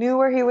knew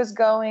where he was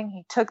going.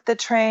 He took the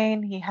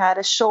train. He had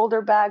a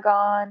shoulder bag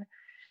on,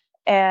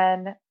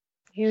 and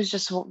he was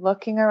just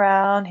looking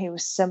around. He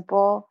was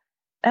simple.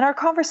 And our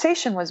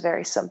conversation was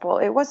very simple.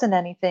 It wasn't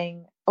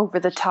anything over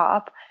the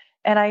top.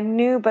 And I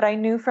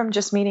knew from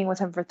just meeting with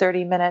him for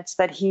 30 minutes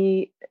that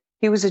he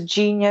was a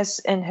genius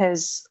in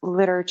his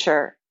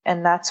literature.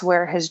 And that's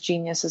where his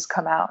genius has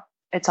come out.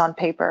 It's on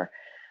paper.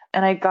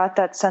 And I got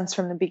that sense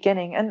from the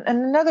beginning. And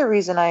another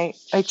reason I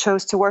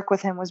chose to work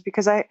with him was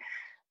because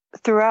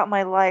throughout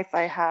my life,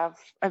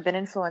 I've been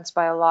influenced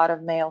by a lot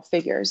of male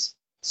figures.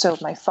 So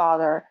my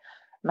father,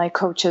 my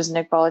coaches,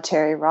 Nick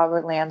Bollettieri,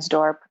 Robert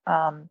Lansdorp,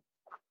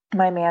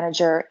 my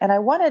manager. And I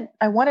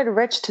wanted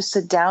Rich to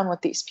sit down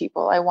with these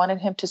people. I wanted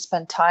him to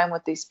spend time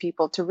with these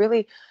people to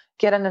really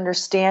get an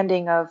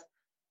understanding of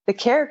the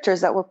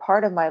characters that were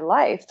part of my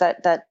life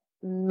that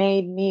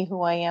made me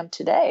who I am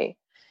today.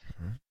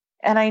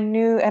 And I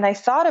knew, and I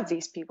thought of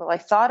these people. I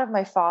thought of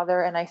my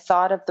father, and I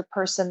thought of the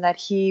person that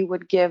he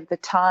would give the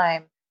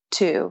time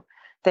to,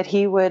 that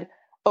he would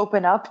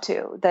open up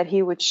to, that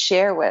he would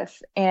share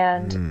with.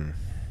 And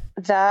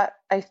that,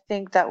 I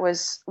think that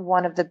was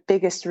one of the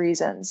biggest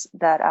reasons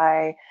that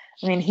I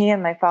mean, he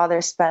and my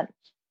father spent,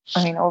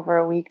 over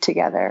a week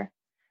together,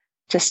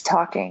 just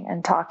talking.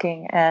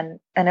 And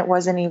it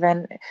wasn't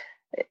even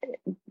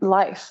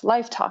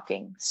life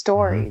talking,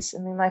 stories.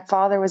 I mean, my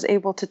father was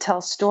able to tell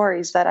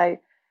stories that I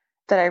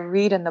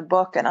read in the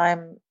book, and I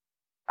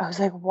was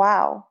like,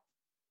 wow.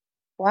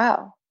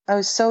 I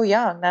was so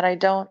young that I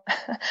don't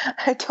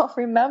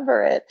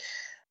remember it.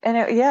 And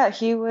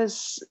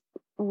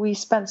we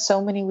spent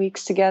so many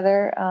weeks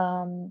together.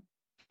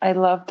 I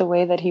loved the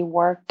way that he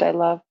worked. I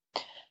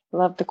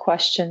loved the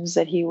questions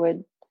that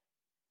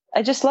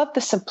I just loved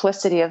the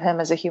simplicity of him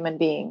as a human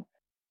being.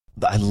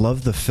 I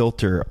love the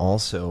filter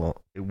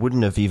also. It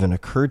wouldn't have even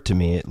occurred to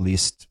me, at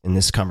least in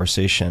this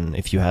conversation,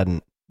 if you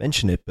hadn't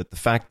mentioned it, but the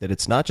fact that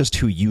it's not just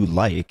who you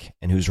like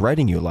and whose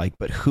writing you like,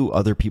 but who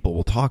other people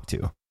will talk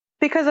to.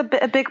 Because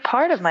a big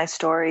part of my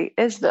story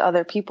is the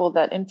other people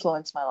that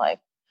influence my life.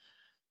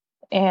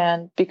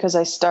 And because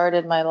I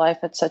started my life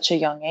at such a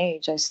young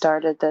age, I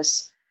started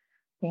this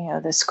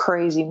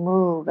crazy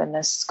move and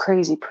this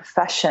crazy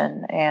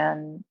profession,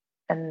 and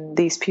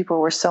these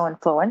people were so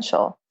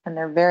influential, and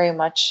they're very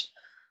much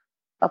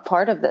a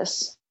part of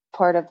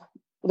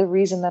the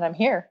reason that I'm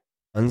here.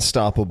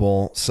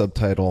 Unstoppable,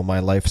 subtitle, My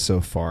Life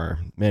So Far.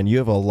 Man, you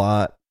have a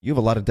lot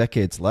of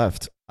decades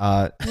left.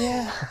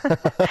 Yeah.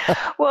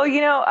 Well,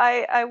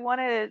 I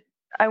wanted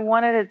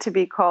it to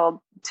be called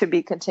To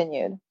Be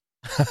Continued.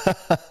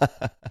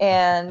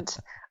 And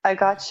I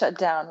got shut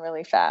down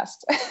really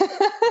fast.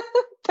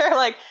 They're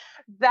like,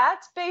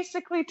 that's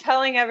basically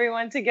telling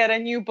everyone to get a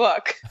new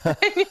book. And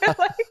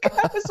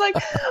I was like,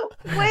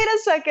 wait a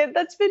second,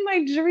 that's been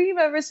my dream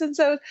ever since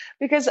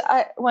because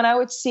when I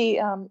would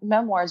see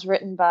memoirs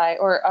written by,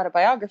 or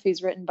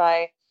autobiographies written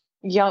by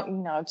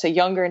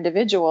younger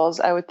individuals,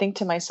 I would think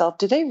to myself,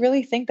 do they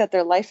really think that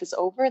their life is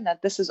over and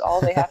that this is all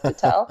they have to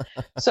tell?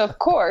 So of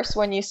course,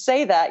 when you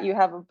say that, you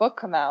have a book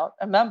come out,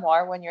 a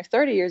memoir, when you're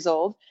 30 years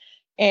old.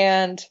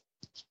 And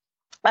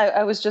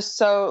I was just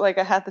so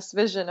I had this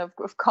vision of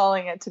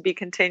calling it To Be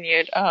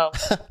Continued.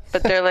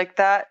 But they're like,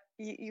 that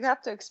you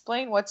have to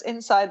explain what's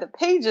inside the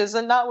pages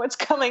and not what's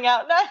coming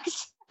out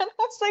next. And I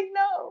was like,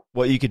 no.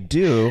 What you could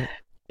do,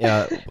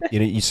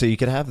 so you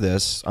could have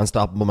this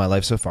Unstoppable, My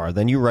Life So Far.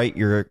 Then you write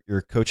your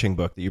coaching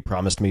book that you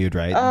promised me you'd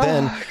write.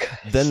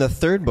 Then the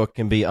third book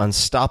can be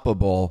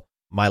Unstoppable,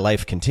 My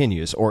Life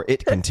Continues, or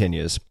It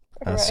Continues.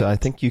 Right. So I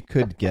think you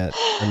could get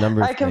a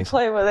number of I can things.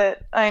 play with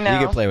it. I know.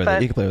 You can play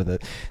with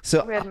it.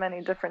 So we had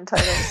many different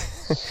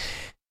titles.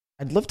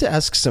 I'd love to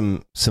ask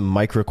some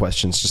micro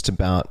questions just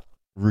about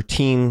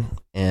routine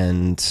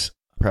and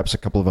perhaps a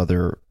couple of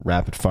other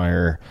rapid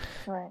fire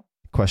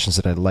questions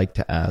that I'd like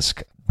to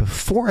ask.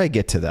 Before I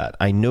get to that,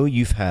 I know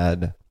you've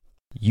had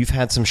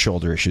some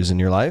shoulder issues in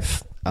your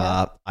life.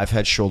 Yeah. I've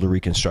had shoulder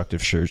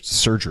reconstructive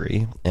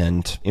surgery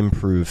and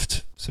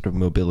improved sort of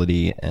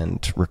mobility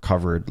and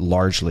recovered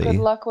largely. Good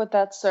luck with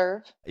that,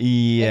 sir. Yeah.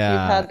 If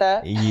you've had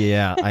that.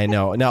 Yeah, I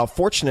know. Now,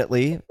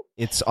 fortunately,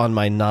 it's on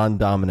my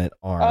non-dominant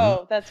arm.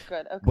 Oh, that's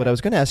good. Okay. What I was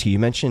going to ask you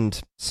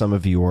mentioned some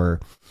of your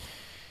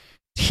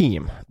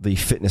team, the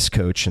fitness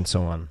coach and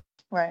so on.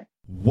 Right.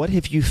 What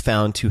have you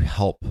found to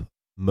help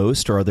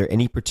most, or are there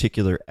any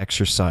particular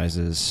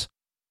exercises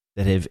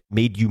that have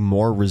made you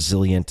more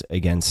resilient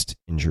against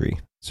injury?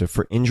 So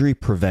for injury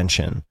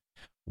prevention,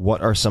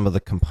 what are some of the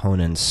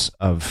components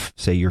of,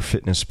 say, your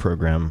fitness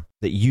program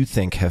that you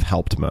think have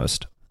helped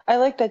most? I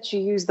like that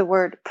you use the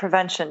word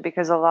prevention,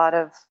 because a lot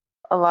of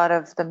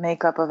the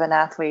makeup of an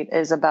athlete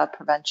is about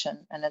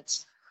prevention. And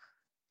it's,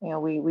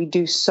 we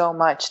do so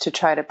much to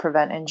try to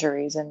prevent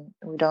injuries, and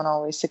we don't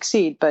always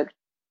succeed. But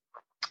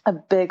a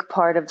big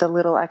part of the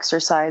little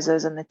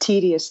exercises and the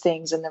tedious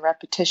things and the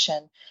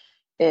repetition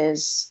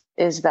is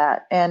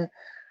that. And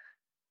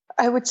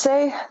I would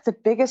say the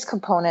biggest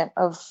component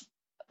of,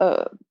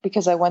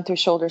 because I went through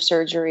shoulder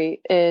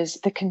surgery, is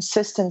the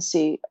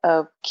consistency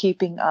of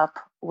keeping up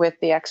with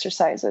the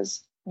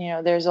exercises.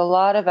 There's a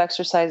lot of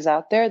exercises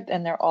out there,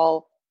 and they're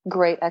all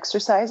great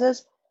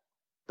exercises,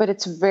 but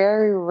it's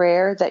very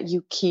rare that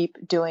you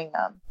keep doing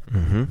them.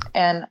 Mm-hmm.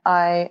 And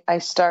I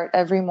start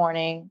every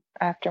morning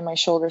after my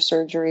shoulder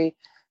surgery.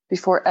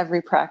 Before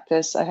every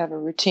practice, I have a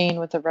routine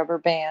with a rubber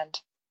band.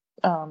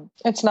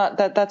 It's not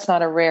that's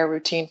not a rare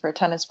routine for a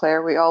tennis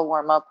player. We all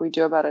warm up. We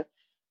do about a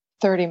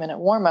 30-minute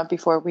warm up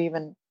before we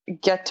even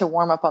get to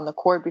warm up on the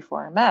court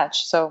before a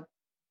match. So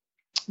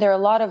there are a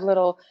lot of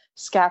little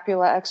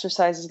scapula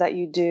exercises that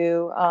you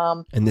do.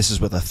 And this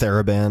is with a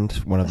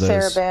TheraBand, one of those?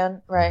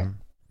 TheraBand, right.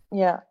 Mm-hmm.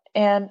 Yeah.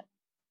 And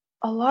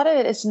a lot of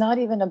it is not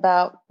even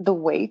about the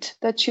weight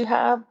that you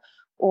have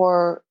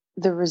or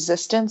the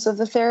resistance of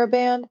the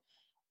TheraBand,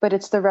 but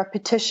it's the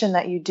repetition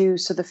that you do.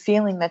 So the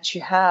feeling that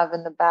you have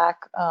in the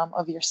back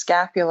of your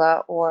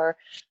scapula or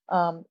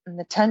in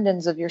the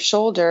tendons of your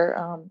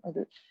shoulder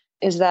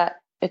is that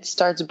it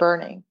starts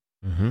burning.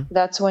 Mm-hmm.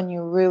 That's when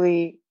you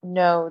really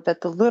know that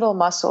the little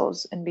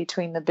muscles in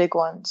between the big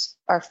ones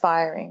are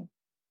firing.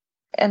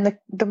 And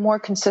the more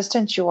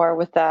consistent you are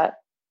with that,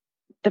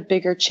 the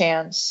bigger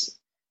chance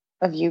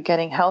of you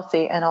getting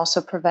healthy and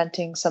also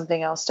preventing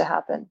something else to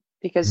happen,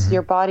 because Mm-hmm.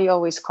 your body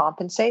always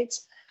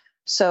compensates.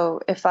 So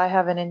if I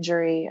have an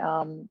injury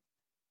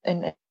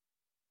in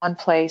one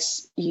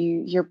place,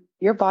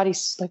 your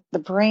body's like, the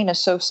brain is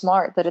so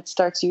smart that it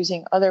starts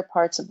using other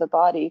parts of the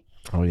body.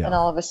 Oh yeah. And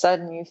all of a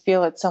sudden you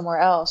feel it somewhere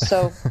else.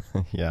 So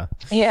Yeah.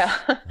 yeah.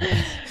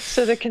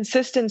 So the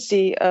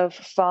consistency of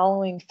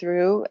following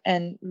through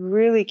and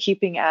really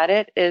keeping at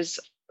it is,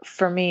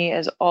 for me,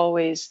 is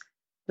always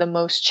the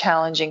most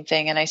challenging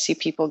thing. And I see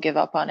people give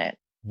up on it.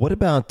 What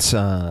about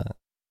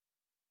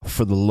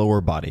for the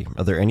lower body?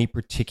 Are there any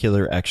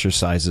particular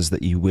exercises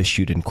that you wish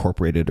you'd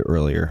incorporated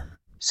earlier?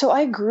 So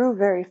I grew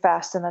very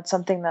fast, and that's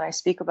something that I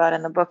speak about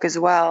in the book as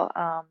well,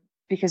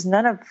 because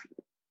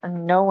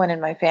no one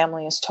in my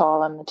family is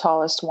tall. I'm the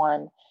tallest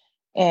one.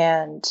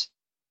 And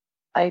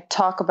I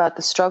talk about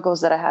the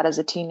struggles that I had as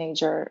a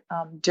teenager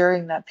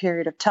during that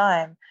period of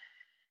time.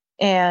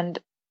 And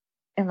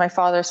my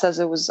father says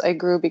I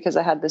grew because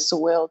I had this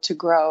will to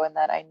grow and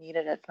that I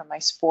needed it for my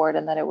sport,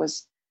 and that it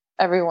was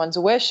everyone's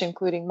wish,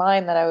 including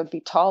mine, that I would be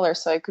taller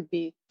so I could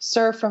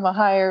serve from a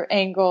higher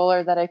angle,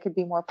 or that I could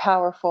be more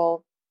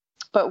powerful.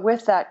 But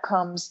with that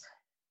comes,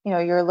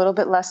 you're a little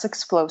bit less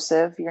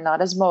explosive. You're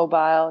not as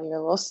mobile. You're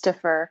a little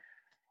stiffer.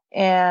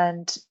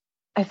 And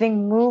I think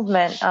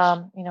movement,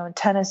 in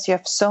tennis, you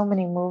have so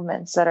many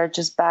movements that are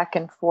just back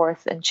and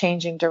forth and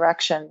changing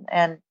direction.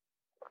 And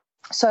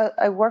so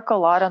I work a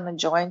lot on the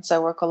joints. I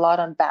work a lot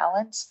on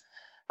balance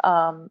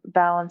of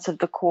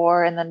the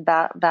core, and then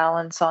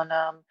balance on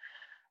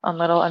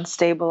little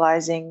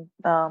unstabilizing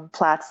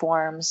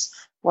platforms,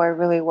 where I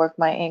really work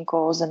my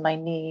ankles and my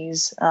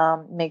knees,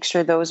 make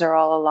sure those are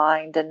all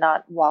aligned and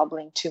not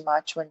wobbling too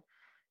much, when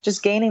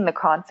just gaining the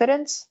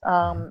confidence.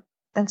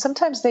 And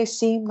sometimes they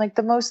seem like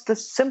the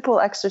simple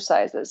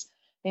exercises.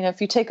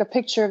 If you take a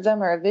picture of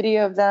them or a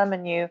video of them,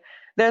 and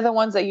they're the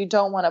ones that you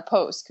don't want to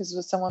post,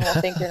 because someone will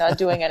think you're not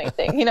doing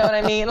anything. You know what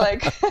I mean?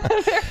 Like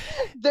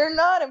they're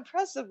not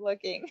impressive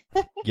looking.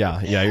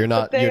 Yeah. You're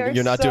not doing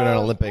an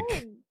Olympic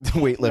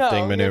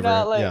weightlifting maneuver.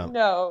 You're not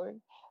no,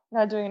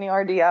 not doing any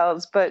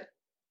RDLs, but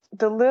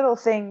the little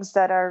things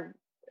that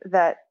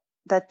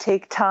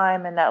take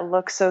time and that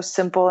look so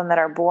simple and that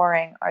are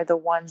boring are the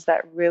ones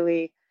that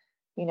really,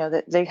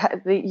 that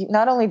they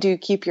not only do you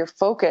keep your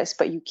focus,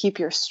 but you keep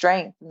your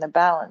strength and the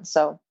balance.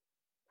 So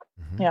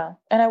Mm-hmm. yeah.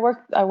 And I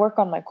work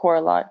on my core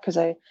a lot, because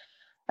I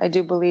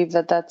do believe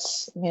that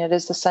it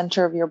is the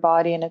center of your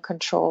body, and it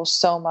controls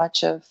so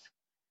much of,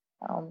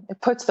 it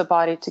puts the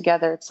body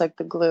together. It's like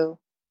the glue.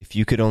 If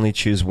you could only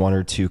choose one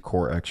or two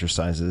core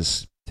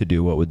exercises to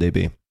do, what would they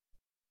be?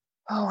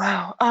 Oh,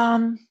 wow.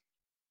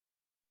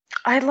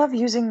 I love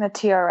using the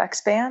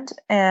TRX band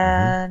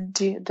and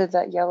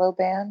that yellow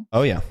band.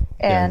 Oh yeah.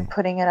 And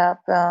putting it up,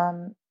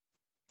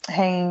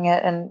 hanging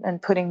it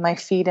and putting my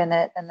feet in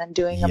it, and then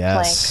doing a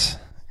plank.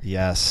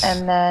 Yes.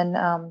 And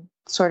then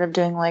sort of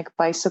doing like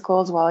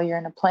bicycles while you're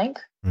in a plank,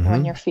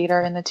 when your feet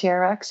are in the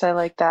TRX. I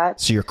like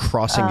that. So you're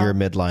crossing your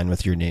midline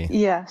with your knee.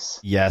 Yes.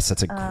 Yes,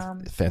 that's a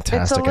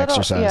fantastic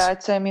exercise. Yeah,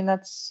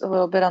 that's a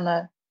little bit on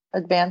the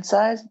advanced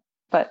side,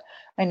 but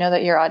I know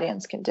that your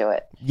audience can do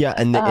it. Yeah,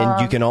 and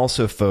you can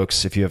also,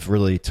 folks, if you have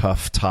really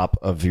tough top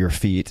of your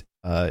feet,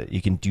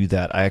 you can do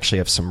that. I actually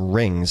have some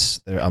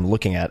rings that I'm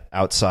looking at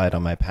outside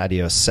on my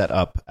patio set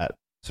up at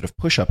sort of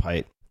push-up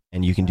height,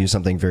 and you can do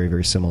something very,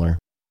 very similar.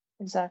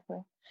 Exactly.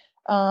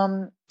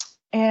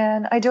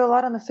 And I do a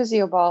lot on the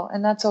physio ball,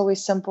 and that's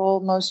always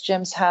simple. Most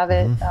gyms have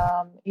it.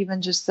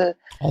 Even just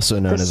also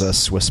known as a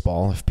Swiss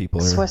ball, if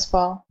people are Swiss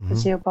ball,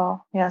 physio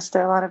ball. Yes,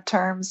 there are a lot of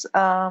terms.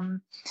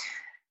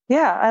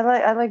 Yeah,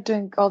 I like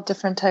doing all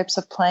different types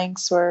of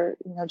planks, where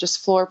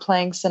just floor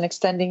planks and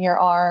extending your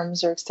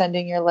arms or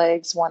extending your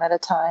legs one at a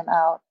time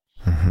out.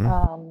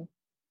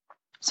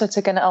 So it's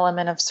like an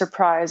element of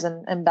surprise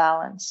and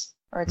balance,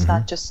 or it's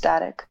not just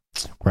static.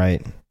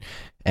 Right.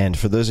 And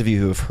for those of you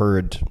who have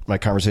heard my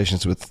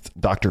conversations with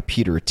Dr.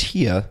 Peter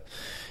Attia,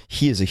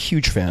 he is a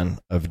huge fan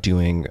of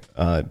doing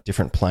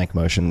different plank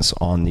motions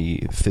on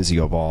the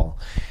physio ball.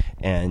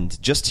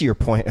 And just to your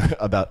point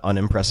about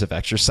unimpressive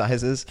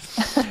exercises,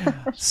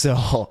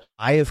 so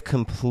I have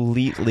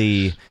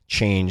completely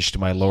changed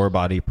my lower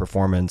body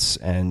performance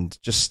and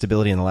just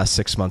stability in the last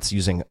 6 months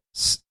using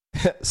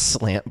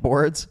slant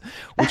boards,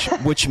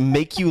 which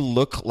make you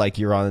look like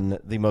you're on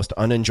the most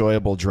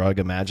unenjoyable drug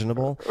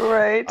imaginable.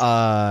 Right.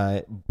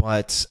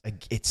 But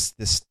it's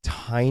this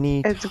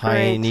tiny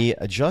great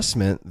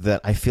adjustment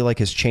that I feel like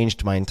has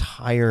changed my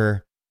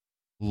entire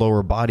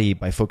lower body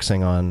by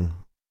focusing on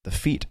the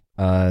feet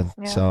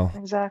So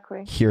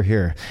exactly.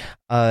 here.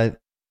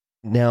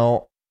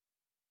 Now,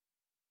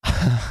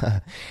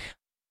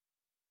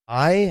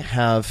 I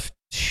have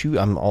two.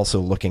 I'm also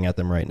looking at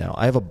them right now.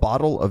 I have a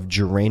bottle of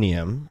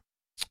geranium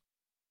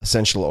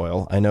essential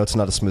oil. I know it's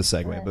not a smooth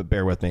segue, but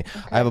bear with me.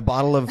 Okay. I have a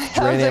bottle of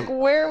geranium. I was like,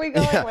 where are we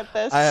going with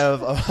this? I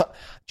have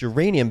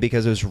geranium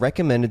because it was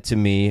recommended to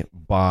me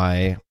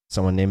by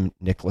someone named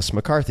Nicholas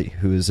McCarthy,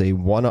 who is a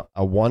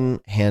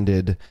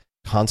one-handed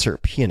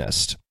concert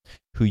pianist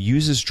who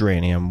uses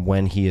geranium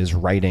when he is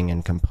writing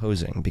and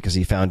composing because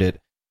he found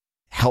it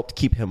helped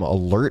keep him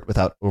alert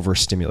without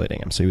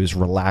overstimulating him. So he was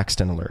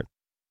relaxed and alert.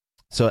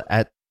 So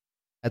at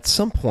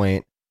some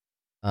point,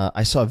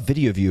 I saw a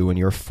video of you when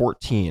you were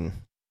 14.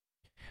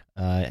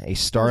 A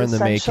star in the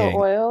making.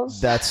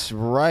 Oils. That's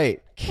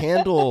right.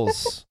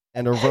 Candles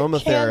and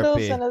aromatherapy.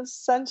 Candles and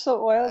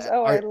essential oils.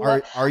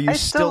 Oh, are you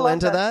still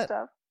into that?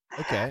 Stuff.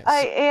 Okay.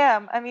 I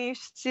am. I mean, you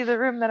should see the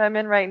room that I'm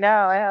in right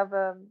now. I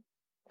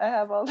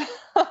have all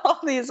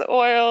these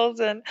oils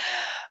and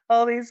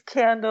all these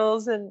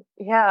candles, and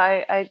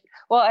yeah,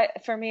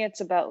 for me, it's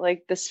about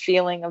like this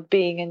feeling of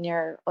being in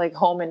your like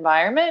home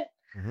environment,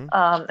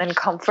 and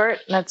comfort.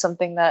 And that's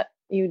something that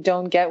you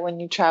don't get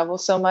when you travel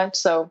so much.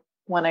 So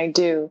when I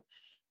do,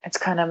 it's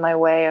kind of my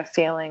way of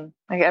feeling.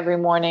 Like every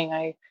morning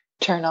I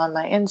turn on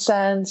my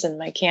incense and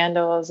my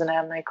candles and I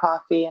have my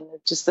coffee, and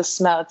it's just the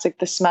smell. It's like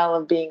the smell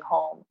of being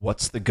home.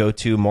 What's the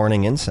go-to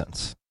morning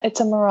incense? It's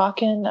a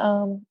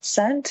Moroccan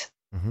scent.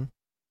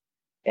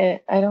 I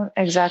don't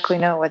exactly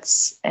know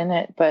what's in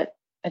it, but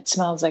it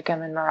smells like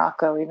I'm in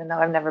Morocco, even though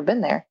I've never been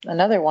there.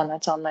 Another one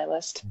that's on my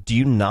list. Do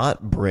you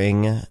not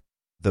bring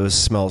those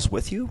smells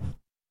with you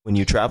when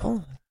you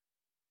travel?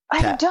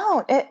 I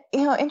don't.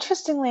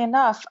 Interestingly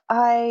enough,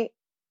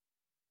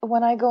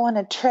 when I go on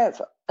a trip,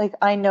 like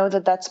I know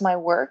that that's my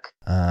work.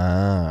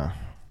 I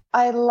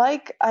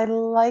like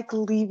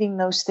leaving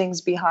those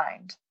things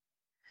behind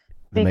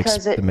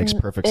because it makes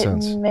perfect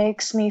sense. It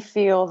makes me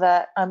feel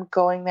that I'm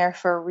going there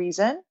for a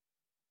reason,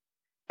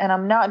 and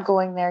I'm not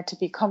going there to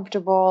be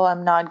comfortable.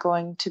 I'm not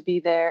going to be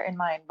there in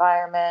my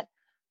environment.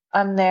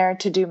 I'm there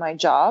to do my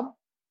job,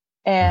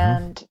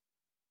 and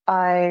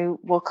I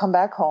will come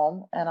back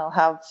home and I'll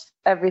have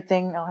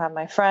everything. I'll have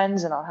my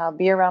friends and I'll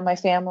be around my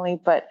family.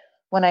 But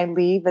when I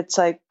leave, it's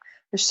like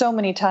there's so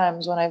many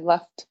times when I've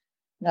left,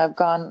 I've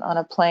gone on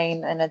a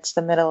plane and it's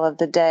the middle of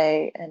the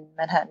day in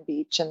Manhattan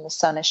Beach and the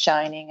sun is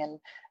shining and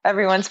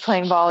everyone's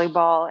playing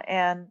volleyball.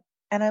 And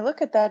I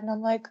look at that and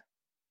I'm like,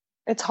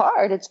 it's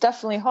hard. It's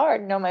definitely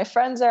hard. My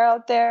friends are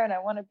out there and I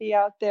want to be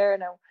out there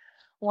and I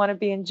want to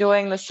be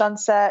enjoying the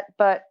sunset,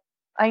 but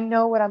I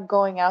know what I'm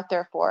going out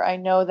there for. I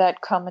know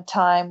that come a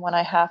time when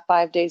I have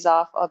 5 days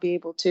off, I'll be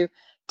able to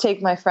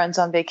take my friends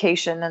on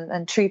vacation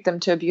and treat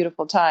them to a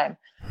beautiful time.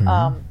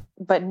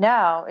 But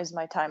now is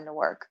my time to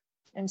work.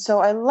 And so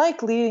I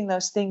like leaving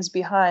those things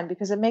behind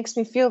because it makes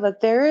me feel that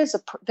there is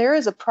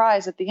a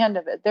prize at the end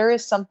of it. There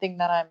is something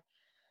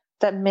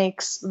that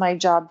makes my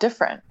job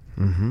different.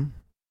 I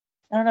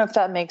don't know if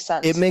that makes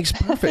sense. It makes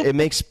perfect. It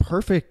makes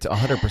perfect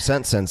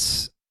 100%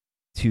 sense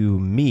to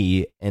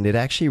me, and it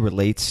actually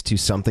relates to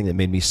something that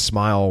made me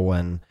smile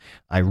when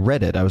I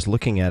read it. I was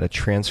looking at a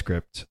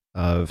transcript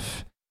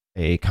of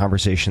a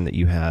conversation that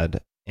you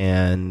had,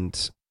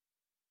 and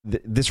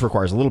this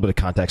requires a little bit of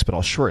context, but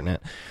I'll shorten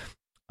it.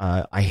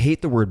 I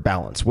hate the word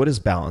balance. What is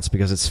balance?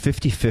 Because it's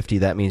 50-50.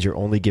 That means you're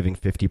only giving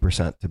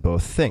 50% to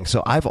both things.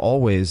 So I've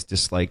always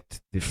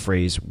disliked the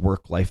phrase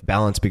work-life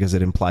balance because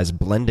it implies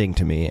blending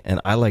to me, and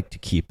I like to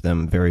keep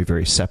them very,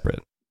 very separate.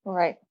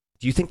 Right.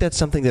 Do you think that's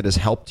something that has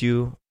helped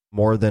you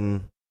more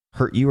than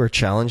hurt you or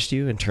challenged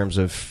you in terms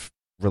of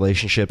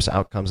relationships,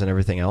 outcomes, and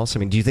everything else? I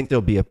mean, do you think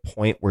there'll be a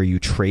point where you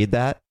trade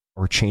that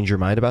or change your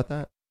mind about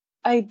that?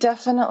 I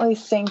definitely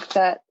think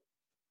that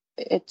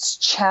it's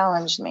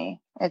challenged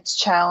me. It's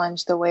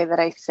challenged the way that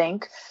I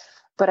think.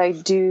 But I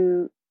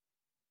do,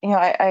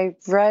 I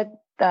read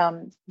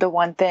The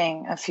One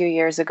Thing a few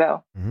years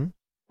ago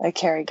by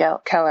Carrie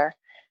Keller.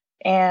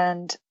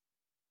 And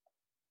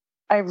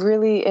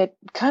it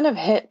kind of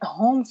hit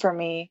home for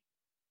me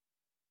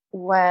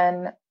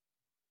when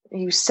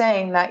you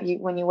saying that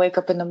when you wake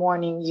up in the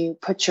morning, you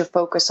put your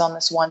focus on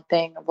this one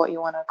thing of what you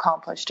want to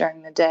accomplish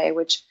during the day,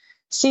 which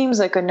seems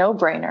like a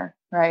no-brainer,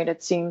 right?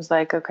 It seems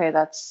like, okay,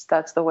 that's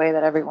the way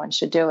that everyone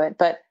should do it.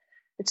 But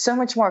it's so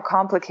much more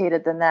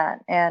complicated than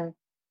that. And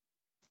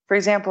for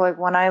example, like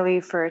when I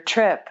leave for a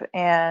trip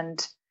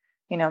and,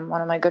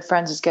 one of my good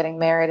friends is getting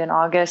married in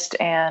August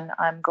and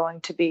I'm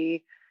going to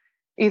be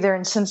either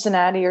in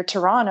Cincinnati or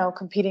Toronto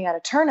competing at a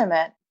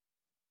tournament,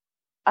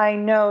 I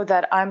know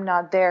that I'm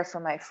not there for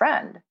my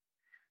friend.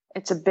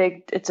 It's a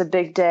big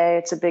day.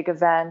 It's a big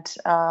event.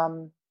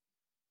 And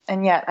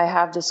yet I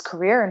have this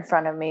career in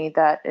front of me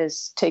that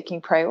is taking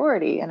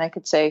priority. And I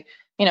could say,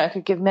 I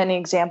could give many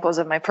examples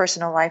of my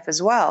personal life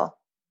as well.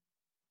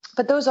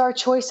 But those are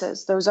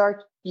choices. Those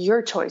are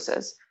your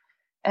choices.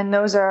 And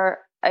those are,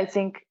 I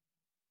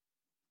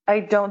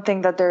don't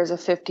think that there's a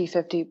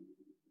 50-50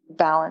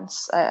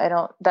 balance.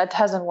 That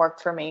hasn't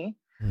worked for me.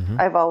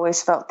 I've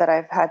always felt that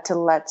I've had to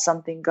let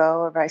something go,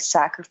 or if I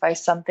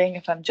sacrifice something,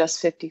 if I'm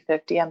just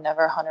 50-50, I'm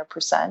never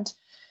 100%.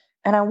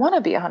 And I want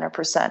to be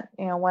 100%.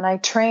 You know,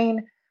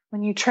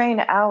 when you train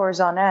hours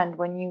on end,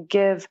 when you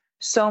give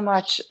so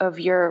much of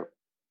your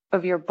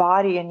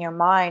body and your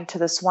mind to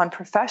this one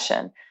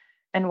profession,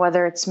 and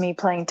whether it's me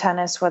playing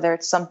tennis, whether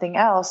it's something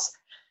else,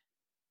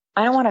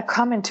 I don't want to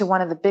come into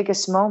one of the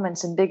biggest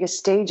moments and biggest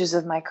stages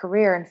of my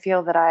career and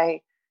feel that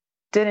I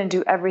didn't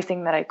do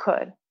everything that I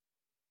could.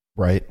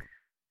 Right.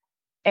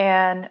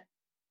 And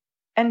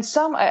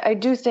I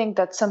do think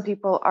that some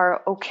people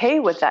are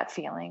okay with that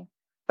feeling,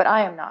 but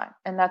I am not,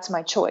 and that's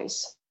my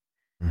choice.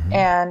 Mm-hmm.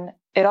 And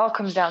it all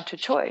comes down to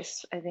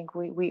choice. I think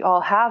we all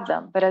have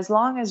them, but as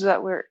long as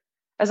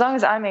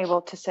I'm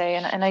able to say,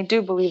 and I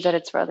do believe that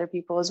it's for other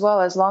people as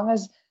well, as long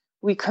as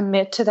we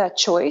commit to that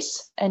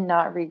choice and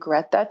not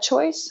regret that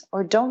choice,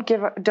 or don't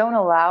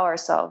allow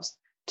ourselves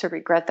to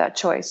regret that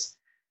choice,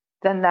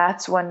 then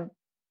that's when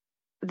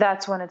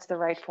it's the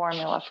right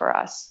formula for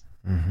us.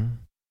 Mm-hmm.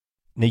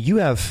 Now you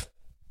have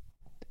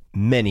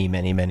many,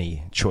 many,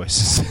 many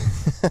choices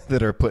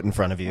that are put in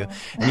front of you,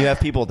 and you have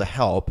people to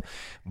help,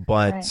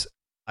 but right.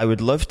 I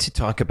would love to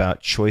talk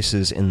about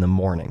choices in the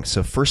morning.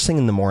 So first thing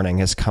in the morning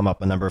has come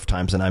up a number of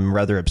times, and I'm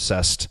rather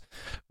obsessed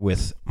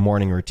with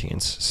morning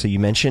routines. So you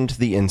mentioned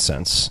the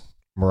incense,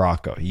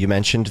 Morocco. You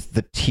mentioned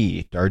the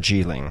tea,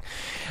 Darjeeling.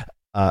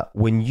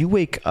 When you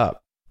wake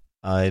up,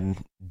 do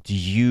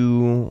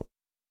you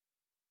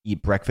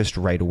eat breakfast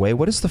right away?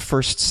 What does the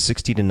first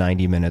 60 to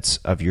 90 minutes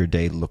of your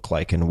day look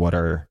like, and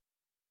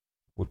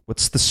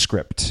what's the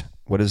script?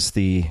 What is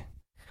the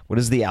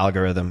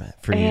algorithm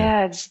for you?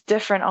 Yeah, it's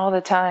different all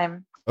the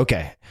time.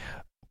 Okay.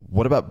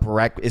 What about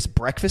is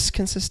breakfast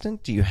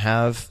consistent? Do you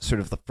have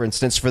sort of, for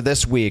instance, for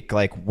this week,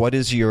 like what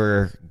is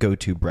your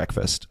go-to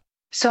breakfast?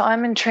 So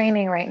I'm in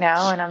training right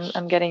now, and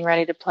I'm getting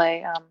ready to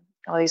play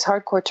all these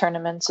hardcore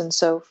tournaments. And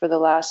so for the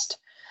last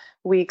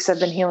weeks, I've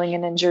been healing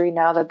an injury.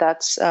 Now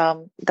that's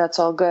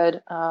all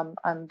good.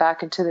 I'm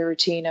back into the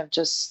routine of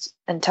just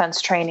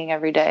intense training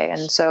every day.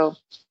 And so,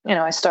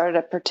 I start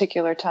at a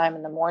particular time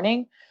in the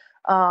morning.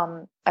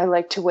 I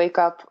like to wake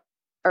up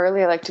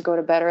early. I like to go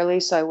to bed early.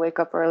 So I wake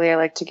up early. I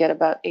like to get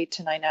about 8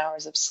 to 9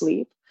 hours of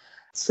sleep.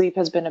 Sleep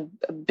has been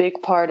a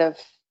big part of,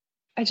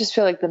 I just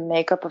feel like, the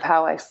makeup of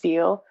how I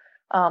feel,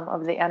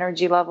 of the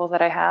energy level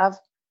that I have.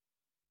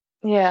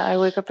 Yeah, I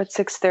wake up at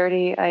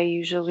 6:30. I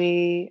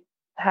usually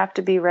have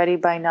to be ready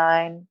by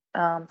 9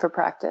 for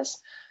practice.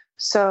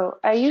 So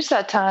I use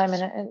that time,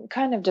 and it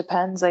kind of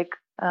depends. Like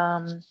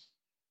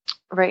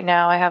right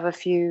now I have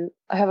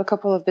a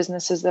couple of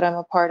businesses that I'm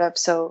a part of.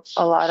 So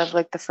a lot of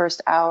like the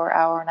first hour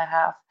and a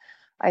half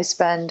I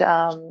spend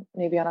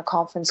maybe on a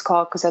conference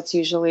call, because that's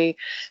usually,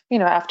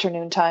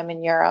 afternoon time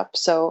in Europe.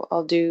 So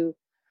I'll do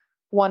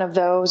one of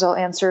those. I'll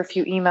answer a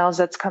few emails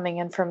that's coming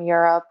in from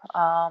Europe.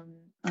 I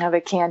have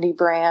a candy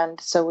brand,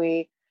 so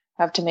we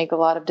have to make a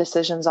lot of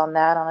decisions on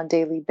that on a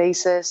daily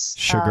basis.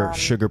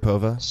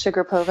 Sugarpova.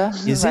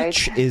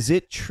 Is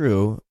it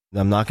true?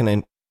 I'm not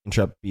going to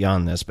interrupt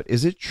beyond this, but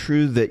is it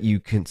true that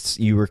you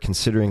were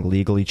considering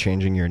legally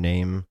changing your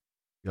name,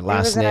 your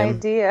last name? It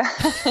was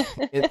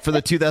an idea for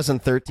the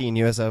 2013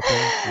 U.S. Open.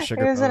 It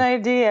was an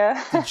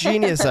idea. It's a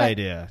genius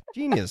idea.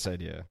 Genius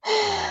idea.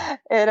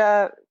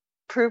 It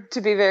proved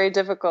to be very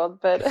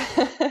difficult, but.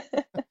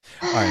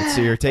 All right,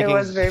 so you're taking. It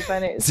was very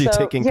funny. So you're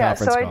taking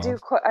conference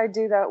calls. I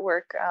do that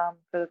work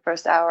for the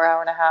first hour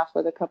and a half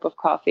with a cup of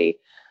coffee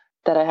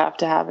that I have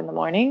to have in the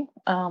morning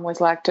with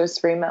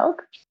lactose-free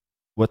milk.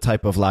 What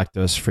type of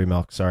lactose-free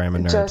milk? Sorry, I'm a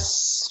nerd.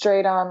 Just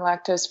straight on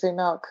lactose-free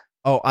milk.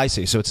 Oh, I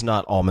see. So it's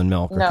not almond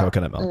milk or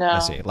coconut milk. No. I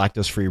see.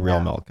 Lactose-free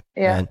real milk.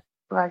 Yeah, and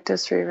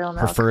lactose-free real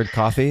milk. Preferred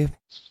coffee?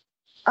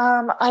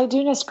 I do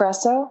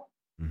Nespresso.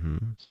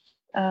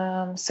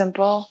 Mm-hmm.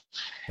 Simple.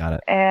 Got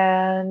it.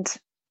 And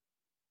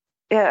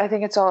yeah, I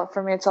think it's all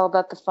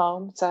about the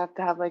foam. So I have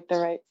to have like the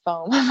right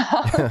foam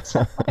amount.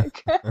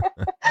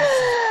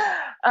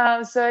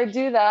 So I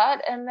do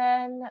that, and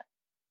then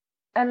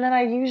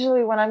I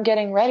usually, when I'm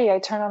getting ready, I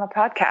turn on a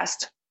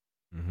podcast,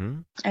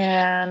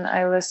 and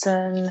I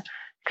listen.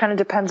 Kind of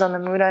depends on the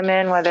mood I'm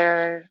in,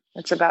 whether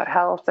it's about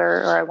health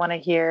or I want to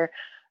hear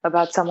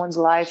about someone's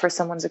life or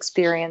someone's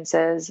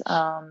experiences.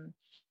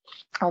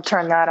 I'll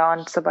turn that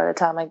on. So by the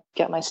time I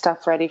get my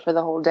stuff ready for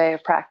the whole day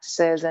of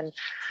practices and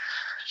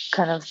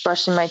kind of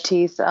brushing my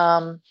teeth,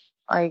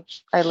 I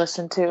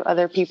listen to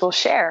other people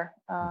share.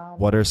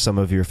 What are some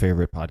of your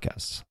favorite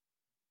podcasts?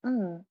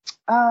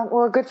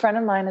 Well, a good friend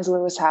of mine is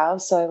Lewis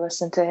Howes, so I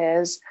listen to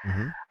his.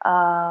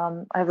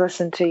 I've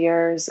listened to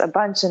yours a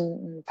bunch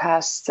in the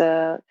past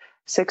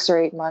 6 or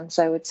 8 months,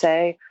 I would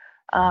say.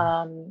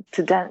 To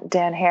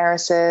Dan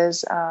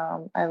Harris's.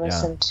 I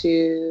listened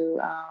to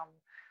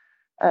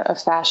a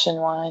fashion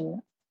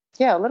one.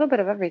 Yeah, a little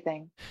bit of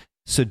everything.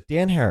 So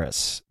Dan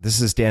Harris,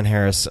 this is Dan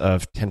Harris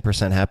of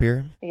 10%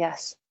 Happier?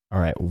 Yes. All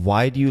right.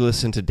 Why do you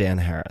listen to Dan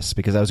Harris?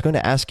 Because I was going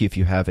to ask you if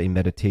you have a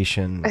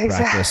meditation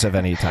practice of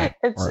any type.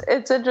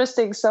 It's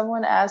interesting.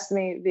 Someone asked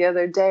me the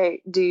other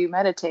day, do you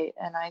meditate?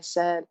 And I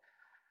said,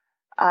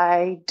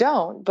 I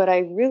don't, but I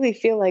really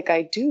feel like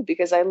I do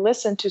because I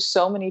listen to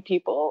so many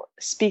people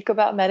speak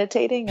about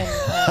meditating and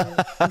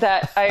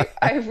that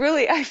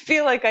I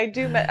feel like I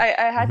do.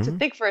 I had to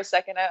think for a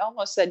second. I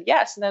almost said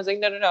yes. And I was like,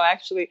 no,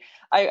 actually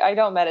I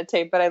don't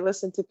meditate, but I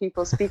listen to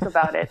people speak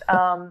about it.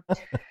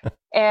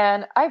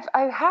 And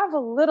I have a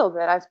little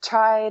bit. I've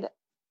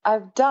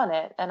done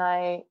it and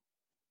I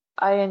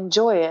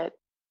enjoy it.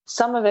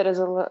 Some of it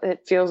it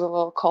feels a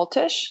little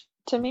cultish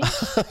to me.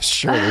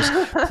 Sure, there's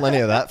plenty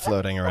of that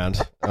floating around.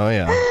 Oh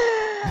yeah.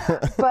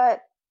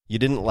 But you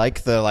didn't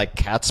like the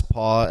cat's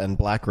paw and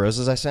black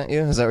roses I sent you?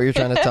 Is that what you're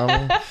trying to tell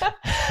me?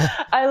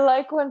 I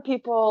like when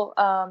people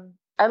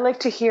I like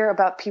to hear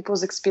about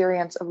people's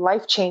experience of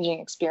life-changing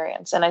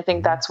experience. And I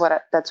think that's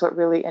what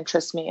really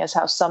interests me, is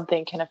how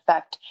something can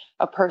affect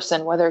a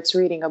person, whether it's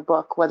reading a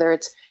book, whether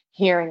it's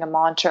hearing a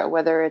mantra,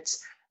 whether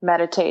it's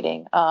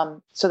meditating.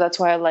 So that's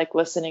why I like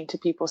listening to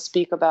people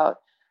speak about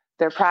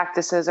their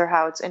practices or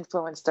how it's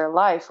influenced their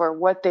life or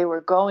what they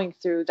were going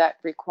through that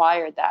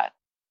required that.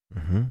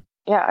 Mm-hmm.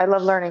 Yeah, I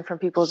love learning from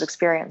people's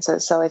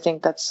experiences. So I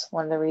think that's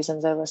one of the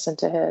reasons I listen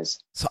to his.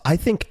 So I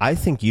think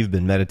you've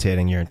been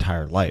meditating your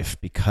entire life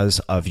because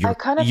of your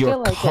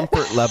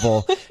comfort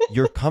level,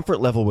 your comfort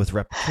level with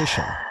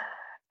repetition.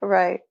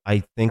 Right.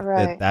 I think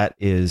that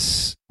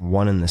is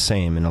one and the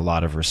same in a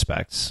lot of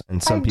respects.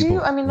 And some people,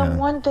 the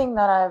one thing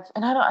that I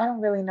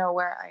don't really know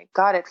where I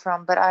got it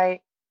from, but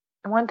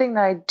one thing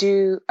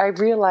that I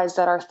realize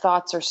that our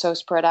thoughts are so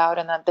spread out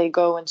and that they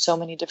go in so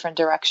many different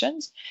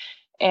directions.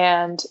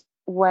 And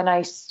when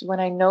I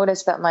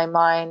notice that my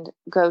mind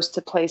goes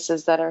to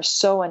places that are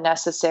so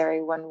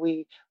unnecessary,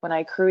 when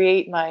I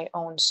create my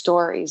own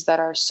stories that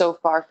are so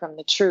far from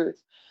the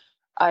truth,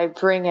 I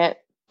bring it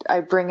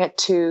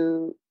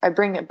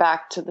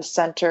back to the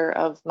center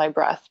of my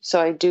breath. So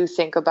I do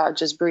think about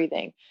just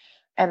breathing.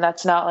 And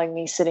that's not like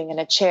me sitting in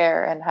a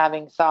chair and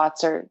having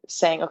thoughts or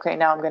saying, okay,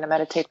 now I'm going to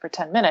meditate for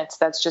 10 minutes.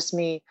 That's just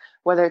me,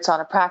 whether it's on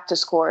a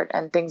practice court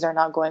and things are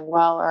not going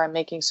well, or I'm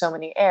making so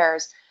many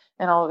errors.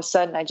 And all of a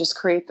sudden I just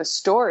create the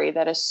story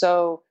that is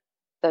so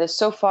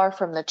far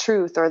from the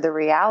truth or the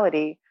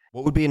reality.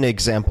 What would be an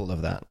example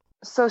of that?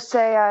 So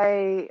say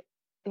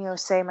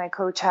my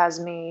coach has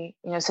me,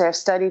 say I've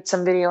studied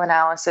some video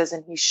analysis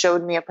and he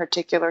showed me a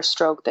particular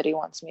stroke that he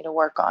wants me to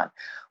work on,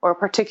 or a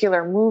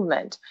particular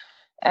movement.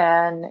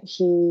 And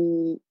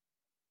he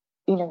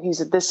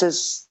said,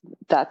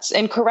 that's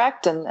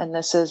incorrect. And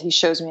he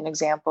shows me an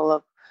example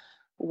of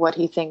what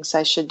he thinks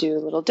I should do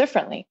a little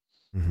differently.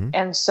 Mm-hmm.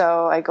 And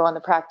so I go on the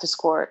practice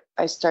court,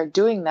 I start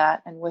doing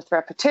that. And with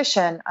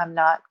repetition, I'm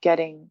not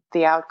getting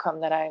the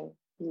outcome that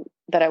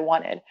I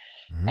wanted.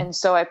 Mm-hmm. And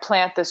so I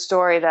plant the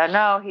story that,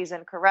 no, he's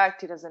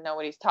incorrect. He doesn't know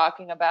what he's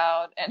talking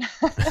about. And,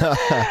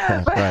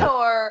 right.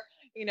 or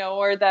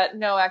that,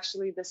 no,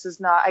 actually this is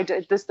not,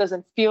 this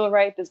doesn't feel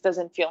right. This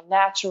doesn't feel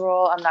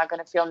natural. I'm not going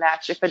to feel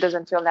natural. If it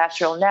doesn't feel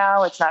natural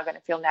now, it's not going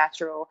to feel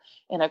natural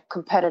in a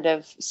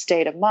competitive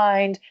state of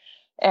mind.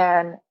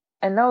 And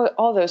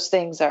all those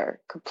things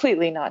are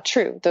completely not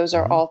true. Those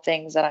are all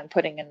things that I'm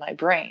putting in my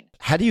brain.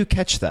 How do you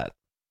catch that?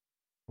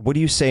 What do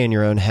you say in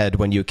your own head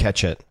when you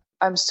catch it?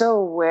 I'm so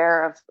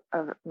aware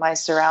of my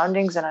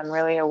surroundings, and I'm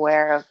really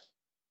aware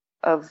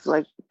of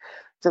like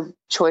the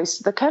choice,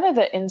 the kind of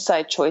the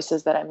inside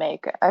choices that I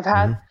make. I've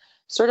had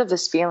sort of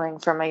this feeling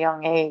from a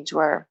young age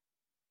where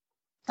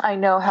I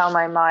know how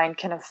my mind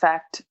can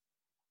affect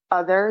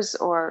others,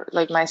 or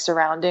like my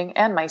surrounding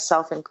and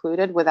myself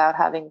included, without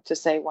having to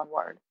say one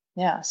word.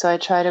 Yeah. So I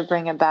try to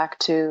bring it back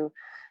to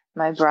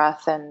my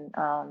breath, and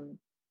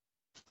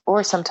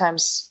or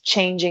sometimes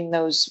changing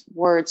those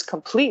words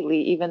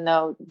completely, even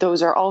though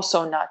those are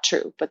also not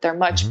true, but they're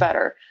much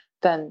better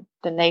than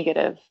the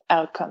negative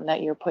outcome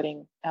that you're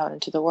putting out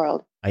into the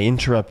world. I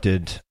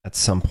interrupted at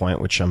some point,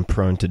 which I'm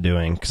prone to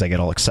doing because I get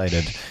all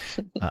excited.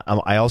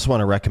 I also want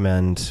to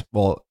recommend,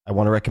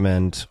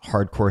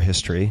 Hardcore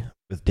History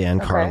with Dan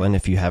Carlin.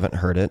 If you haven't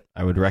heard it,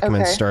 I would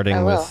recommend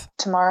starting with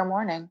tomorrow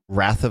morning.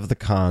 Wrath of the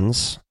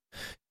Cons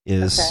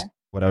is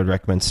what I would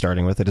recommend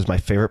starting with. It is my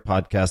favorite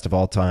podcast of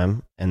all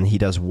time, and he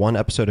does one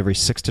episode every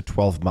 6 to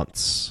 12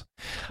 months.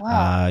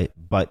 Wow.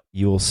 But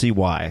you will see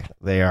why.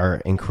 They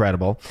are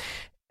incredible.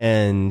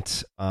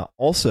 And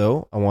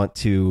also, I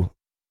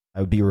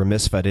would be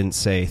remiss if I didn't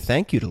say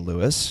thank you to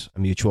Lewis, a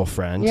mutual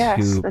friend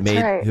who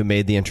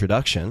made the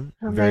introduction.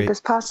 Who made this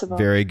possible.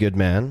 Very good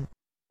man.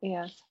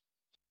 Yes.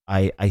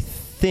 I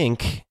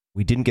think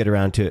we didn't get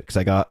around to it because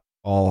I got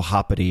all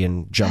hoppity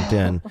and jumped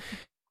in.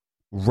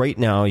 Right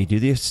now, you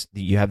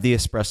have the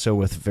espresso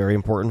with very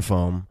important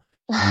foam.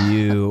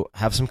 You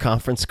have some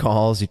conference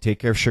calls. You take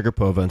care of Sugar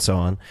Pova and so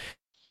on.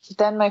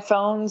 Then my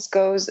phone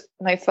goes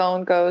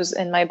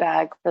in my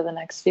bag for the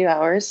next few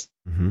hours,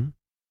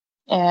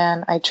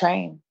 and I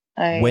train.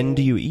 When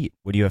do you eat?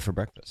 What do you have for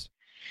breakfast?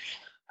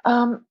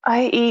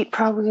 I eat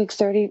probably like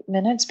 30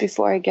 minutes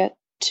before I get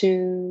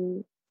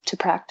to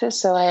practice.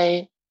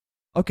 So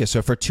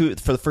so for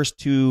the first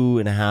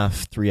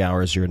 2.5, 3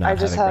 hours, you're not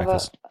having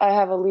breakfast. I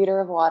have a liter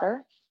of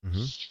water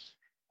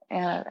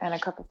and a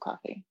cup of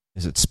coffee.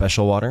 Is it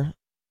special water?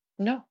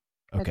 No.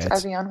 Okay.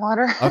 It's Evian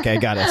water. Okay,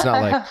 got it. It's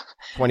not like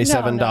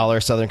 $27 No.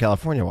 Southern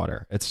California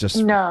water. It's just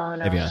No.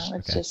 Evian.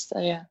 It's Okay. just,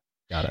 yeah.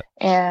 Got it.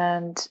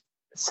 And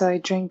so I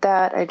drink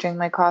that. I drink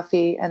my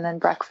coffee, and then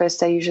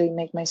breakfast, I usually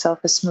make myself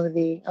a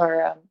smoothie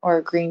or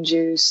a green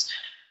juice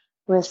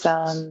with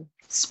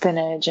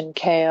spinach and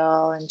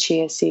kale and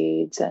chia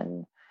seeds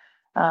and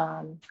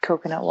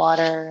coconut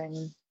water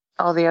and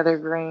all the other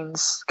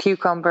greens,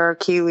 cucumber,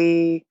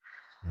 kiwi.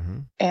 Mm-hmm.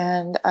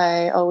 And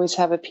I always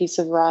have a piece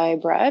of rye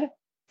bread.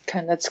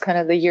 That's kind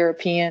of the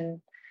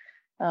European.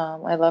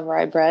 I love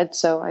rye bread,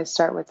 so I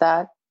start with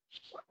that.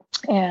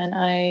 And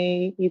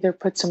I either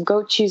put some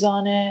goat cheese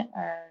on it,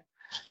 or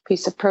a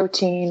piece of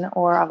protein,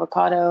 or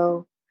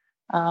avocado,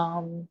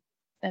 and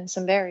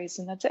some berries,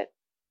 and that's it.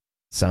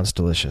 Sounds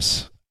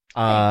delicious.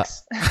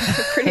 Thanks.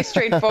 Pretty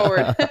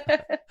straightforward.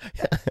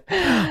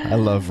 I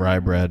love rye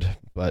bread,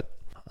 but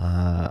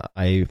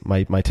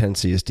my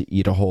tendency is to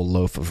eat a whole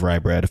loaf of rye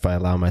bread if I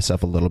allow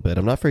myself a little bit.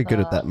 I'm not very good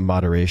at that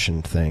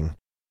moderation thing.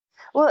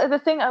 Well, the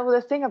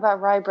thing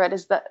about rye bread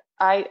is that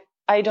I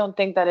don't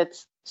think that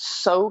it's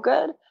so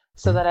good.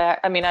 So that I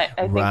think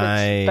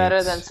it's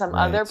better than some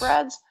other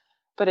breads,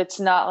 but it's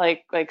not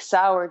like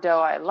sourdough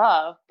I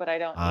love, but I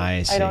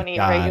don't eat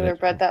regular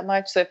bread that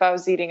much. So if I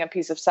was eating a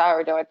piece of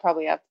sourdough, I'd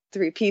probably have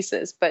 3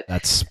 pieces, but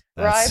that's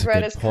rye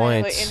bread is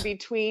point. kind of in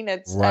between.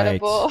 It's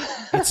edible.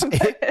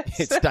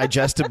 It's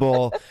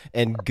digestible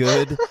and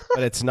good,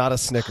 but it's not a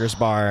Snickers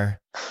bar.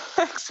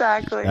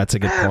 Exactly. That's a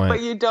good point.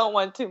 But you don't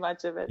want too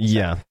much of it. So.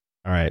 Yeah.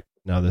 All right.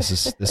 No, this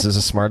is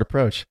a smart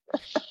approach.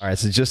 All right.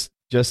 So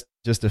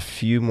just a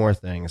few more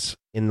things.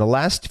 In the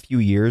last few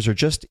years, or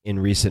just in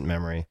recent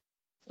memory,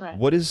 right.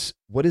 what is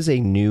a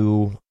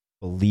new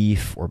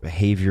belief or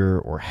behavior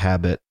or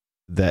habit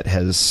that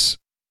has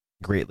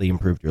greatly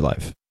improved your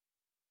life?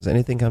 Does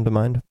anything come to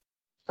mind?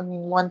 I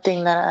mean, one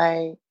thing that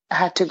I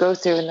had to go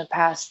through in the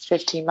past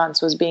 15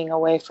 months was being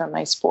away from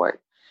my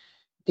sport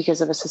because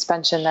of a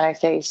suspension that I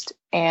faced.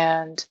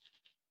 And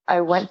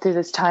I went through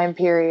this time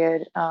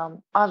period,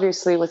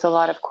 obviously with a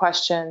lot of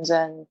questions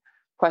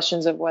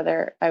of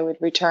whether I would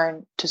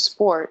return to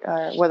sport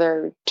or whether I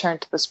would return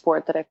to the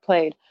sport that I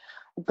played.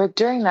 But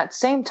during that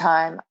same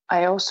time,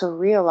 I also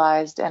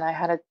realized, and I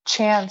had a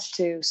chance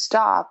to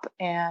stop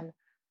and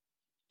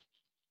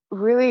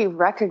really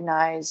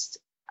recognized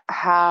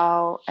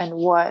how and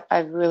what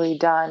I've really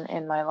done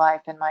in my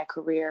life and my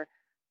career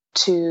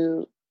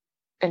to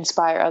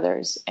inspire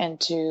others and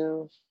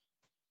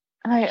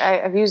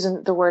I've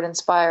used the word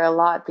inspire a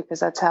lot because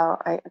that's how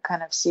I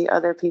kind of see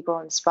other people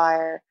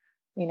inspire,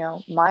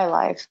 my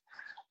life.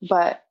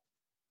 But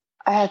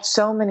I had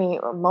so many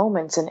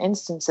moments and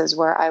instances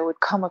where I would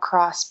come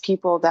across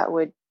people that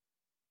would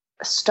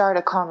start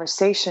a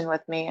conversation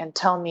with me and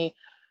tell me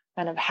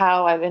kind of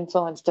how I've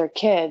influenced their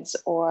kids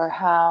or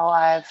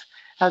how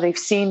they've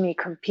seen me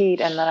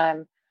compete and that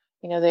I'm,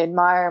 they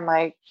admire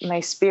my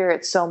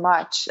spirit so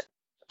much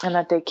and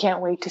that they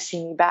can't wait to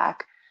see me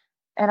back.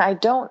 And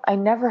I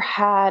never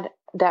had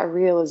that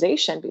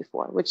realization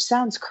before, which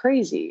sounds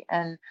crazy.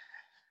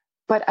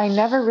 But I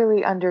never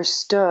really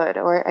understood,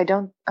 or I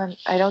don't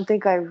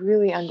think I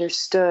really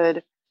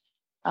understood,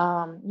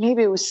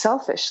 maybe it was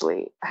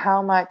selfishly,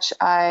 how much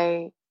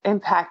I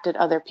impacted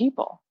other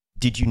people.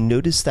 Did you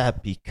notice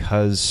that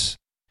because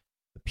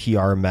the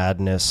PR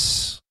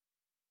madness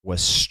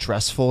was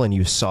stressful and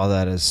you saw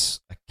that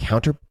as a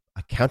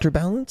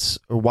counterbalance?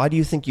 Or why do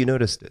you think you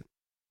noticed it?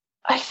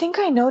 I think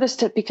I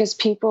noticed it because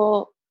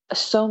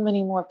so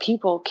many more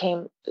people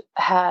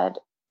had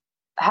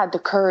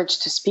the courage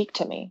to speak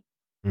to me.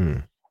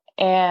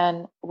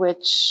 And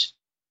which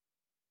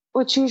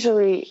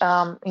usually,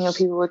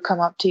 people would come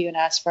up to you and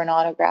ask for an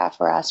autograph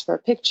or ask for a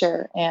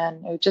picture,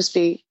 and it would just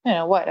be,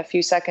 a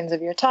few seconds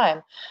of your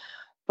time.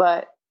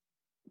 But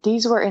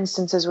these were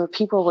instances where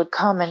people would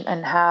come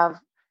and have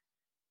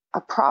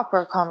a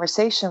proper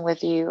conversation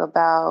with you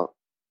about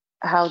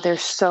how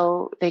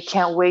they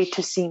can't wait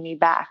to see me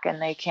back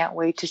and they can't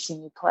wait to see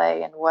me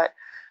play and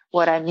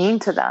what I mean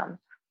to them.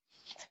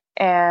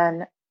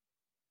 And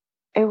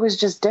it was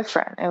just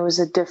different. It was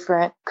a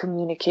different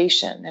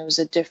communication. It was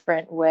a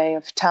different way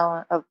of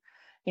telling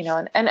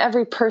and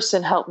every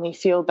person helped me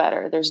feel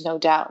better. There's no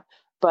doubt,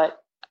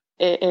 but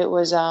it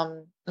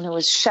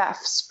was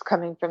chefs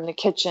coming from the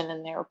kitchen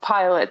and there were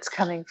pilots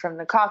coming from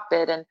the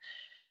cockpit. And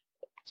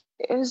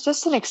it was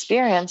just an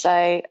experience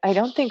I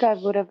don't think I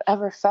would have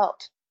ever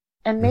felt.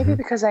 And maybe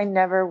because I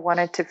never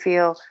wanted to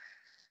feel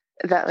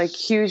that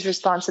huge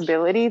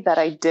responsibility that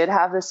I did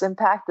have this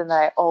impact and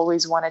that I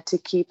always wanted to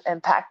keep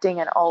impacting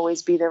and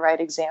always be the right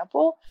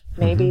example.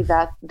 Maybe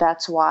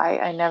that's why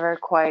I never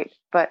quite,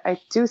 but I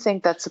do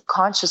think that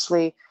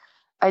subconsciously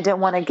I didn't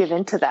want to give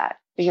into that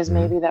because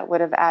maybe that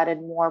would have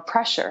added more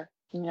pressure,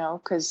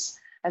 because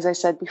as I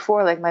said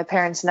before, my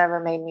parents never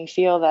made me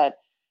feel that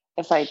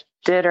if I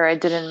did or I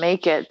didn't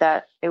make it,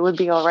 that it would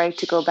be all right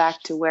to go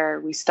back to where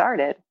we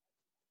started.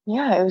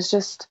 Yeah, it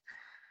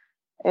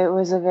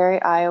was a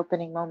very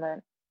eye-opening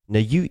moment. Now,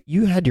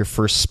 you had your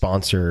first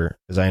sponsor,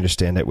 as I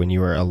understand it, when you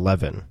were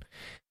 11.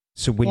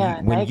 So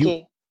when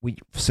Nike.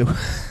 So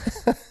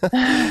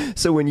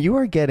so when you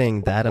are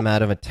getting that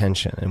amount of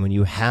attention and when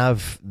you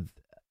have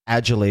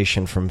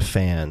adulation from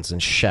fans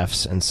and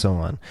chefs and so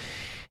on,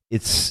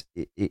 it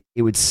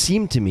would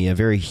seem to me a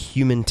very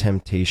human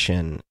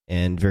temptation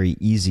and very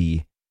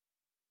easy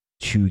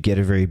to get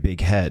a very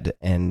big head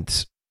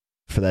and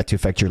for that to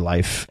affect your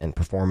life and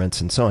performance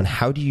and so on.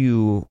 How do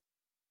you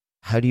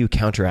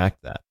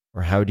counteract that,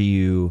 or how do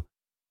you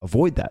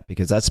avoid that?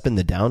 Because that's been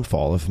the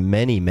downfall of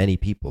many, many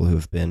people who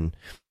have been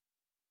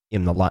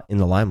in the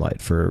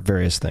limelight for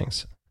various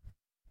things.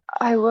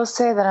 I will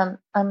say that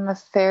I'm a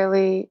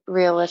fairly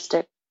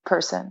realistic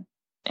person,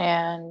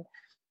 and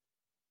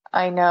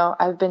I know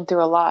I've been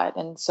through a lot,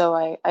 and so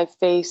I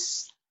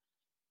faced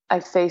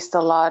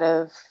a lot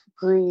of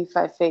grief.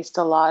 I faced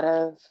a lot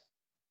of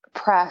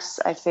press.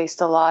 I faced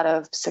a lot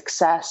of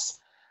success.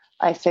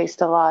 I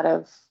faced a lot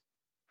of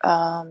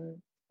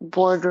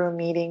boardroom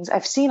meetings.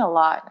 I've seen a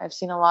lot. I've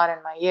seen a lot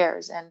in my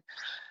years, and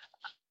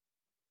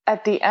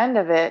at the end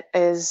of it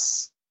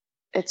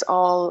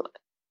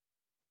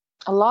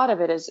a lot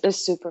of it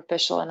is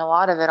superficial, and a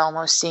lot of it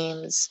almost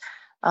seems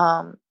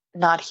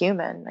not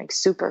human, like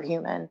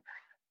superhuman.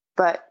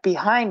 But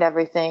behind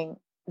everything,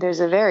 there's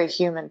a very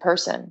human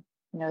person.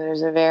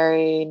 There's a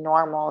very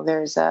normal,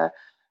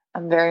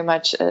 I'm very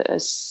much a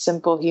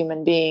simple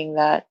human being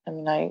that,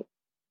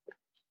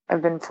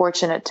 I've been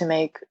fortunate to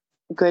make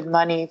good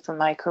money from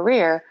my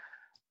career,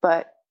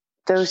 but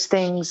those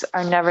things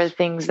are never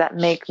things that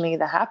make me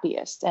the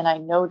happiest. And I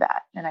know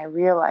that, and I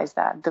realize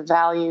that the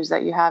values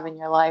that you have in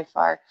your life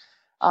are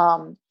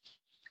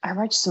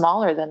much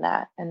smaller than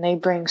that. And they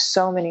bring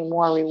so many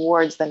more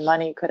rewards than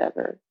money could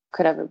ever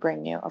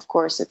bring you. Of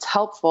course, it's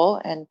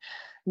helpful, and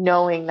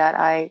knowing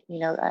that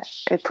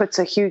it puts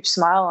a huge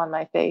smile on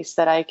my face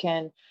that I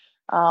can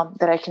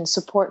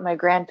support my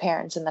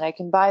grandparents, and that I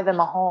can buy them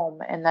a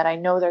home, and that I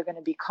know they're going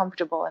to be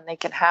comfortable, and they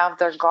can have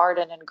their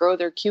garden and grow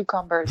their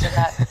cucumbers, and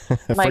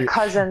that my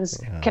cousins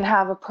can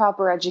have a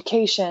proper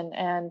education.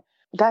 And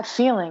that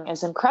feeling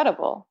is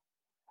incredible.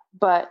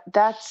 But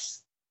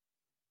that's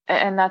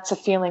a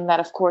feeling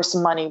that, of course,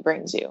 money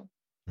brings you.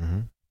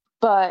 Mm-hmm.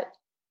 But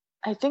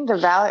I think the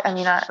value,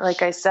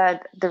 like I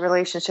said, the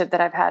relationship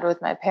that I've had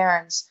with my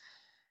parents,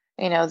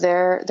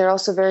 they're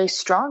also very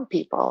strong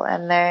people,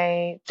 and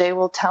they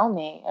will tell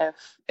me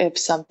if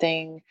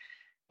something,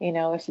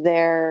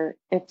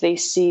 if they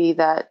see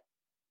that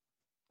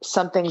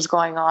something's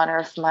going on, or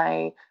if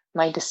my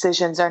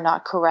decisions are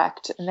not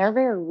correct, and they're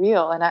very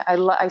real. And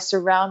I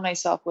surround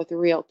myself with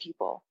real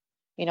people.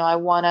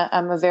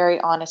 I'm a very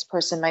honest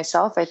person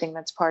myself. I think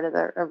that's part of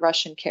a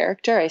Russian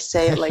character. I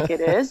say it like it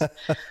is.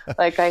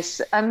 Like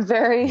I'm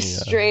very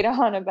straight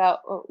on about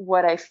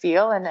what I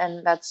feel.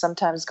 And that's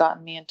sometimes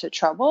gotten me into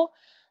trouble,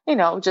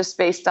 just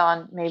based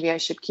on maybe I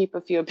should keep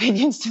a few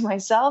opinions to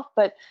myself.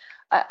 But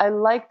I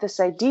like this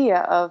idea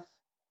of,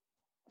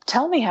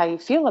 tell me how you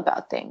feel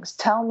about things.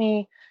 Tell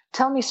me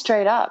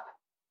straight up,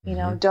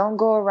 don't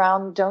go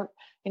around.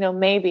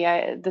 Maybe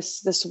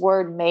this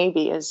word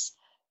maybe is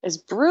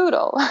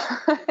brutal.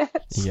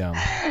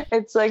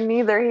 It's like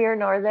neither here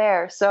nor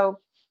there. So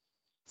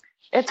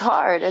it's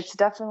hard. It's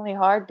definitely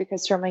hard,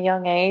 because from a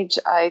young age,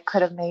 I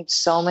could have made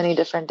so many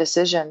different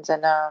decisions,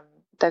 and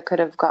that could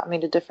have got me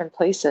to different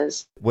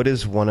places. What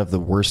is one of the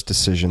worst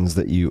decisions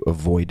that you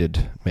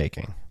avoided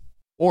making?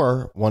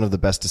 Or one of the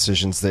best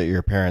decisions that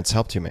your parents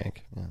helped you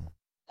make? Yeah.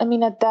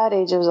 At that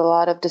age, there was a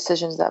lot of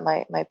decisions that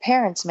my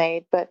parents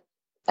made, but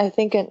I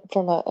think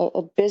from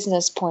a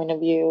business point of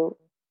view,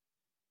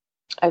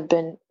 I've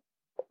been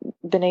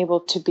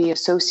able to be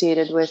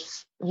associated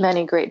with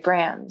many great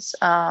brands.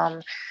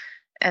 And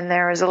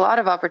there was a lot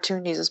of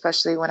opportunities,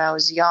 especially when I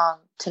was young,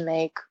 to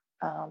make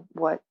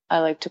what I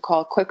like to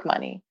call quick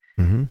money.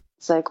 Mm-hmm.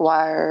 It's like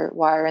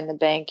wire in the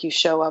bank. You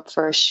show up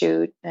for a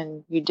shoot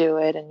and you do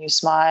it, and you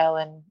smile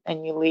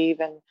and you leave,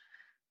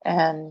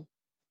 and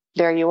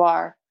there you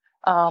are.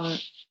 And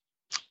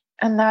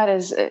that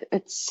is,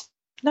 it's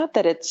not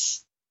that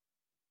it's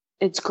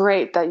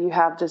great that you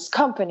have this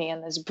company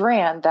and this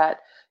brand that,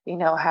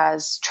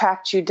 has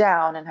tracked you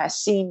down and has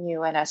seen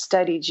you and has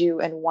studied you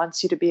and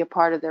wants you to be a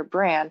part of their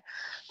brand.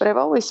 But I've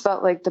always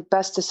felt like the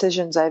best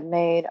decisions I've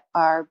made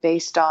are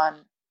based on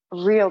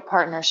real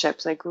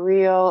partnerships, like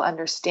real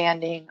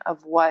understanding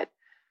of what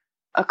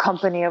a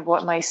company, of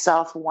what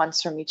myself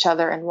wants from each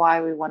other, and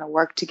why we want to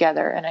work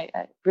together. And I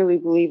really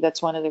believe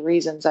that's one of the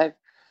reasons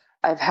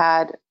I've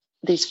had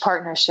these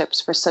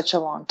partnerships for such a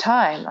long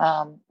time.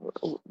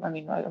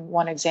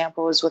 One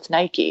example is with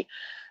Nike.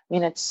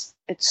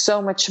 It's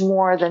so much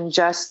more than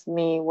just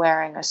me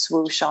wearing a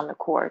swoosh on the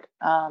court.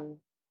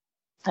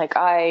 Like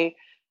I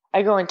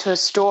go into a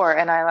store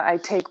and I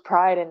take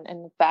pride in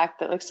the fact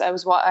that, like, I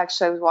was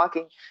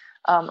walking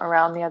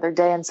around the other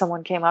day, and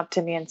someone came up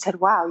to me and said,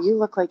 "Wow, you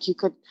look like you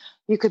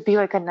could be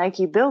like a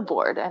Nike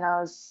billboard." And I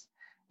was,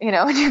 and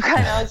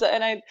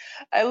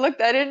I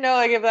looked, I didn't know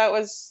like if that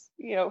was,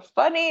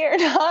 funny or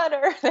not,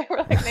 or they were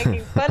like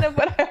making fun of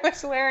what I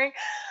was wearing.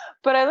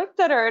 But I looked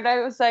at her and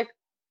I was like,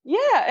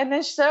 yeah. And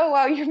then she said, "Oh,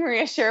 wow, you're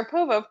Maria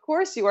Sharapova. Of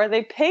course you are.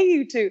 They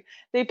pay to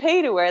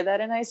wear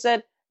that." And I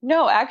said,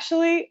 no,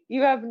 actually,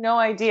 you have no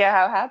idea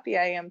how happy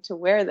I am to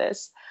wear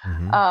this.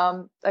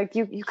 Like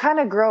you kind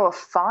of grow a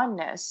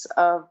fondness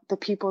of the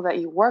people that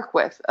you work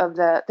with,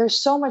 there's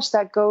so much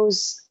that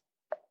goes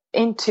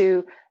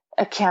into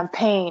a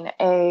campaign,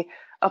 a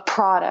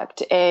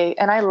product,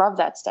 and I love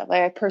that stuff.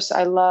 Like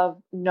I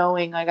love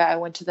knowing, like I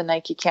went to the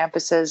Nike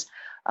campuses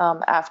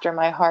after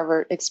my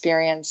Harvard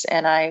experience,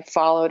 and I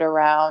followed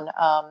around.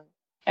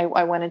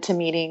 I went into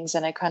meetings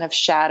and I kind of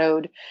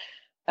shadowed.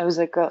 I was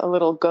like a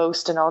little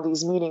ghost in all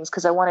these meetings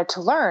because I wanted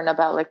to learn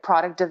about like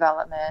product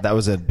development. That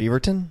was at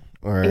Beaverton?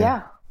 Or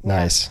yeah.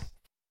 Nice. Yeah.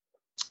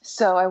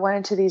 So I went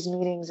into these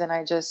meetings and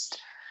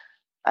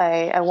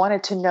I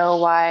wanted to know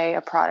why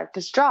a product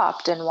is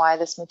dropped and why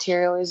this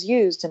material is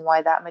used and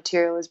why that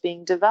material is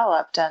being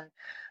developed.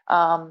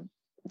 And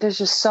there's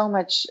just so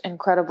much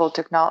incredible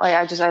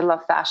technology. I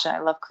love fashion. I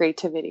love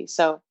creativity.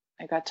 So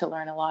I got to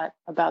learn a lot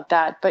about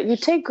that. But you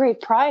take great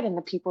pride in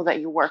the people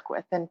that you work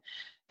with and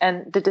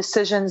the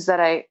decisions that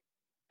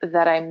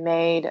I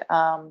made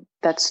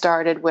that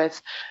started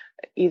with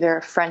either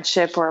a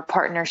friendship or a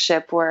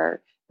partnership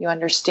where you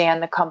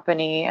understand the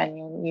company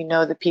and you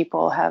know the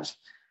people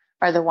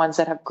are the ones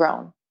that have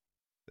grown.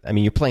 I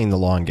mean, you're playing the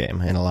long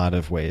game in a lot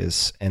of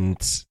ways. And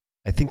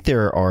I think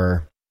there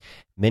are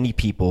many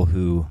people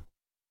who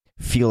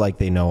feel like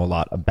they know a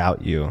lot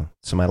about you.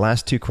 So my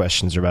last two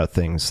questions are about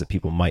things that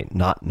people might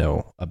not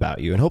know about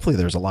you. And hopefully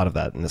there's a lot of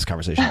that in this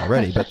conversation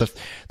already. But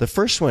the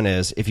first one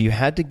is, if you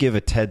had to give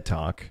a TED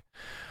Talk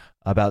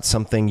about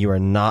something you are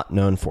not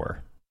known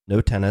for,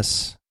 no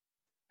tennis,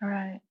 all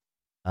right,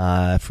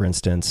 for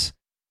instance,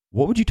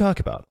 what would you talk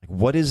about?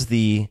 What is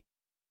the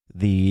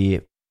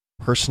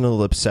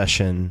personal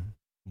obsession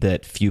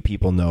that few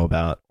people know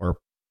about, or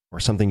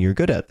something you're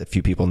good at that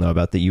few people know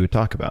about that you would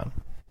talk about,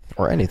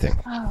 or anything?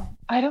 Oh,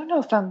 I don't know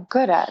if I'm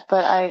good at,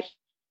 but I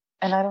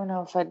don't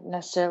know if I'd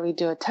necessarily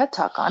do a TED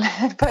Talk on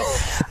it, but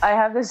I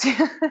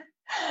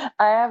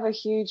have a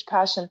huge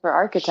passion for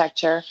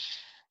architecture.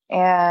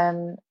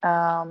 And,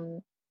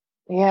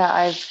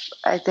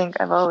 I think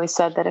I've always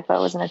said that if I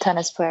wasn't a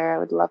tennis player, I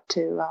would love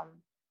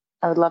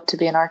to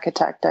be an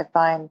architect. I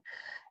find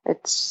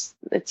it's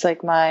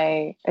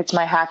my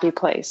happy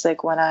place.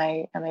 Like when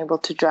I am able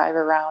to drive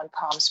around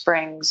Palm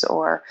Springs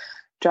or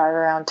drive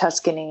around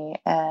Tuscany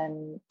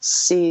and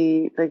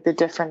see like the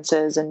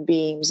differences in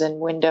beams and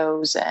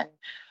windows. And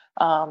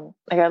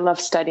I love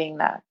studying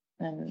that.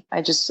 And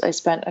I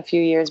spent a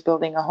few years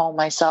building a home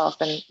myself,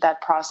 and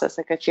that process,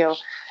 like I feel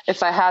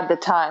if I had the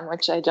time,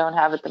 which I don't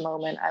have at the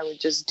moment, I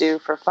would just do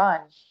for fun.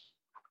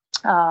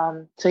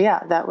 So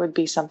yeah, that would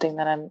be something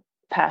that I'm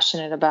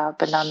passionate about,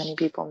 but not many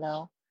people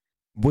know.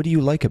 What do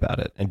you like about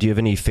it? And do you have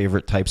any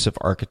favorite types of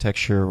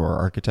architecture or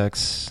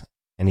architects?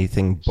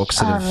 Anything, books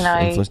that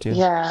have influenced you?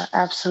 Yeah,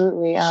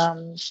 absolutely.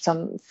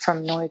 Some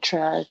from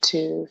Neutra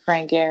to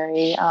Frank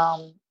Gehry.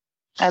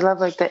 I love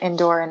like the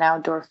indoor and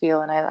outdoor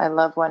feel. And I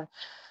love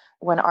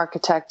when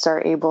architects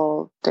are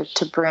able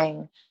to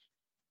bring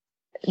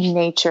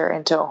nature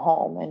into a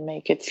home and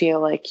make it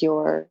feel like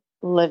you're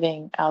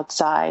living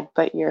outside,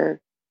 but you're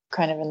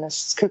kind of in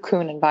this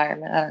cocoon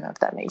environment. I don't know if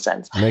that makes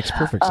sense. It makes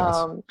perfect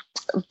sense.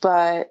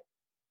 But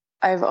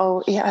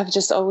I've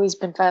just always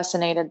been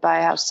fascinated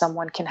by how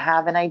someone can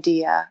have an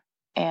idea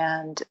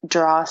and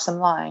draw some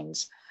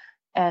lines,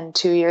 and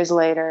 2 years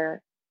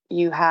later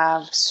you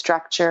have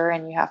structure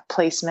and you have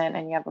placement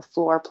and you have a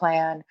floor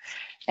plan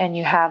and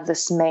you have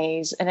this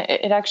maze. And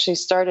it actually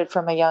started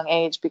from a young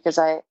age because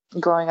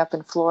growing up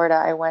in Florida,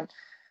 I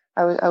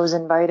was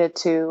invited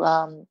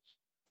to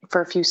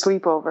for a few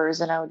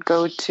sleepovers, and I would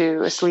go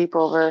to a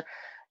sleepover,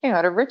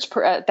 at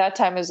at that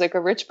time it was like a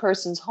rich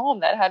person's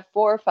home that had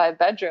 4 or 5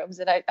 bedrooms.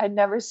 And I'd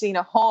never seen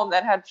a home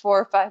that had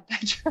 4 or 5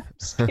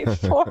 bedrooms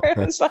before. It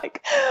was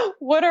like,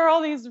 what are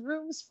all these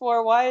rooms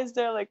for? Why is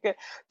there like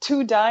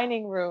 2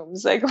 dining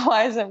rooms? Like,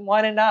 why isn't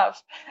one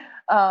enough?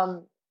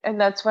 And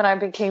that's when I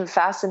became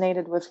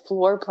fascinated with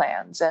floor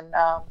plans and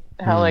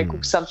how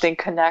like something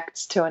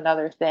connects to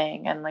another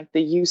thing, and like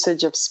the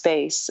usage of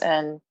space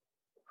and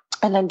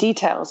then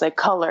details like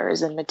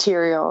colors and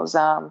materials.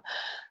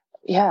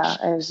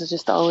 It was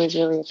just always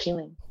really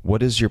appealing.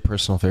 What is your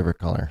personal favorite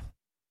color?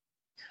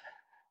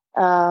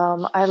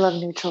 I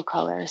love neutral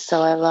colors.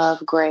 So I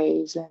love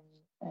grays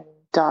and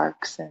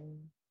darks and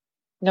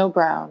no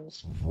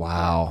browns.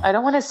 Wow. I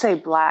don't want to say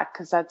black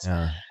because that's,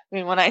 I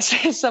mean, when I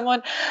say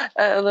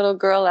a little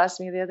girl asked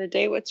me the other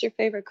day, what's your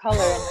favorite color?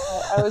 And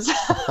I was,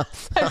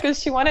 because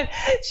she wanted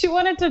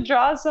to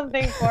draw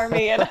something for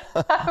me. And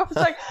I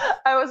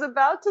was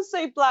about to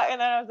say black.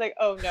 And then I was like,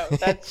 oh no,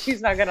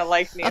 she's not going to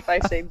like me if I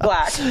say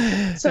black.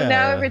 So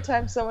now every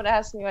time someone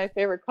asks me my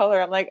favorite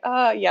color, I'm like,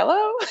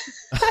 yellow.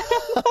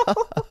 I don't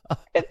know.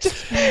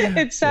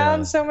 It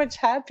sounds so much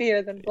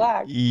happier than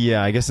black.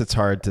 Yeah. I guess it's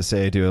hard to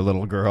say to a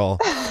little girl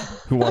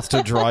who wants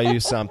to draw you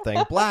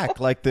something black,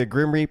 like the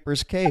Grim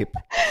Reaper's cape.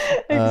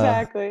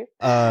 Exactly.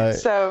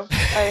 So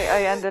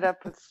I ended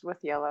up with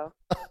yellow.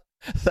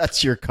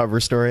 That's your cover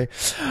story.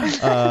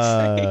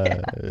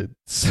 So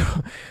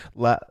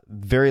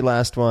very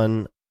last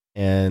one,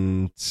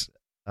 and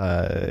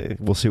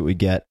we'll see what we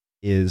get.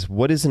 is,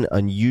 what is an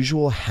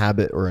unusual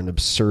habit or an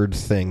absurd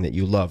thing that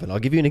you love? And I'll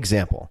give you an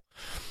example.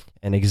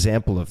 An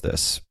example of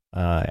this.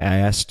 I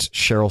asked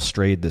Cheryl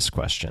Strayed this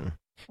question,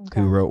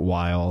 who wrote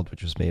Wild,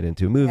 which was made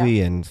into a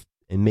movie, and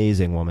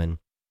amazing woman.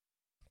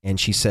 And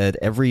she said,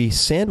 every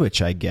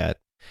sandwich I get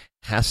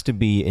has to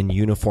be in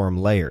uniform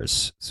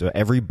layers. So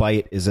every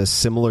bite is as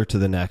similar to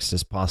the next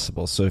as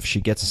possible. So if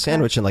she gets a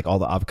sandwich and like all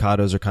the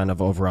avocados are kind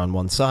of over on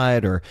one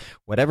side or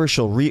whatever,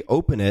 she'll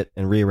reopen it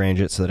and rearrange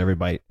it so that every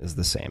bite is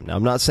the same. Now,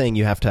 I'm not saying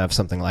you have to have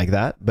something like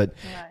that, but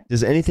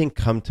does anything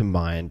come to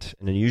mind,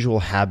 an unusual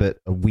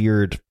habit, a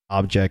weird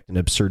object, an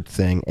absurd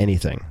thing,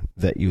 anything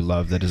that you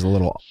love that is a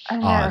little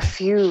odd? A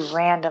few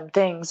random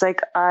things.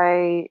 Like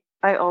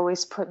I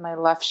always put my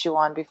left shoe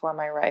on before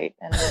my right,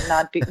 and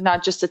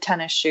not just a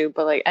tennis shoe,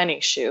 but like any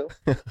shoe.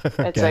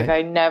 It's like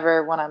I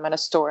never, when I'm in a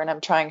store and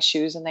I'm trying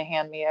shoes and they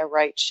hand me a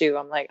right shoe,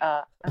 I'm like,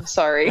 I'm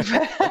sorry,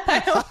 but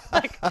I don't,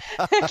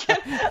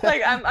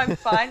 like I'm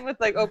fine with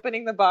like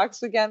opening the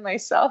box again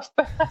myself,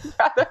 but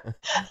I'd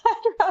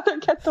rather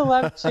get the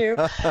left shoe.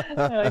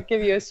 I'll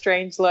give you a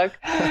strange look.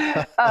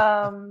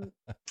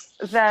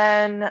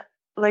 Then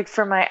like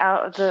for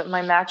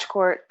my match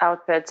court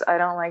outfits, I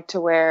don't like to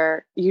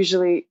wear,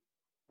 usually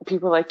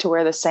people like to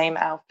wear the same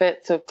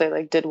outfit. So if they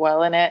like did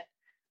well in it,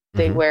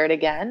 they'd wear it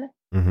again.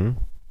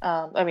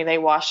 I mean, they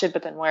wash it,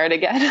 but then wear it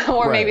again,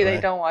 or maybe they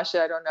don't wash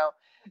it. I don't know.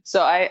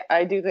 So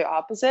I do the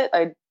opposite.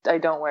 I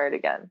don't wear it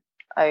again.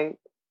 I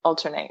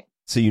alternate.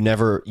 So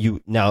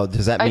now,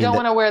 does that mean I don't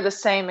want to wear the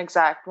same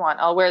exact one?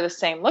 I'll wear the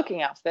same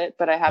looking outfit,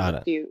 but I have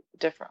a few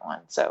different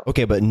ones. So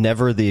okay, but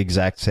never the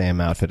exact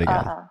same outfit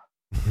again.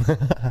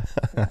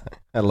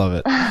 I love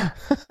it.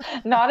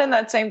 Not in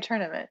that same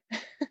tournament.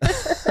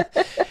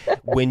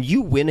 When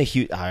you win a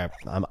huge, I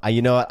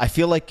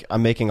feel like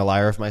I'm making a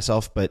liar of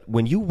myself, but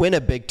when you win a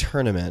big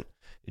tournament,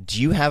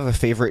 do you have a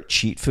favorite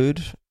cheat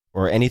food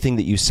or anything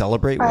that you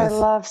celebrate with? I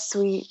love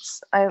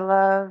sweets. I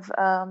love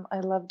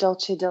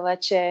dulce de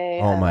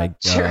leche. Oh my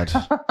God.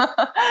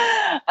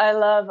 I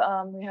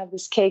love, we have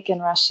this cake in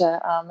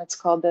Russia. It's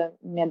called the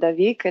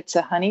medovik. It's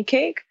a honey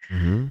cake.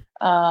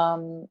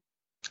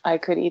 I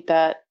could eat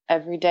that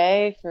every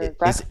day for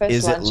breakfast,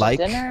 is lunch, it like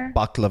and dinner.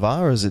 Baklava,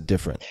 or is it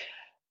different?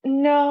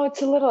 No,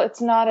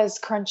 it's not as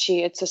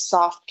crunchy. It's a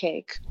soft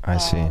cake. I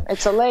see.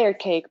 It's a layered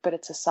cake, but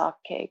it's a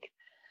soft cake.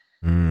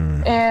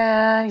 Mm.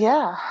 And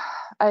yeah,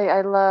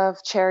 I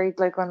love cherry.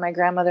 Like when my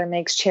grandmother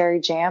makes cherry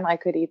jam, I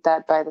could eat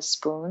that by the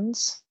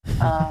spoons.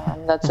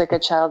 That's like a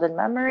childhood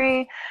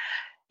memory.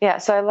 Yeah.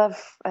 So I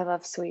love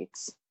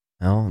sweets.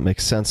 Well, it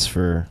makes sense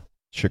for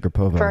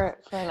Sugarpova.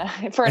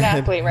 For an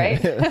athlete,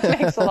 right? It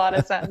makes a lot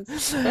of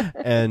sense.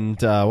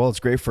 And it's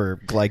great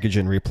for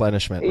glycogen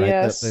replenishment, right?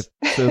 Yes.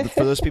 So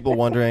for those people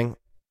wondering,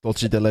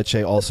 dulce de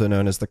leche, also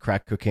known as the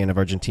crack cocaine of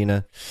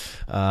Argentina,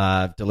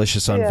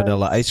 delicious on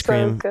vanilla ice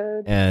cream. So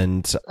good.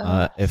 And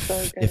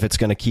if it's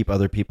going to keep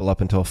other people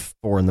up until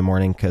 4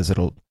 a.m. because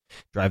it'll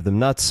drive them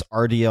nuts,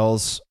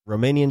 RDLs,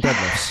 Romanian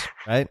deadlifts,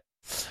 right?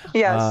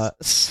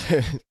 Yes.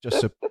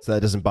 Just so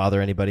that doesn't bother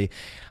anybody.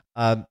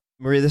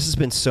 Maria, this has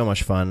been so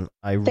much fun.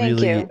 I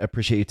really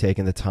appreciate you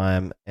taking the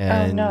time.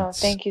 And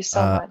thank you so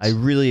much. I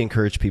really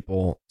encourage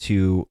people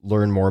to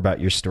learn more about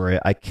your story.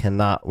 I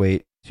cannot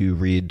wait to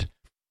read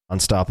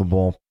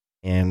Unstoppable.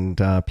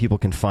 And people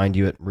can find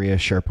you at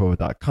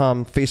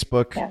mariasharapova.com,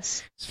 Facebook,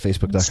 yes. It's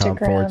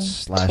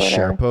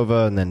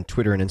facebook.com/Sharapova, and then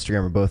Twitter and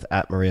Instagram are both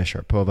at Maria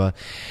Sharapova.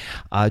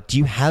 Do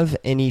you have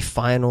any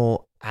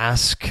final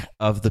ask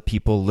of the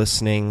people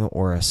listening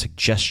or a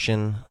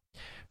suggestion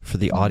for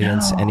the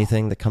audience?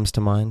 Anything that comes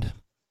to mind?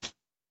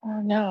 Oh,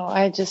 no,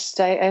 I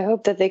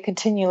hope that they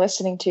continue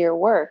listening to your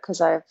work,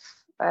 because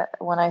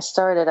when I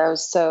started, I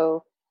was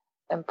so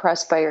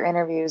impressed by your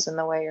interviews and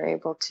the way you're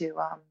able to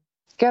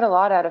get a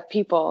lot out of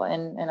people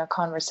in a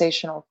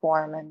conversational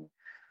form. And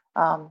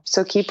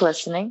so keep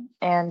listening.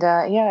 And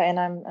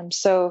and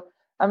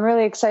I'm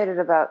really excited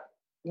about,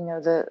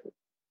 the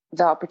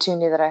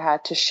opportunity that I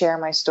had to share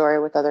my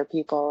story with other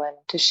people and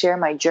to share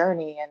my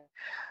journey.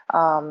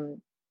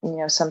 And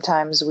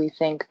sometimes we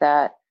think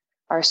that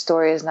our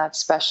story is not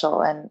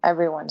special, and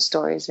everyone's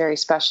story is very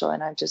special.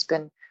 And I've just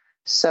been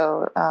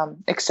so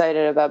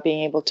excited about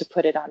being able to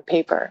put it on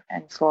paper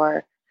and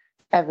for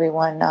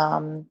everyone,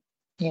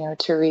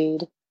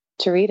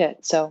 to read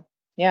it. So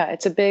yeah,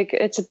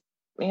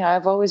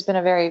 I've always been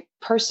a very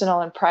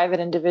personal and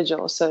private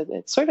individual. So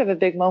it's sort of a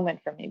big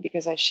moment for me,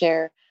 because I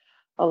share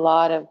a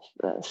lot of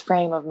the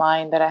frame of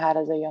mind that I had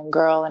as a young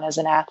girl and as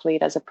an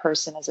athlete, as a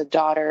person, as a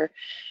daughter,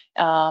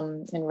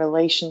 in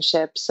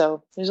relationships.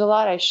 So there's a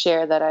lot I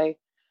share that I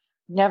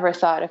never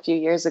thought a few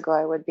years ago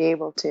I would be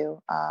able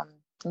to.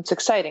 It's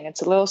exciting.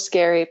 It's a little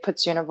scary. It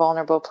puts you in a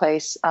vulnerable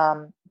place.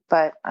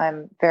 But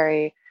I'm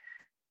very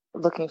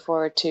looking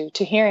forward to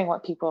hearing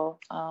what people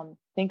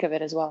think of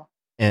it as well.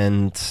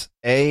 And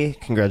A,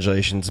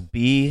 congratulations.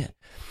 B,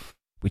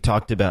 we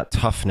talked about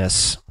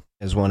toughness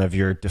as one of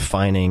your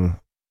defining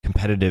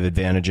competitive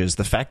advantages.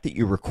 The fact that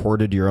you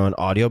recorded your own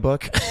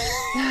audiobook.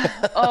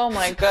 Oh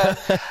my God.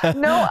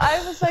 No,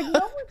 I was like, no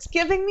one's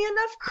giving me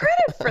enough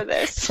credit for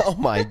this. Oh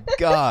my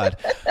God.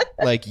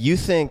 Like, you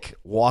think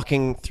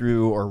walking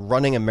through or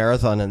running a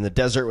marathon in the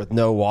desert with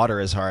no water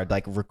is hard.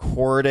 Like,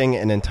 recording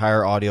an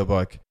entire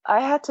audiobook.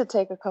 I had to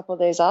take a couple of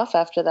days off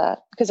after that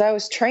because I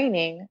was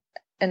training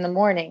in the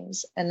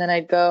mornings, and then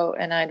I'd go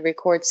and I'd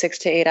record 6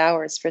 to 8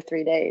 hours for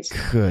 3 days.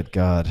 Good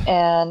God.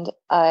 And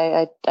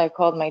I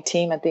called my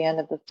team at the end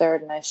of the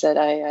third, and I said,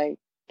 I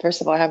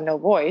first of all, I have no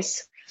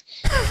voice.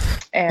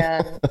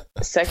 And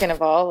second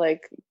of all,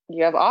 like,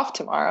 you have off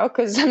tomorrow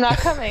because I'm not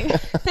coming.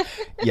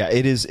 Yeah,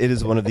 it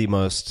is one of the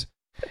most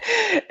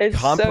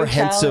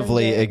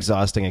comprehensively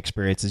exhausting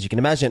experiences you can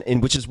imagine,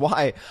 and which is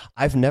why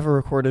I've never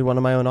recorded one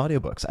of my own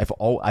audiobooks.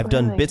 I've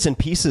done bits and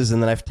pieces,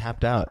 and then I've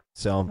tapped out.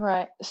 So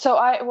right. So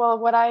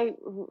what I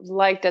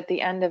liked at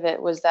the end of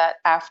it was that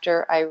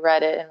after I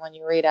read it, and when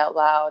you read out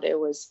loud,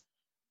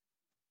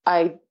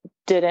 I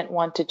didn't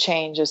want to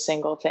change a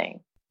single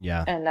thing.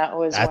 Yeah. And that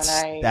was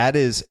that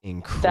is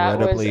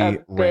incredibly that was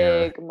a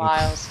rare. big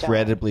milestone.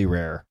 Incredibly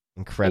rare.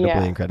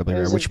 Incredibly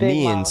rare. Which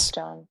means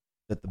milestone.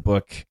 That the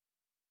book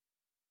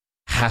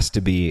has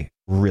to be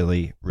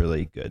really,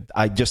 really good.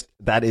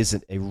 That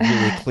isn't a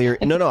really clear.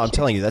 No, I'm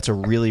telling you, that's a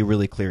really,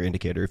 really clear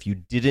indicator. If you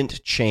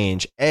didn't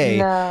change,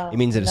 A, it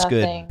means that it's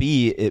good.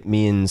 B, it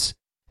means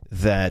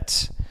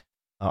that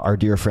our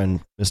dear friend,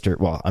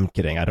 I'm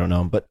kidding, I don't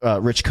know him, but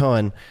Rich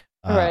Cohen,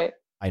 right.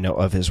 I know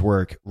of his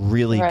work,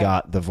 really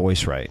got the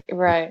voice right.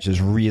 Right. Which is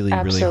really,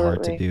 really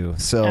hard to do.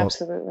 So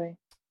absolutely.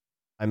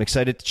 I'm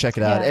excited to check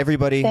it out.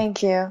 Everybody,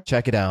 thank you.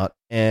 Check it out.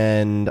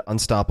 And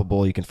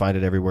Unstoppable, you can find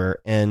it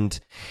everywhere. And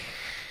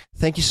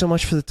thank you so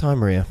much for the time,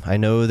 Maria. I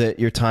know that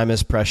your time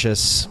is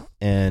precious,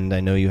 and I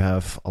know you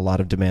have a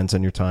lot of demands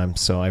on your time.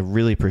 So I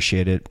really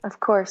appreciate it. Of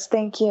course.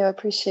 Thank you. I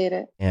appreciate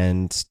it.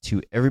 And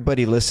to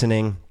everybody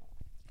listening,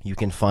 you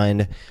can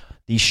find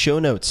the show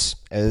notes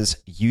as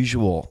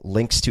usual,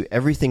 links to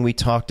everything we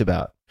talked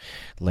about,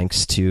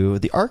 links to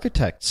the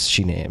architects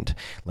she named,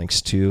 links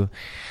to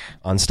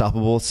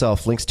Unstoppable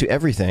itself, links to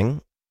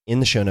everything in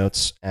the show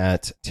notes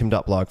at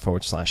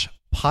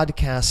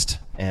tim.blog/podcast.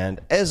 And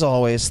as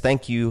always,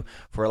 thank you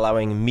for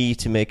allowing me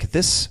to make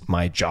this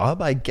my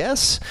job, I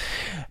guess.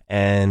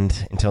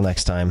 And until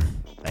next time,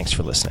 thanks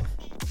for listening.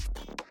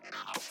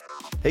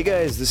 Hey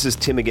guys, this is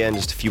Tim again.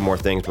 Just a few more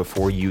things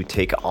before you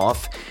take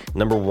off.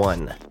 Number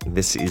one,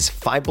 this is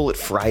 5 Bullet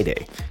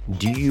Friday.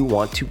 Do you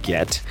want to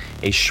get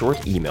a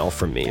short email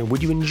from me?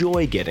 Would you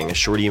enjoy getting a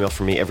short email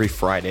from me every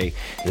Friday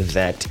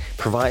that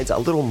provides a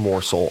little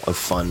morsel of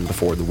fun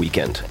before the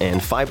weekend?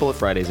 And 5 Bullet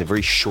Friday is a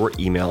very short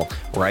email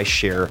where I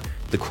share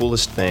the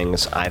coolest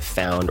things I've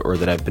found or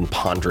that I've been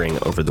pondering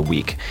over the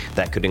week.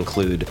 That could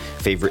include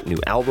favorite new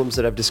albums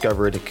that I've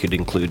discovered. It could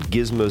include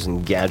gizmos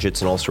and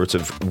gadgets and all sorts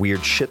of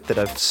weird shit that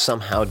I've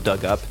somehow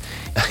dug up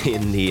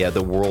in the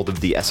world of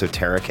the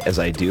esoteric as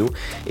I do.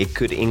 It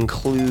could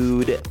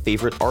include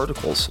favorite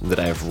articles that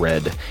I've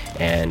read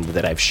and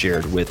that I've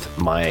shared with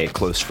my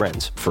close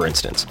friends, for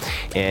instance.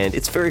 And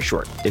it's very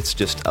short. It's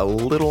just a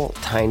little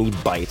tiny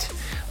bite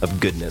of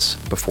goodness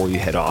before you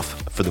head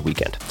off for the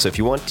weekend. So if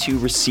you want to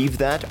receive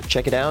that,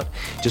 check it out.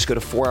 Just go to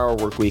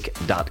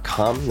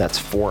 4hourworkweek.com. That's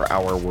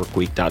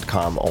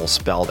 4hourworkweek.com, all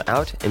spelled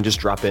out, and just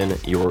drop in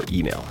your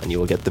email and you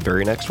will get the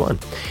very next one.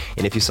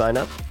 And if you sign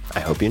up,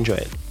 I hope you enjoy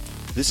it.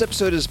 This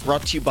episode is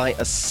brought to you by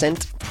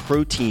Ascent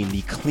Protein,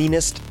 the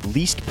cleanest,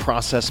 least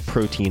processed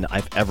protein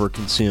I've ever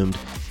consumed.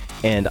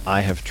 And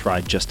I have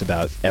tried just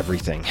about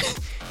everything.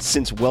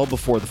 Since well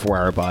before the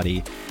 4-Hour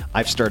Body,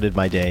 I've started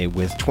my day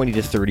with 20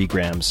 to 30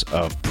 grams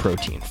of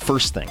protein.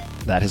 First thing,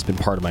 that has been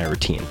part of my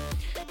routine.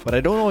 But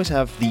I don't always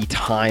have the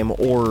time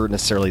or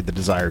necessarily the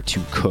desire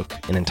to cook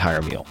an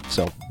entire meal.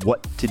 So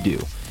what to do?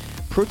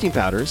 Protein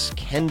powders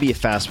can be a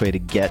fast way to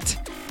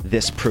get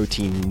this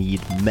protein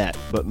need met,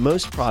 but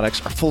most products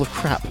are full of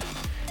crap.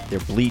 They're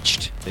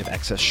bleached, they have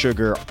excess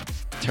sugar,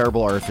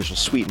 terrible artificial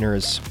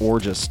sweeteners, or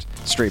just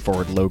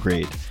straightforward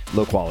low-grade,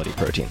 low-quality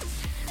protein.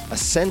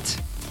 Ascent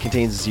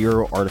contains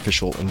 0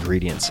 artificial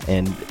ingredients,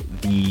 and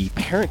the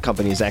parent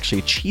company is actually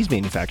a cheese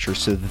manufacturer,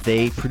 so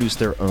they produce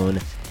their own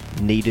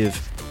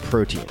native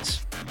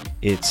proteins.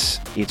 It's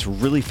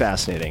really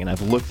fascinating, and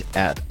I've looked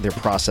at their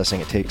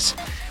processing. It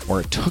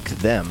took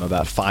them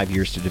about 5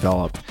 years to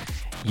develop.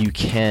 You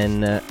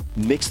can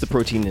mix the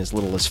protein in as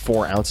little as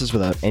 4 ounces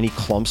without any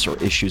clumps or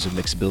issues of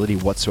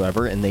mixability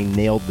whatsoever, and they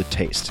nailed the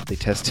taste. They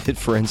tested,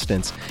 for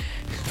instance,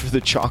 for the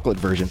chocolate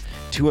version,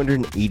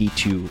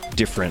 282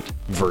 different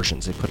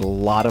versions. They put a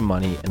lot of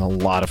money and a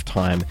lot of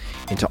time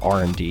into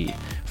R&D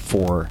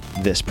for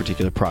this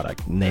particular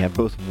product. And they have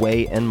both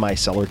whey and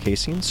micellar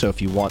casein, so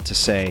if you want to,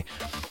 say,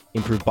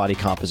 improve body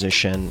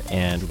composition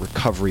and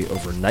recovery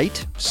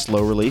overnight,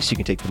 slow release, you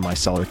can take the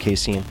micellar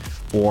casein,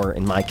 or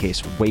in my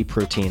case, whey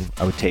protein,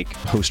 I would take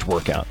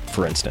post-workout,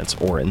 for instance,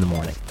 or in the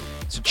morning.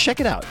 So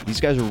check it out.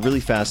 These guys are really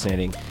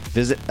fascinating.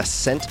 Visit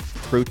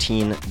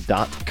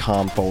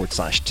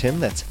ascentprotein.com/Tim.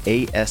 That's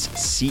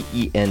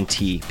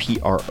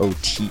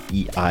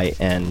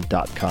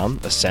ASCENTPROTEIN.com.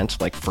 Ascent,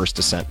 like first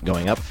ascent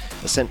going up.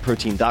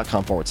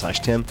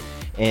 Ascentprotein.com/Tim.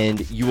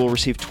 And you will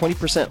receive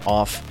 20%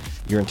 off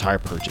your entire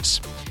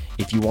purchase.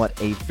 If you want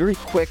a very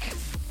quick,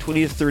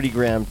 20 to 30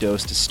 gram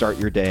dose to start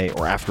your day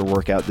or after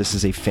workout. This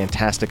is a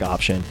fantastic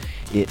option.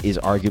 It is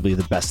arguably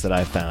the best that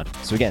I've found.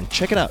 So again,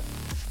 check it out.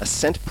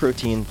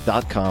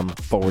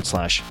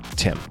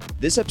 AscentProtein.com/Tim.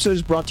 This episode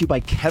is brought to you by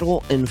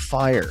Kettle and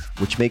Fire,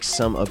 which makes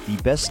some of the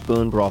best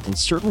bone broth and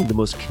certainly the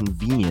most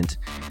convenient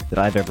that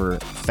I've ever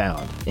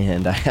found.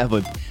 And I have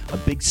a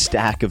big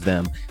stack of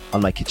them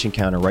on my kitchen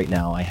counter right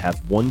now. I have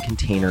one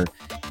container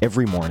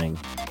every morning.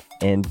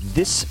 And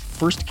this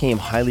first came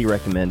highly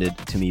recommended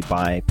to me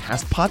by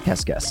past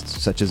podcast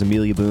guests, such as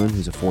Amelia Boone,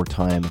 who's a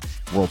 4-time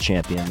world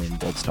champion in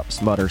World's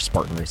Toughest Mudder,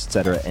 Spartan Race,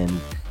 etc.,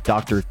 and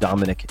Dr.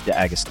 Dominic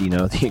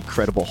D'Agostino, the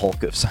incredible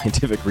Hulk of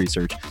scientific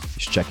research. You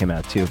should check him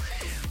out too.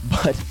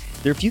 But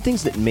there are a few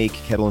things that make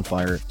Kettle and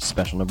Fire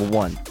special. Number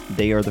one,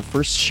 they are the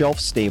first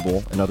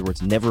shelf-stable, in other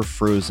words, never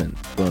frozen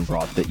bone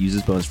broth that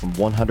uses bones from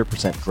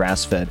 100%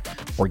 grass-fed,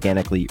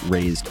 organically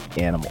raised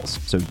animals.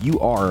 So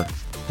you are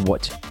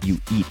what you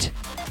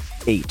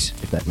ate,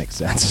 if that makes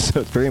sense.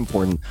 So it's very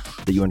important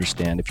that you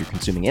understand, if you're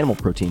consuming animal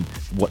protein,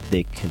 what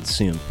they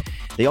consume.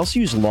 They also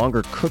use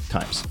longer cook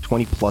times,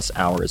 20 plus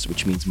hours,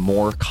 which means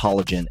more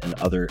collagen and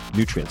other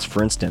nutrients.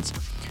 For instance,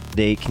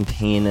 they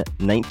contain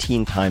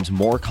 19 times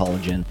more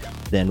collagen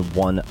than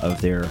one of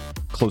their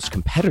close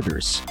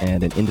competitors,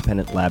 and an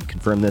independent lab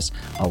confirmed this.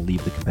 I'll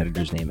leave the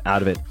competitor's name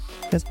out of it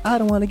because I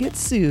don't want to get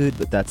sued,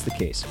 but that's the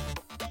case.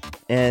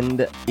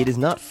 And it is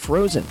not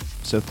frozen,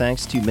 so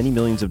thanks to many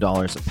millions of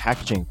dollars of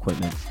packaging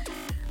equipment,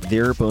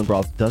 their bone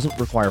broth doesn't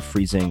require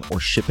freezing or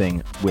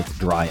shipping with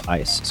dry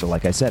ice. So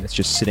like I said, it's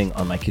just sitting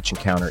on my kitchen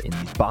counter in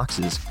these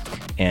boxes,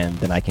 and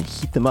then I can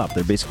heat them up.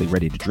 They're basically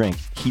ready to drink.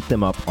 Heat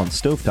them up on the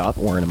stovetop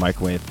or in a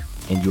microwave,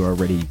 and you are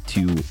ready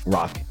to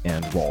rock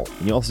and roll.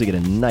 And you also get a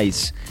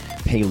nice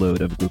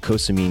payload of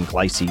glucosamine,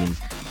 glycine,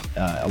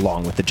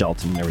 along with the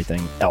gelatin and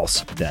everything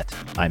else that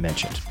I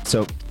mentioned.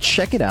 So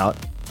check it out.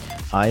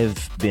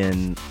 I've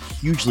been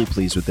hugely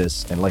pleased with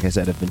this, and like I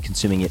said, I've been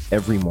consuming it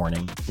every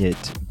morning. It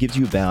gives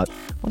you about, I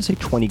want to say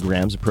 20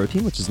 grams of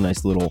protein, which is a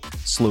nice little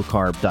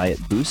slow-carb diet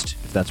boost,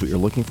 if that's what you're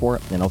looking for.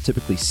 And I'll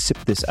typically sip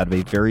this out of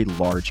a very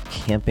large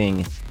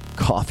camping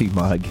coffee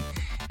mug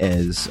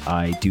as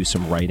I do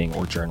some writing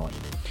or journaling.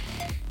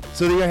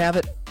 So there you have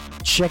it.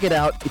 Check it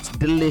out. It's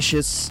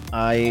delicious.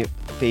 I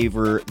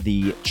favor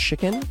the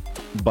chicken,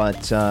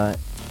 but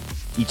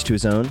each to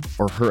his own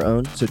or her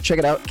own. So check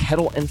it out,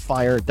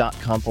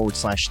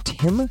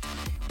 kettleandfire.com/Tim,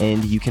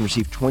 and you can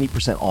receive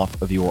 20%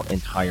 off of your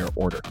entire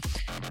order.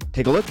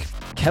 Take a look,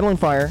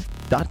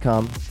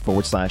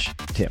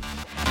 kettleandfire.com/Tim.